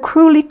were so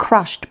cruelly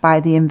crushed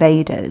by the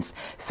invaders,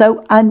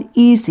 so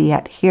uneasy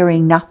at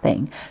hearing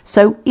nothing,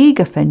 so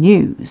eager for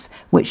news,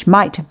 which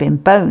might have been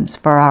bones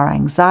for our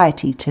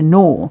anxiety to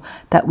gnaw,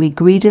 that we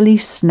greedily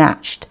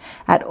snatched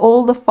at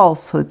all the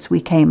falsehoods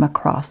we came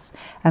across,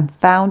 and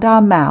found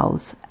our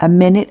mouths, a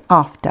minute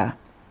after,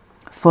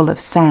 full of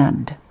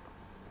sand.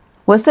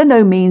 Was there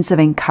no means of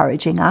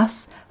encouraging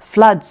us?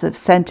 Floods of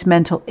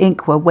sentimental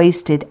ink were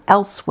wasted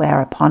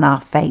elsewhere upon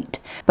our fate,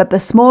 but the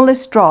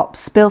smallest drop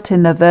spilt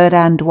in the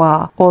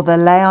Verdandois or the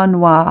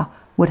Léonnois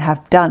would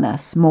have done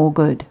us more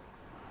good.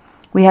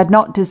 We had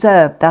not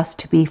deserved thus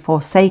to be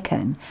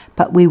forsaken,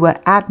 but we were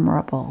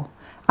admirable.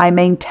 I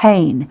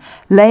maintain,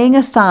 laying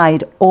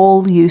aside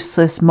all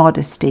useless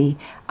modesty,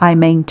 I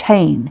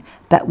maintain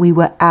that we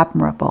were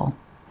admirable.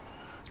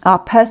 Our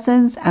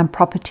persons and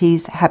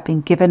properties had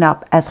been given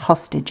up as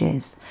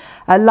hostages.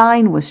 A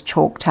line was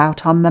chalked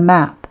out on the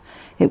map.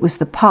 It was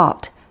the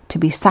part to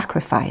be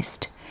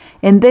sacrificed.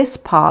 In this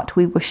part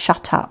we were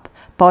shut up,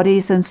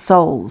 bodies and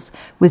souls,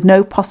 with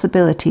no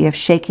possibility of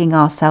shaking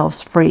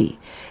ourselves free.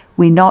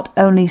 We not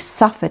only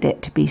suffered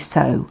it to be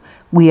so,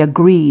 we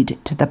agreed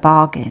to the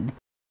bargain.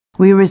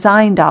 We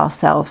resigned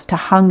ourselves to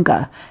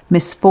hunger,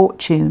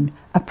 misfortune,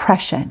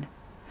 oppression.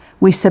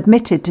 We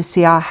submitted to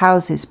see our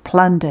houses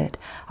plundered,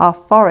 our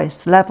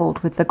forests levelled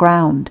with the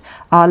ground,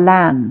 our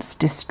lands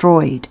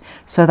destroyed,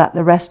 so that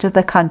the rest of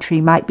the country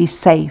might be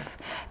safe,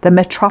 the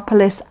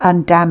metropolis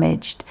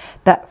undamaged,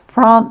 that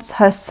France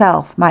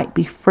herself might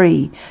be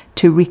free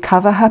to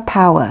recover her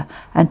power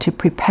and to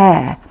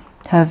prepare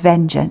her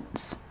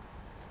vengeance.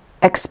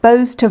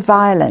 Exposed to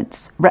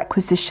violence,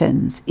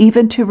 requisitions,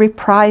 even to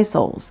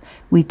reprisals,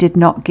 we did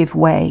not give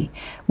way.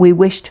 We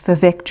wished for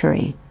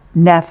victory,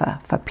 never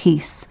for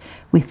peace.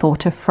 We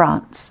thought of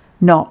France,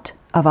 not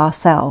of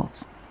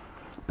ourselves.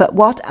 But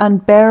what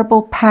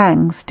unbearable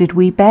pangs did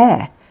we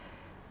bear?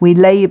 We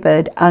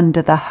laboured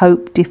under the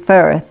hope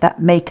deferreth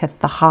that maketh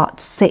the heart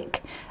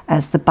sick,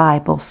 as the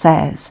Bible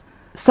says.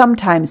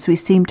 Sometimes we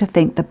seemed to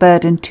think the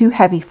burden too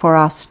heavy for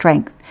our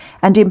strength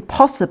and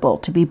impossible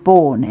to be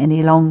borne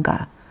any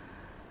longer.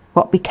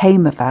 What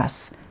became of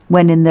us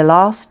when in the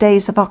last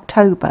days of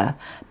October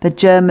the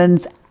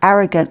Germans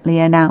arrogantly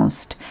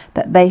announced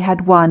that they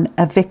had won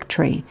a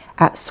victory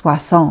at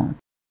Soissons,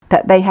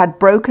 that they had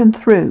broken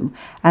through,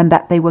 and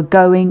that they were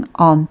going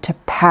on to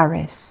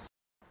Paris.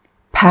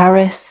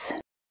 Paris,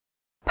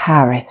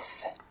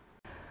 Paris.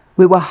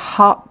 We were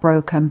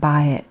heartbroken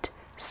by it,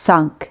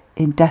 sunk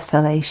in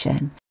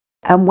desolation.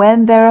 And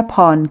when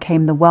thereupon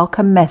came the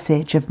welcome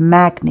message of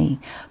Magni,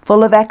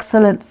 full of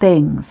excellent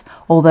things,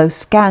 although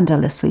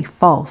scandalously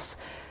false,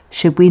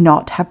 should we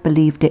not have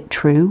believed it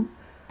true?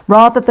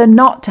 Rather than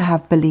not to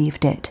have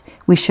believed it,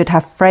 we should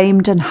have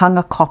framed and hung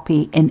a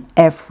copy in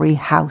every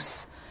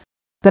house.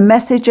 The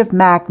message of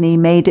Magni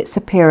made its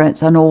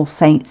appearance on All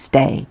Saints'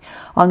 Day.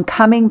 On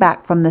coming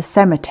back from the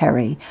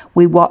cemetery,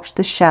 we watched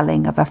the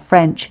shelling of a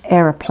French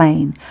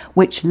aeroplane,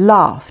 which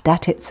laughed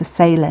at its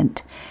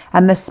assailant,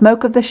 and the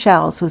smoke of the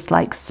shells was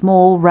like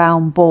small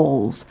round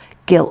balls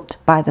gilt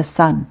by the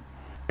sun.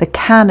 The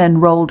cannon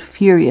rolled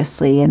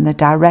furiously in the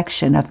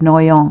direction of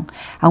Noyon,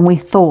 and we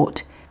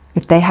thought,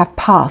 if they have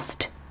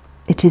passed,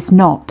 it is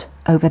not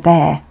over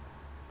there.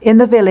 In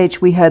the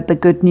village we heard the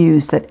good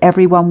news that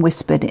everyone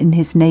whispered in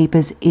his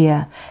neighbour's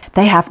ear.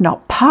 They have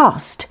not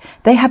passed.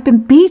 They have been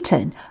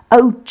beaten.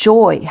 Oh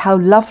joy, how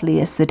lovely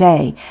is the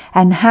day,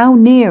 and how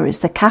near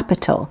is the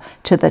capital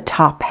to the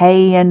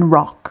Tarpeian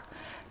rock.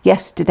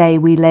 Yesterday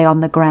we lay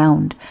on the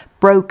ground,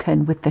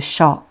 broken with the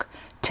shock.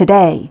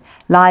 Today,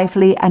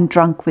 lively and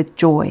drunk with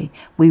joy,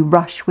 we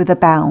rush with a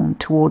bound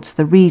towards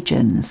the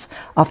regions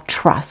of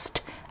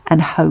trust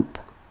and hope.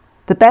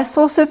 The best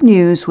source of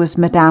news was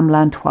Madame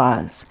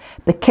Lantoise.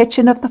 The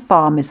kitchen of the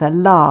farm is a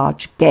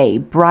large, gay,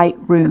 bright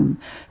room,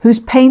 whose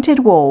painted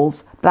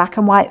walls, black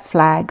and white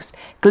flags,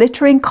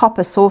 glittering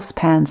copper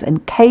saucepans,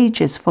 and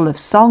cages full of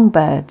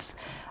songbirds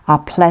are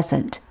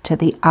pleasant to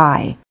the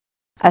eye.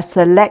 A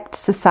select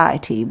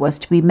society was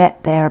to be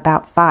met there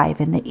about 5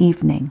 in the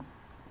evening.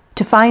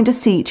 To find a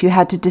seat you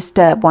had to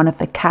disturb one of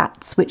the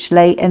cats, which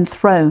lay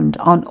enthroned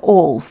on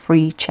all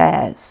free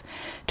chairs.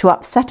 To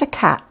upset a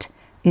cat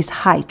is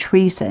high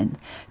treason.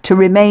 To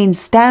remain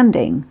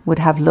standing would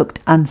have looked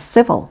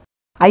uncivil.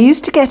 I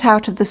used to get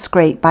out of the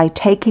scrape by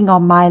taking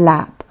on my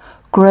lap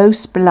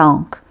Grosse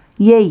Blanc,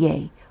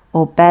 Yeye,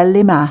 or Belle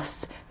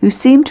Limace, who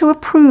seemed to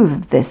approve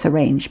of this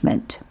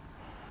arrangement.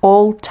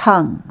 All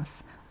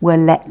tongues were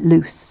let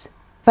loose.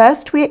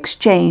 First we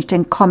exchanged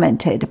and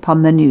commented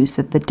upon the news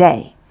of the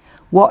day.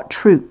 What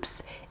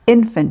troops,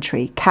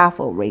 infantry,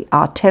 cavalry,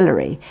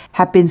 artillery,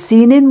 had been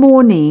seen in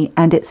Morny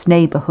and its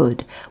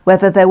neighbourhood,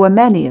 whether there were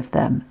many of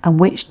them, and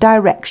which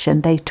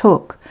direction they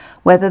took,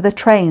 whether the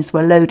trains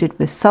were loaded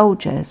with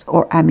soldiers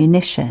or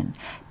ammunition.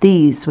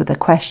 These were the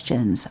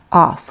questions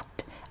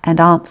asked and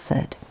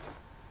answered.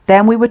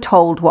 Then we were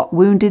told what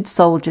wounded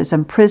soldiers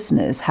and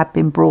prisoners had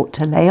been brought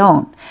to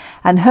Léon,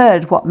 and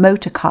heard what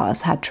motor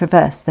cars had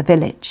traversed the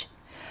village.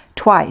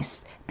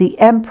 Twice the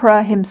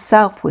Emperor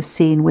himself was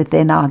seen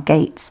within our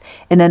gates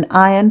in an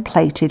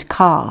iron-plated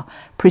car,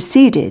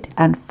 preceded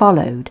and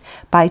followed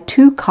by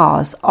 2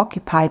 cars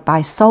occupied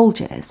by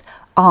soldiers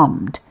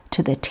armed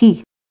to the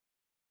teeth.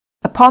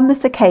 Upon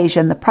this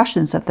occasion the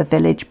Prussians of the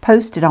village,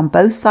 posted on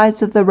both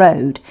sides of the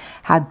road,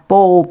 had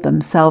bawled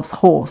themselves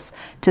hoarse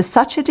to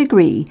such a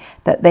degree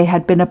that they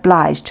had been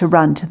obliged to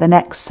run to the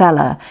next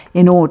cellar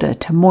in order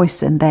to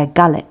moisten their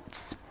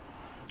gullets.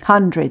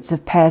 Hundreds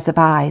of pairs of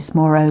eyes,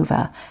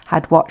 moreover,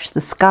 had watched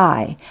the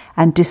sky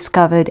and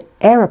discovered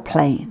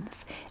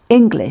aeroplanes,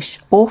 English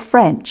or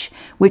French,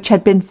 which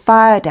had been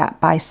fired at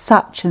by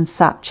such and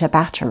such a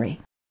battery.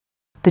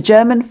 The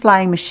German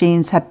flying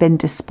machines had been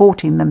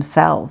disporting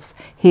themselves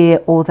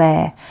here or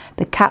there.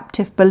 The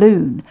captive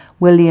balloon,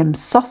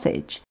 William's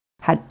Sausage,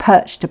 had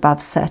perched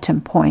above certain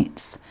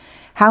points.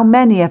 How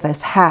many of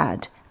us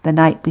had, the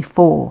night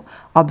before,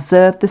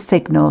 observed the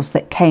signals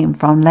that came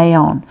from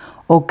Léon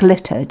or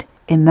glittered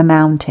in the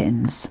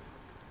mountains?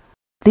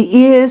 The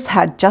ears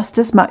had just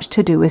as much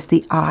to do as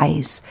the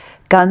eyes.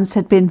 Guns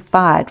had been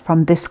fired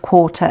from this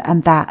quarter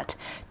and that,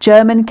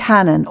 German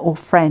cannon or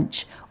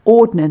French,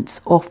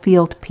 ordnance or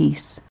field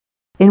piece.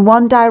 In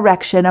one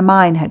direction a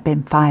mine had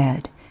been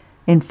fired.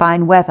 In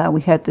fine weather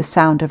we heard the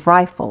sound of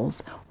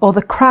rifles or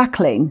the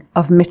crackling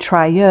of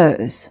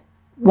mitrailleurs.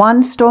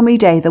 One stormy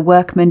day the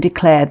workmen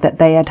declared that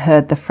they had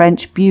heard the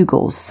French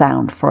bugles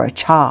sound for a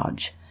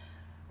charge.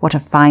 What a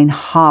fine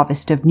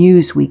harvest of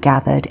news we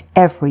gathered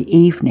every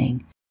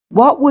evening!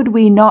 What would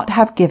we not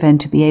have given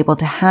to be able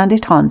to hand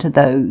it on to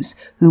those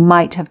who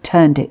might have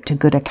turned it to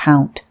good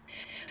account?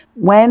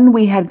 When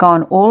we had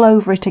gone all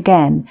over it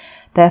again,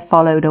 there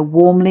followed a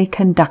warmly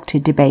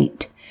conducted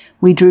debate.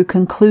 We drew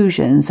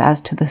conclusions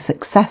as to the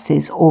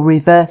successes or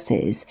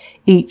reverses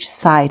each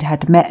side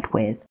had met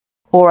with,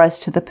 or as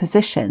to the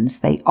positions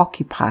they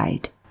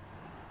occupied.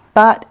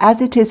 But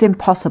as it is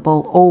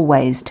impossible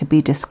always to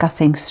be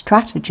discussing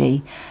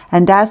strategy,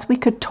 and as we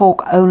could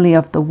talk only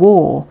of the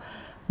war,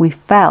 we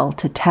fell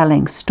to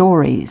telling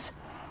stories,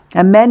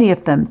 and many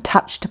of them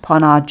touched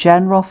upon our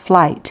general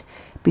flight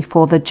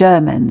before the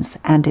Germans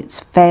and its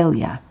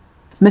failure.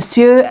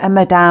 Monsieur and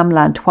Madame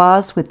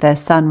Lantoise, with their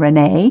son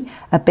René,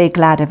 a big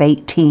lad of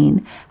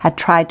 18, had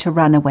tried to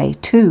run away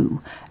too,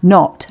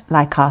 not,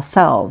 like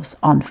ourselves,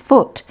 on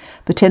foot,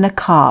 but in a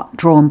cart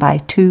drawn by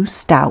 2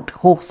 stout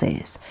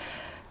horses.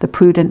 The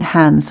prudent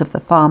hands of the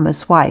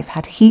farmer's wife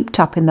had heaped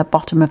up in the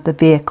bottom of the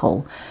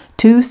vehicle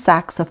 2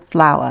 sacks of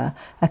flour,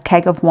 a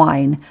keg of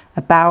wine,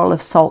 a barrel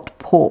of salt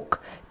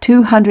pork,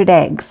 200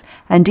 eggs,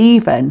 and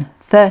even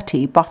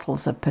 30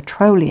 bottles of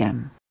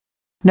petroleum.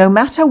 No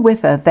matter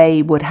whither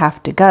they would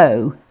have to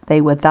go,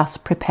 they were thus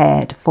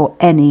prepared for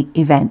any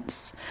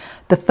events.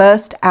 The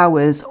first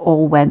hours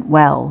all went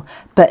well,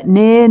 but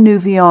near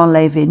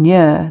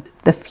Neuvillon-les-Vignes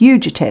the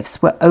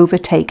fugitives were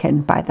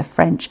overtaken by the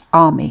French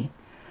army.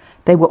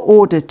 They were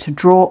ordered to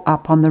draw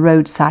up on the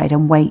roadside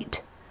and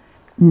wait.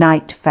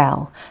 Night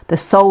fell. The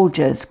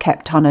soldiers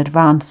kept on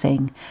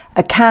advancing.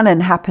 A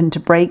cannon happened to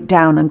break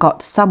down and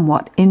got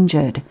somewhat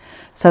injured,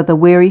 so the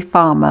weary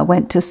farmer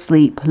went to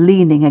sleep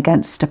leaning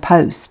against a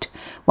post,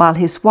 while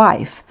his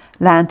wife,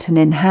 lantern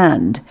in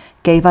hand,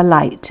 gave a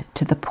light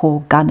to the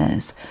poor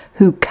gunners,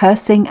 who,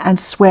 cursing and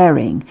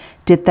swearing,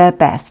 did their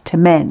best to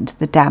mend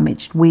the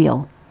damaged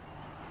wheel.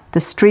 The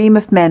stream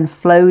of men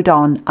flowed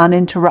on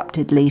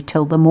uninterruptedly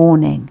till the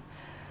morning.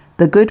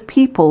 The good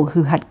people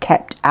who had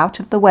kept out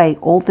of the way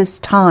all this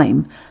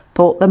time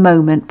thought the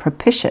moment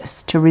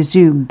propitious to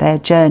resume their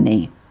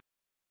journey.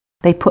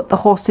 They put the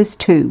horses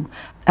to,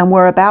 and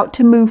were about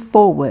to move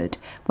forward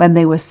when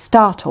they were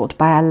startled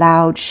by a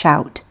loud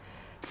shout.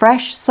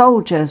 Fresh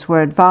soldiers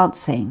were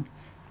advancing,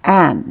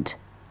 and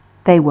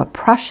they were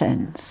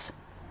Prussians.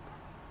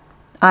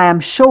 I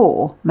am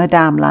sure,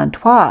 Madame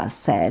Lantoise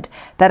said,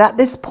 that at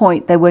this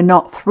point they were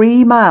not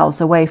 3 miles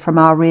away from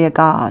our rear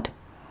guard.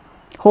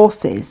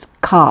 Horses,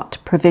 cart,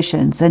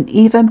 provisions, and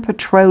even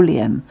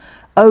petroleum,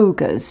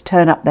 ogres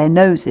turn up their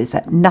noses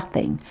at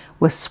nothing,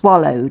 were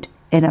swallowed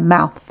in a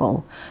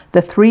mouthful.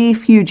 The 3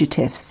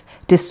 fugitives,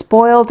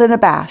 despoiled and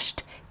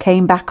abashed,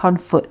 came back on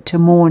foot to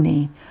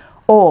Morny,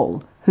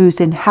 all whose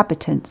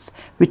inhabitants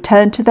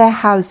returned to their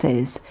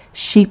houses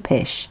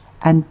sheepish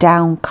and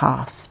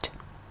downcast.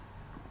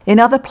 In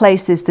other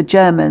places the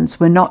Germans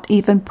were not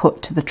even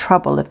put to the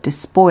trouble of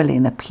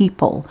despoiling the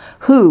people,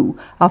 who,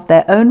 of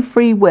their own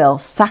free will,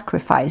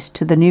 sacrificed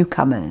to the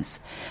newcomers.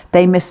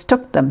 They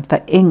mistook them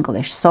for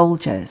English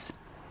soldiers.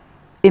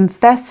 In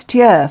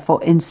Festieux,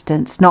 for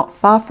instance, not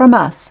far from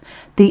us,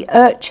 the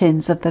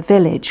urchins of the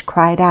village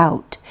cried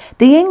out,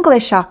 "The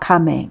English are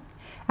coming!"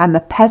 and the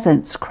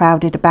peasants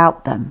crowded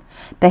about them.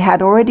 They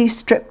had already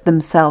stripped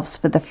themselves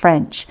for the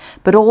French,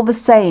 but all the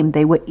same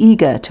they were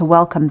eager to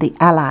welcome the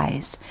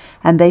Allies,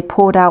 and they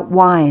poured out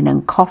wine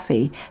and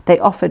coffee. They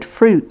offered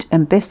fruit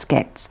and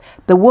biscuits.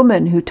 The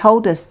woman who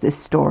told us this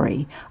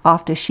story,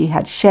 after she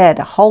had shared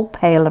a whole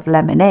pail of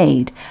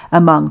lemonade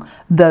among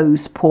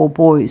those poor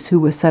boys who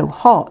were so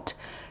hot,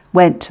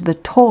 went to the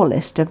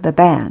tallest of the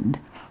band,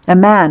 a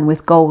man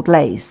with gold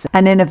lace,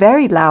 and in a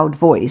very loud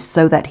voice,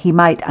 so that he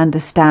might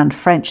understand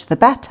French the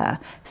better,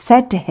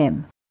 said to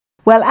him,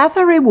 "Well, as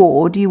a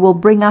reward you will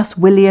bring us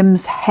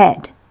William's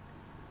head."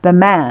 The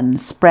man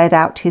spread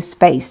out his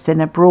face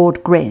in a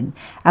broad grin,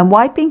 and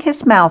wiping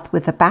his mouth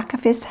with the back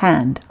of his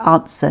hand,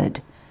 answered,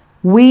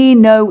 "We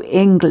know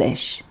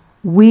English,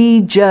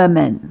 we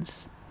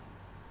Germans."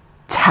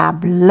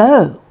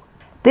 Tableau!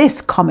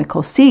 This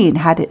comical scene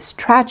had its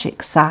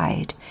tragic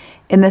side.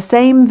 In the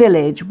same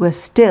village were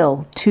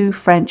still 2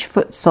 French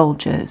foot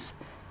soldiers.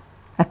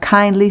 A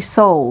kindly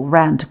soul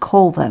ran to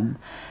call them.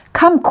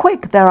 "Come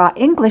quick, there are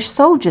English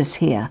soldiers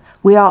here.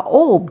 We are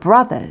all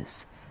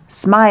brothers."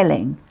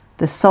 Smiling,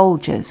 the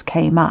soldiers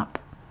came up.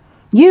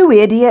 "You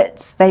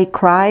idiots," they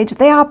cried,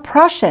 "they are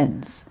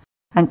Prussians."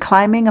 And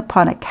climbing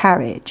upon a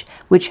carriage,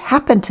 which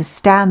happened to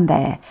stand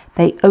there,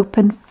 they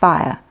opened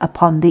fire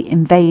upon the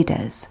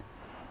invaders.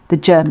 The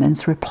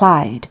Germans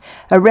replied.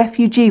 A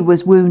refugee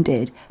was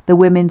wounded. The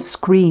women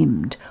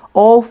screamed.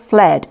 All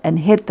fled and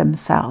hid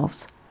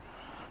themselves.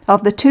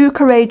 Of the 2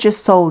 courageous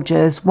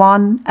soldiers,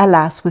 one,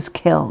 alas, was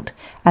killed,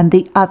 and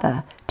the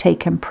other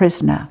taken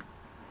prisoner.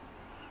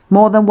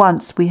 More than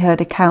once we heard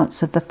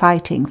accounts of the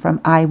fighting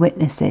from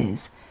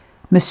eyewitnesses.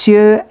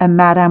 Monsieur and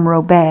Madame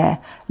Robert,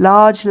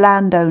 large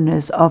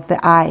landowners of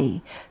the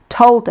Aie,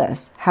 told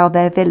us how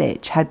their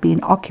village had been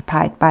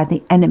occupied by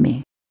the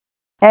enemy.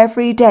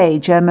 Every day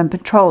German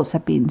patrols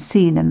had been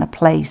seen in the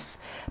place,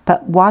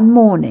 but one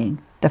morning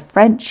the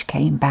French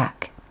came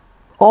back.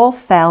 All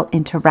fell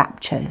into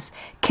raptures,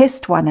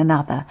 kissed one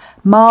another,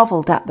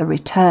 marvelled at the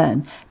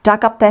return,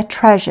 dug up their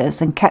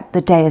treasures and kept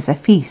the day as a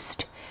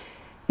feast.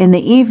 In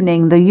the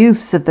evening the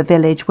youths of the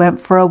village went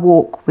for a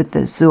walk with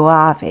the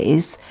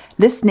Zouaves,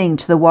 listening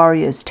to the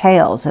warriors'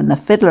 tales, and the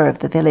fiddler of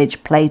the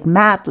village played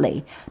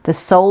madly the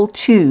sole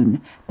tune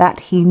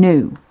that he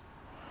knew.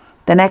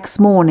 The next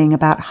morning,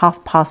 about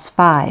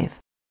 5:30,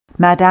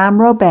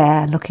 Madame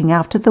Robert, looking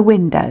out of the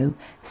window,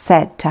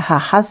 said to her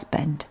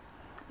husband,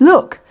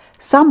 "Look,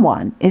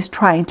 someone is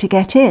trying to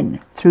get in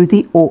through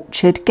the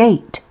orchard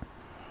gate."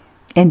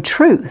 In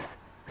truth,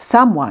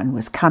 someone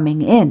was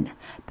coming in.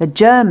 The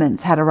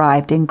Germans had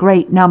arrived in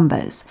great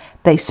numbers.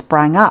 They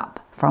sprang up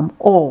from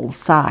all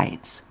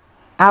sides.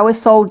 Our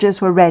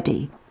soldiers were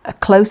ready. A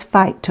close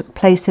fight took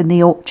place in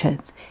the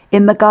orchards,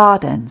 in the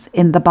gardens,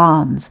 in the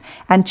barns,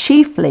 and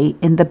chiefly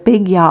in the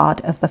big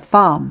yard of the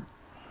farm.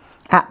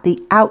 At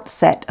the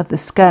outset of the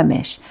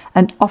skirmish,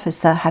 an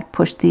officer had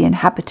pushed the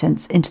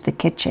inhabitants into the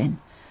kitchen.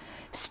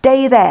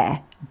 "Stay there,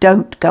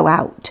 don't go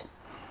out."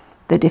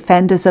 The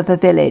defenders of the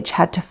village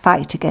had to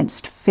fight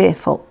against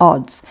fearful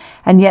odds,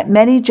 and yet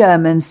many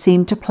Germans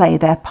seemed to play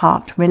their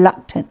part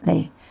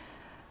reluctantly.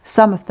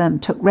 Some of them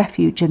took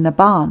refuge in the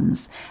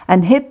barns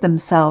and hid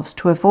themselves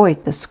to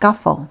avoid the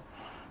scuffle.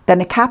 Then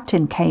a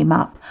captain came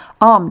up,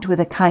 armed with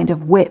a kind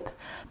of whip,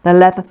 the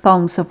leather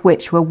thongs of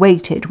which were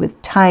weighted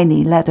with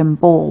tiny leaden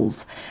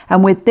balls,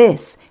 and with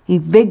this he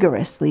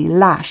vigorously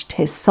lashed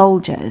his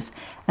soldiers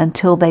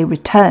until they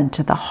returned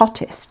to the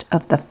hottest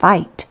of the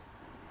fight.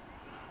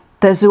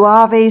 The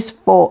Zouaves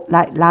fought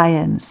like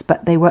lions,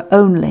 but they were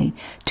only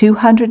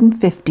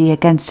 250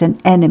 against an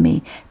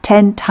enemy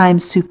 10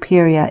 times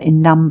superior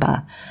in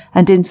number,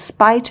 and in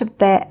spite of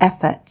their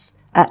efforts,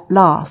 at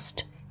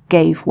last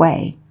gave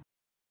way.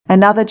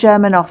 Another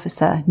German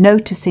officer,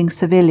 noticing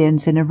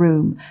civilians in a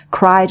room,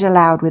 cried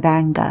aloud with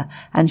anger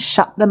and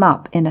shut them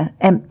up in an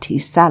empty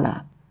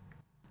cellar.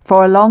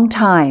 For a long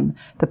time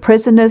the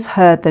prisoners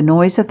heard the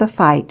noise of the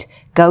fight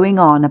going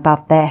on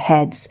above their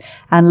heads,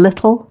 and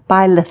little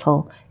by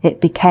little it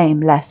became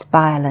less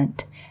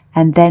violent,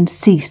 and then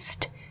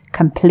ceased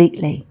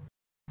completely.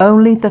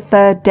 Only the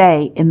 3rd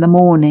day in the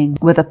morning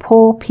were the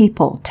poor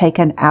people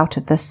taken out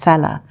of the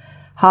cellar,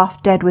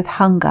 half dead with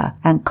hunger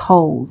and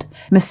cold.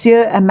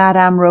 Monsieur and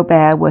Madame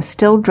Robert were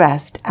still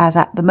dressed as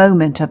at the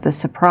moment of the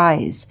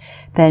surprise,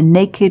 their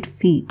naked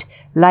feet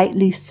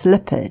lightly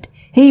slippered,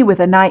 he with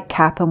a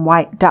nightcap and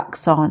white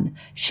ducks on,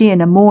 she in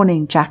a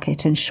morning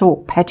jacket and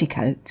short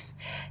petticoats.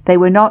 They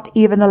were not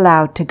even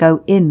allowed to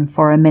go in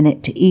for a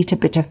minute to eat a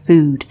bit of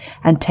food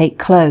and take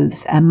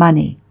clothes and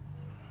money.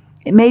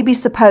 It may be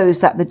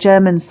supposed that the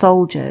German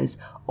soldiers,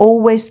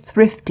 always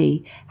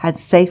thrifty, had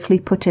safely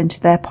put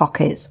into their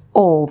pockets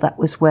all that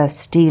was worth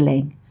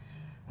stealing.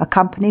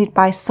 Accompanied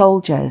by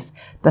soldiers,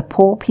 the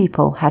poor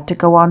people had to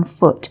go on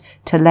foot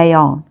to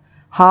Laon,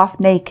 half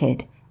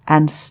naked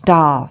and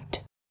starved.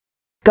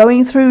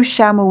 "Going through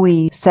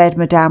Chamois," said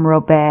Madame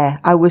Robert,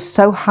 "I was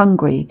so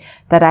hungry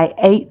that I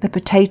ate the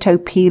potato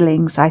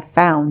peelings I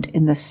found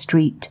in the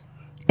street.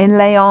 In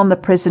Léon, the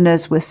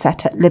prisoners were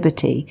set at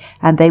liberty,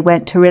 and they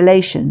went to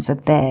relations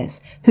of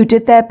theirs, who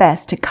did their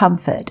best to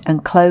comfort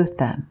and clothe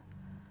them.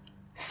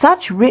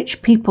 Such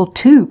rich people,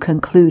 too,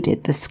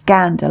 concluded the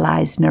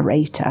scandalized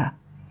narrator.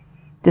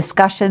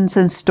 Discussions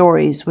and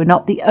stories were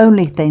not the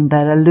only thing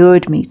that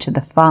allured me to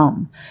the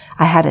farm.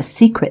 I had a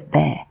secret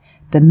there,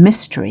 the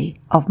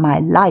mystery of my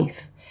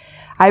life.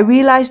 I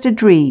realized a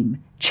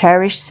dream,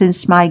 cherished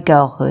since my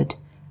girlhood.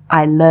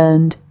 I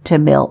learned to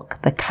milk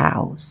the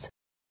cows.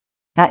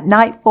 At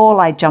nightfall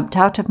I jumped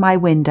out of my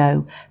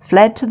window,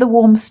 fled to the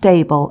warm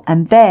stable,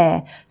 and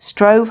there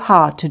strove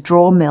hard to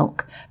draw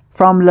milk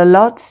from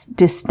Lolotte's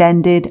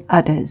distended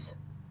udders.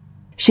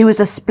 She was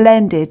a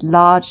splendid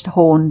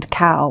large-horned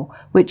cow,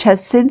 which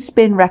has since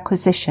been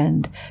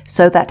requisitioned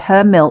so that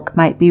her milk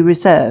might be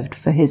reserved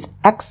for His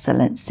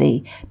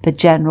Excellency the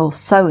General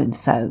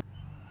So-and-so.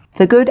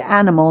 The good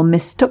animal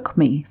mistook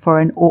me for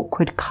an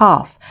awkward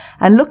calf,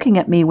 and looking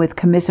at me with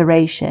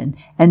commiseration,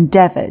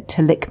 endeavoured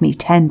to lick me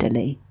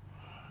tenderly.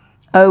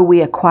 Oh,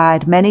 we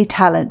acquired many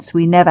talents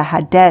we never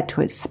had dared to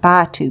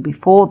aspire to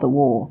before the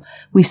war.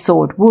 We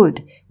sawed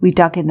wood, we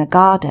dug in the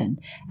garden,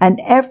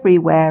 and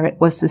everywhere it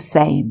was the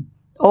same.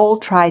 All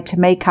tried to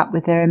make up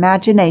with their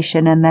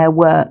imagination and their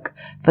work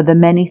for the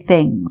many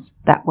things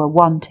that were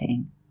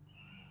wanting.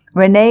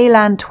 René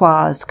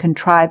Lantoise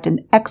contrived an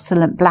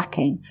excellent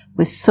blacking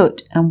with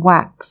soot and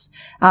wax.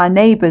 Our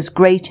neighbours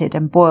grated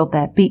and boiled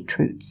their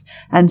beetroots,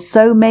 and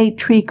so made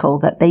treacle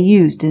that they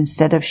used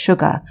instead of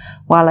sugar,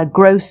 while a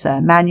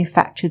grocer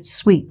manufactured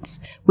sweets,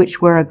 which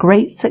were a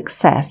great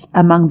success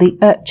among the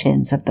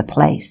urchins of the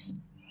place.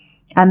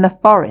 And the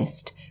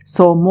forest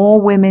saw more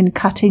women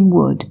cutting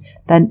wood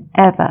than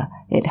ever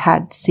it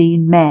had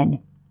seen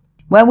men.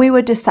 When we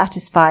were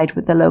dissatisfied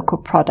with the local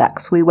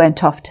products, we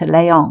went off to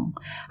Léon.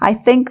 I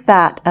think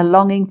that a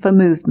longing for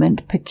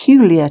movement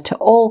peculiar to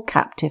all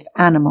captive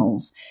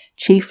animals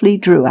chiefly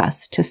drew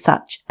us to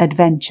such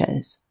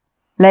adventures.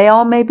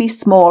 Léon may be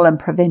small and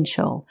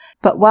provincial,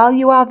 but while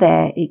you are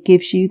there it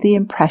gives you the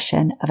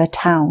impression of a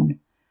town.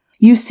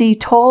 You see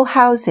tall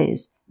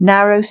houses,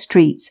 narrow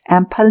streets,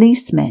 and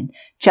policemen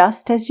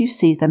just as you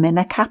see them in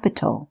a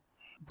capital.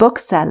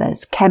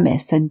 Booksellers,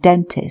 chemists, and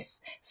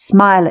dentists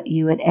smile at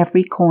you at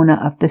every corner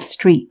of the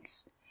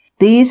streets.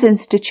 These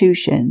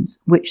institutions,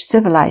 which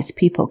civilized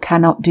people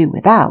cannot do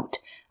without,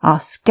 are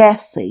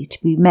scarcely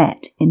to be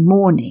met in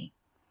Morny.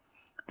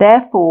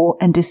 Therefore,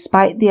 and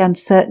despite the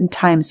uncertain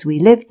times we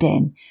lived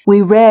in,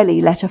 we rarely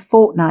let a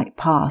fortnight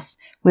pass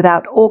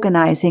without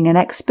organizing an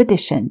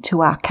expedition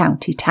to our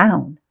county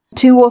town.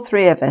 2 or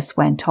 3 of us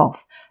went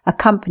off,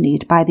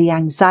 accompanied by the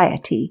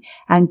anxiety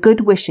and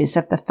good wishes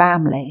of the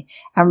family,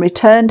 and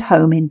returned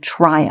home in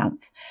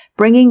triumph,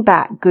 bringing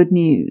back good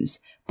news,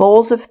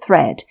 balls of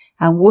thread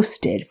and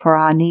worsted for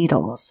our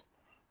needles,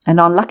 and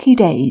on lucky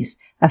days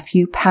a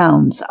few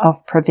pounds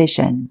of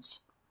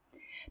provisions.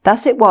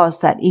 Thus it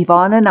was that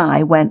Yvonne and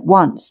I went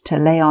once to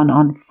Léon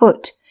on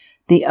foot,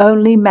 the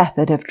only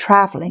method of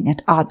travelling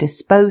at our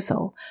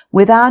disposal,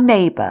 with our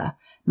neighbour,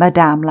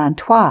 Madame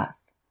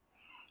Lantoise.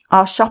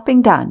 Our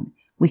shopping done,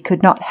 we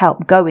could not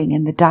help going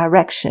in the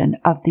direction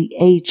of the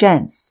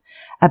Agence,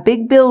 a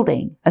big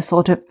building, a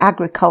sort of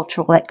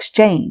agricultural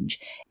exchange,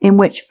 in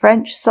which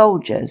French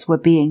soldiers were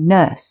being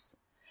nursed.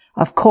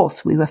 Of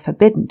course we were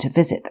forbidden to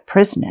visit the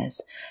prisoners,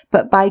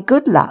 but by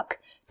good luck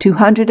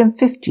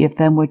 250 of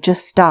them were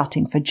just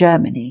starting for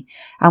Germany,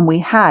 and we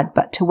had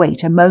but to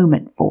wait a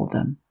moment for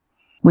them.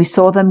 We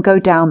saw them go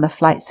down the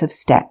flights of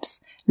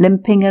steps,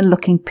 limping and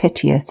looking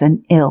piteous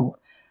and ill.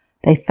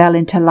 They fell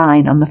into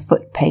line on the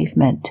foot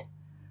pavement.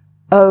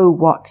 Oh,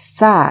 what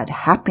sad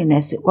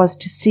happiness it was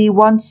to see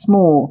once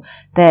more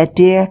their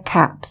dear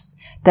caps,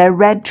 their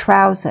red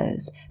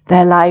trousers,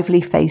 their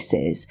lively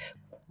faces,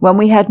 when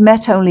we had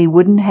met only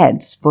wooden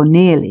heads for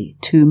nearly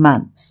 2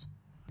 months.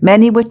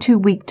 Many were too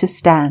weak to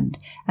stand,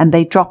 and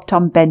they dropped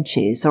on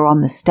benches or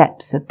on the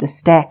steps of the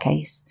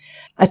staircase.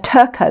 A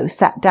Turco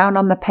sat down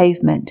on the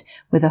pavement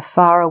with a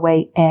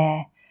faraway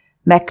air.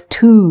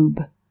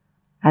 Mektoub.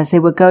 As they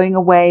were going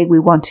away, we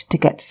wanted to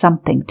get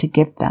something to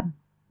give them.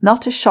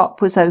 Not a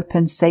shop was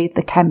open save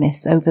the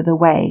chemist's over the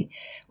way.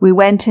 We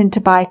went in to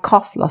buy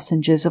cough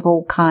lozenges of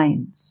all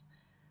kinds.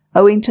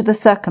 Owing to the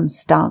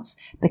circumstance,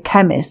 the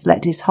chemist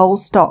let his whole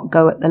stock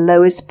go at the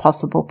lowest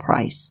possible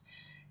price,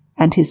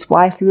 and his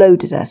wife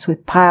loaded us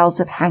with piles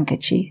of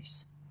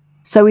handkerchiefs.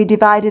 So we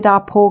divided our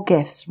poor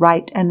gifts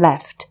right and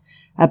left.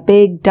 A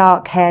big,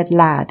 dark-haired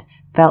lad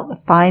felt the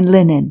fine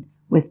linen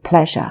with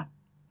pleasure.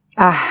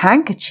 A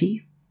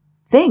handkerchief?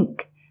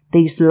 Think,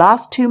 these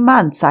last 2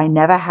 months I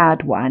never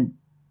had one.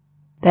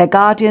 Their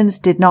guardians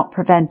did not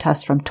prevent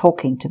us from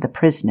talking to the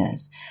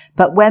prisoners,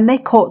 but when they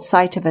caught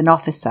sight of an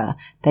officer,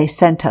 they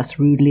sent us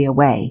rudely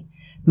away.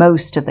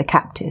 Most of the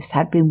captives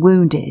had been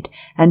wounded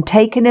and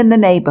taken in the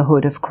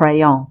neighbourhood of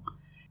Crayon,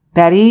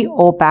 Berry,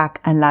 Aubac,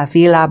 and La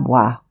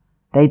Ville-à-Bois.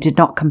 They did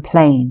not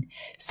complain,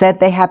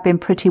 said they had been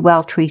pretty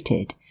well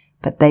treated,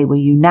 but they were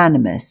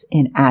unanimous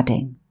in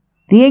adding,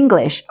 "The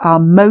English are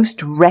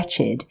most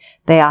wretched.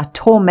 They are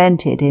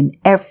tormented in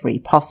every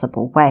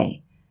possible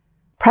way."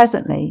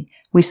 Presently,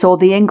 We saw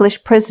the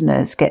English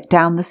prisoners get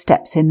down the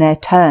steps in their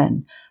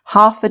turn,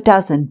 6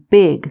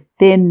 big,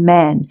 thin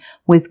men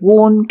with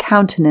worn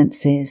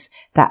countenances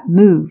that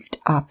moved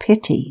our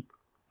pity.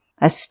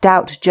 A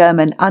stout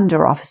German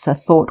under-officer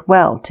thought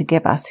well to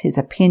give us his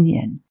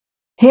opinion.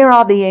 "Here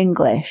are the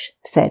English,"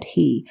 said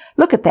he.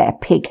 "Look at their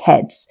pig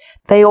heads.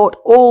 They ought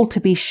all to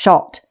be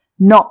shot.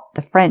 Not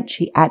the French,"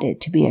 he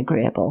added to be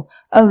agreeable,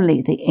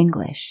 "only the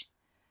English."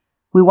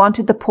 We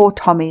wanted the poor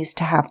Tommies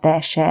to have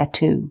their share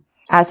too.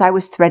 As I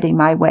was threading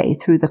my way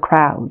through the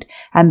crowd,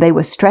 and they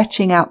were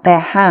stretching out their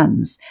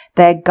hands,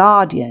 their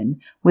guardian,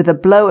 with a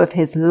blow of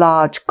his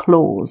large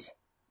claws,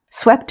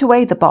 swept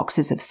away the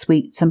boxes of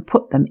sweets and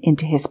put them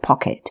into his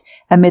pocket,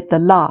 amid the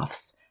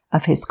laughs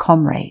of his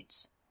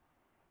comrades.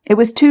 It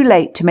was too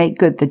late to make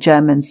good the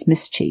Germans'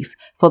 mischief,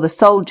 for the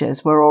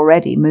soldiers were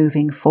already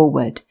moving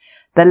forward.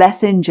 The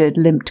less injured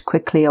limped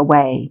quickly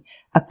away.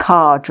 A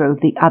car drove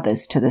the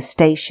others to the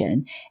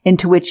station,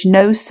 into which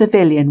no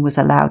civilian was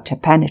allowed to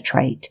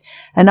penetrate,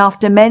 and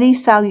after many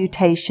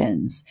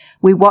salutations,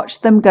 we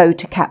watched them go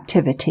to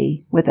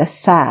captivity with a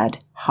sad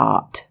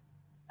heart.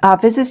 Our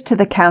visits to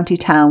the county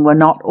town were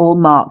not all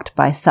marked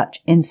by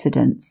such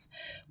incidents.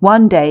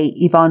 One day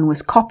Yvonne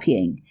was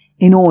copying,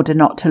 in order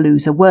not to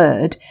lose a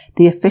word,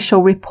 the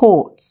official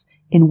reports,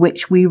 in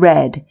which we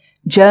read,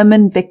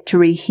 "German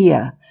victory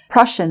here,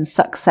 Prussian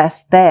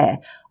success there,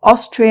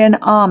 Austrian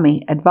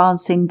army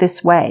advancing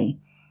this way,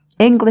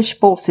 English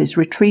forces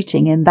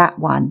retreating in that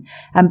one,"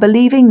 and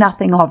believing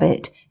nothing of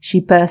it, she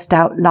burst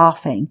out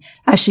laughing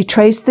as she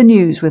traced the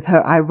news with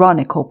her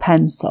ironical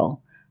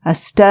pencil. A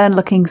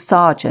stern-looking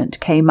sergeant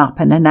came up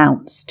and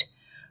announced,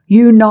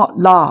 "You not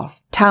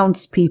laugh,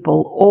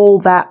 townspeople, all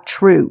that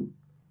true."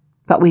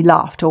 But we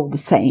laughed all the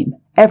same.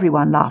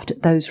 Everyone laughed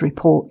at those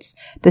reports,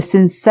 the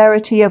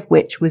sincerity of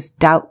which was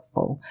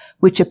doubtful,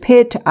 which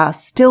appeared to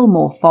us still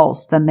more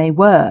false than they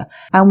were,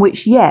 and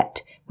which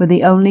yet were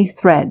the only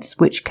threads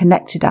which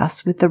connected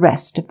us with the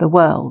rest of the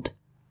world.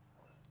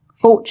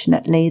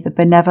 Fortunately, the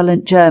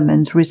benevolent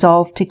Germans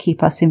resolved to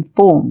keep us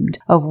informed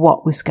of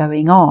what was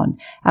going on,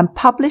 and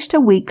published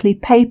a weekly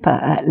paper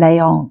at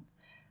Laon,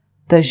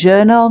 the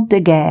Journal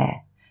de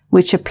Guerre,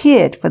 which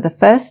appeared for the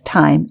first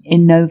time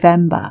in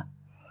November.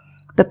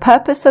 The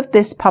purpose of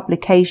this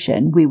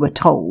publication, we were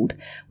told,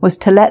 was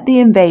to let the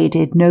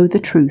invaded know the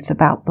truth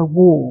about the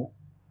war.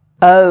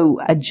 Oh,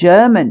 a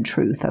German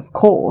truth, of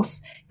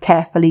course,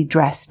 carefully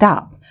dressed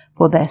up,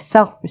 for their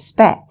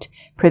self-respect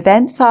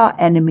prevents our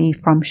enemy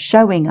from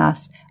showing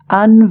us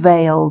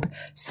unveiled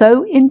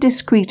so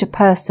indiscreet a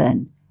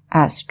person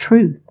as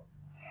truth.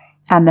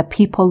 And the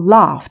people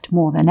laughed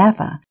more than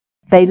ever.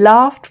 They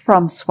laughed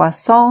from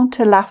Soissons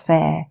to La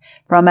Fère,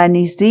 from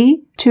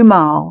Annecy to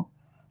Marle.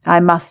 I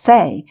must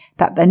say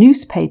that the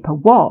newspaper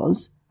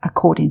was,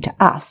 according to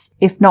us,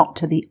 if not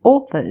to the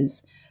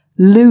authors,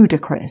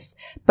 ludicrous,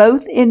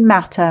 both in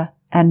matter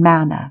and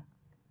manner.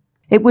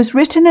 It was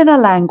written in a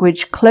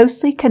language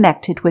closely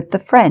connected with the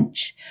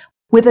French.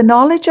 With a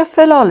knowledge of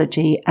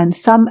philology and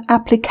some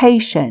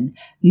application,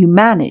 you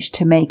managed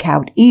to make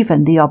out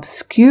even the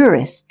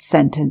obscurest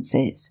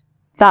sentences.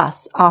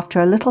 Thus,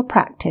 after a little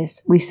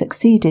practice, we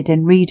succeeded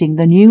in reading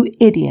the new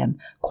idiom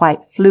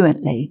quite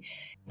fluently,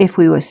 if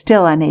we were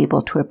still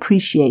unable to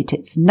appreciate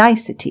its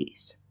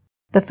niceties.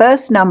 The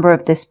first number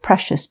of this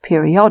precious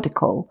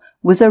periodical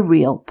was a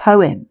real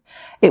poem.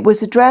 It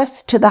was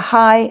addressed to the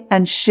high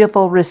and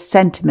chivalrous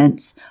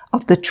sentiments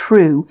of the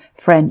true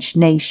French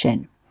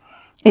nation.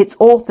 Its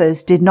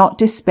authors did not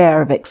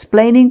despair of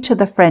explaining to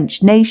the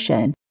French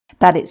nation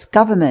that its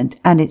government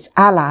and its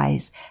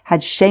allies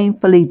had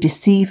shamefully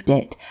deceived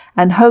it,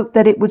 and hoped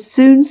that it would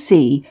soon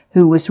see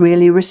who was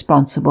really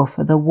responsible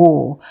for the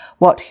war,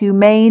 what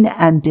humane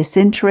and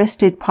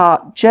disinterested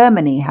part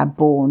Germany had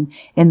borne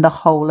in the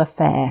whole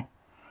affair.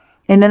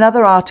 In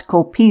another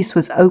article, peace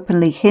was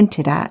openly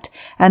hinted at,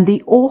 and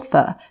the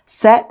author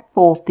set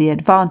forth the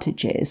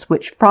advantages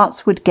which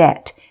France would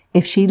get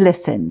if she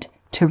listened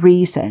to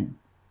reason.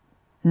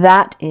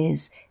 That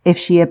is, if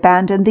she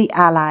abandoned the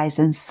Allies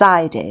and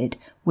sided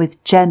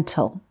with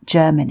gentle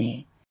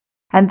Germany.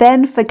 And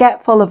then,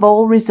 forgetful of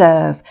all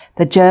reserve,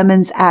 the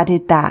Germans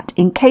added that,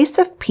 in case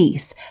of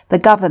peace, the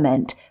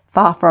government,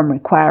 far from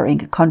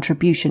requiring a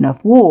contribution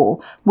of war,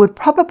 would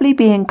probably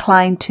be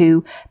inclined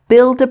to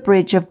build a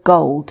bridge of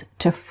gold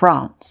to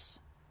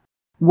France.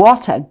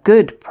 What a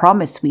good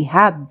promise we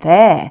had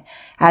there,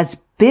 as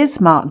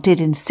Bismarck did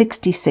in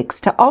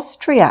 '66 to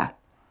Austria.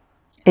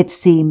 It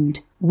seemed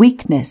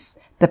weakness,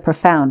 the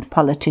profound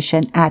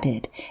politician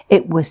added.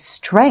 It was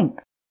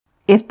strength.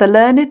 If the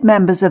learned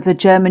members of the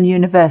German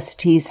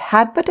universities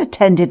had but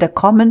attended a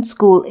common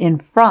school in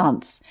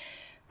France,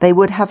 they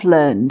would have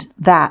learned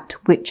that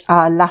which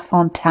our La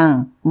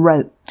Fontaine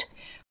wrote.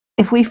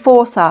 If we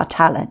force our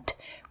talent,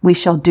 we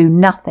shall do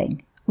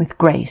nothing with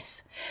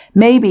grace.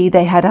 Maybe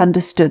they had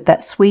understood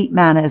that sweet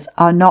manners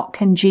are not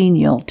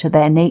congenial to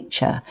their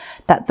nature,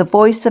 that the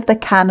voice of the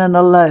cannon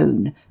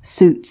alone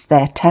suits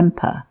their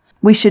temper.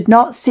 We should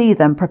not see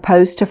them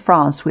propose to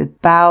France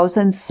with bows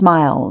and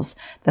smiles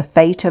the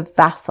fate of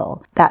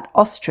vassal that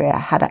Austria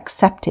had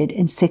accepted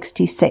in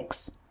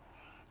 66.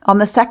 On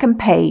the second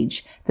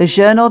page, the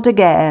Journal de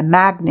Guerre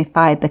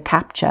magnified the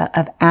capture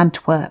of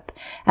Antwerp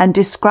and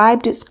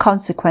described its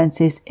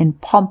consequences in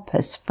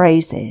pompous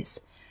phrases.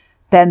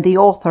 Then the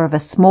author of a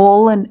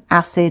small and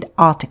acid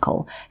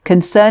article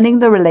concerning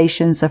the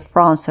relations of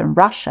France and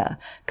Russia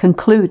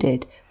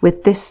concluded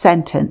with this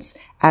sentence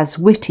as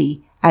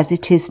witty as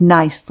it is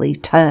nicely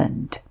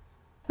turned.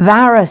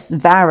 Varus,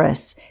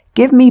 Varus,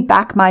 give me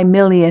back my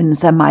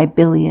millions and my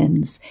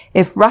billions.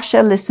 If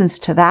Russia listens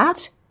to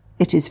that,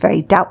 it is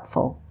very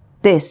doubtful.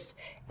 This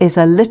is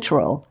a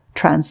literal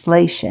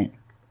translation.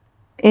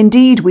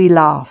 Indeed, we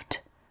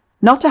laughed.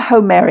 Not a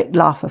Homeric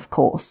laugh, of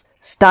course.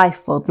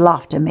 Stifled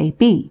laughter may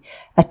be,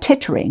 a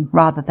tittering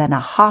rather than a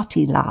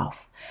hearty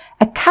laugh,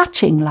 a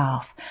catching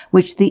laugh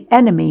which the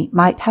enemy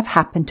might have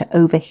happened to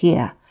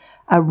overhear,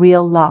 a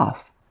real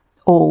laugh,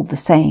 all the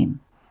same.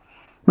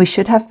 We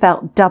should have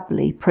felt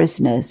doubly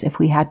prisoners if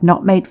we had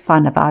not made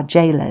fun of our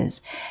jailers,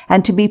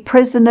 and to be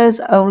prisoners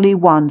only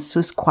once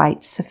was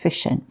quite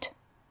sufficient.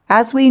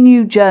 As we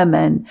knew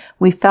German,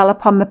 we fell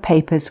upon the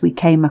papers we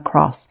came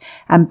across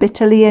and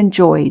bitterly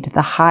enjoyed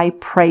the high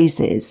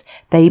praises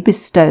they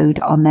bestowed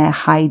on their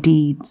high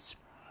deeds.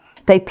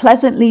 They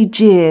pleasantly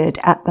jeered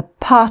at the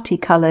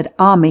party-coloured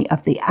army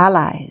of the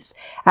Allies,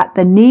 at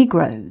the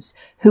Negroes,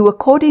 who,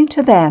 according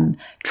to them,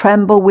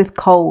 tremble with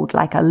cold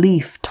like a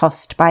leaf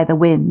tossed by the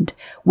wind,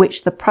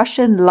 which the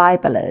Prussian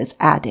libellers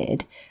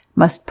added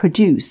must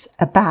produce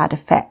a bad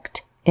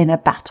effect in a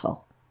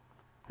battle.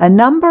 A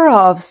number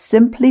of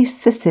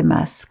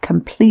simplicissimus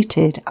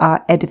completed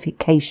our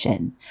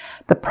edification.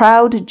 The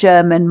proud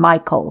German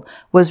Michael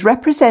was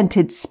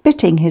represented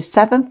spitting his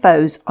 7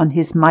 foes on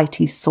his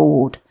mighty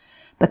sword.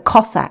 The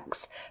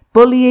Cossacks,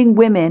 bullying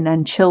women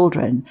and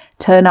children,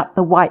 turn up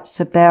the whites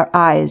of their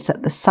eyes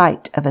at the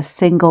sight of a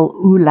single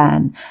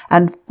Ulan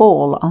and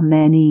fall on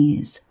their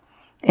knees.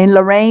 In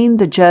Lorraine,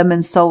 the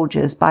German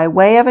soldiers, by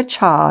way of a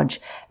charge,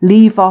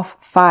 leave off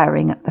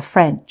firing at the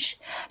French.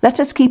 Let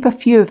us keep a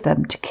few of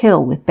them to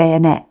kill with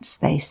bayonets,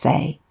 they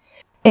say.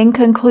 In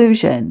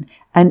conclusion,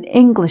 an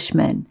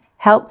Englishman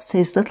helps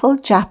his little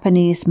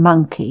Japanese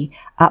monkey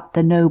up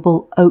the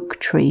noble oak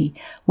tree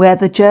where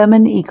the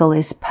German eagle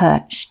is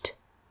perched.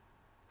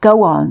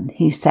 Go on,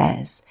 he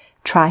says,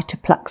 try to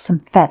pluck some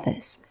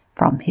feathers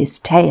from his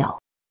tail.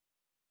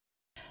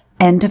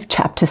 End of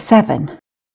chapter 7.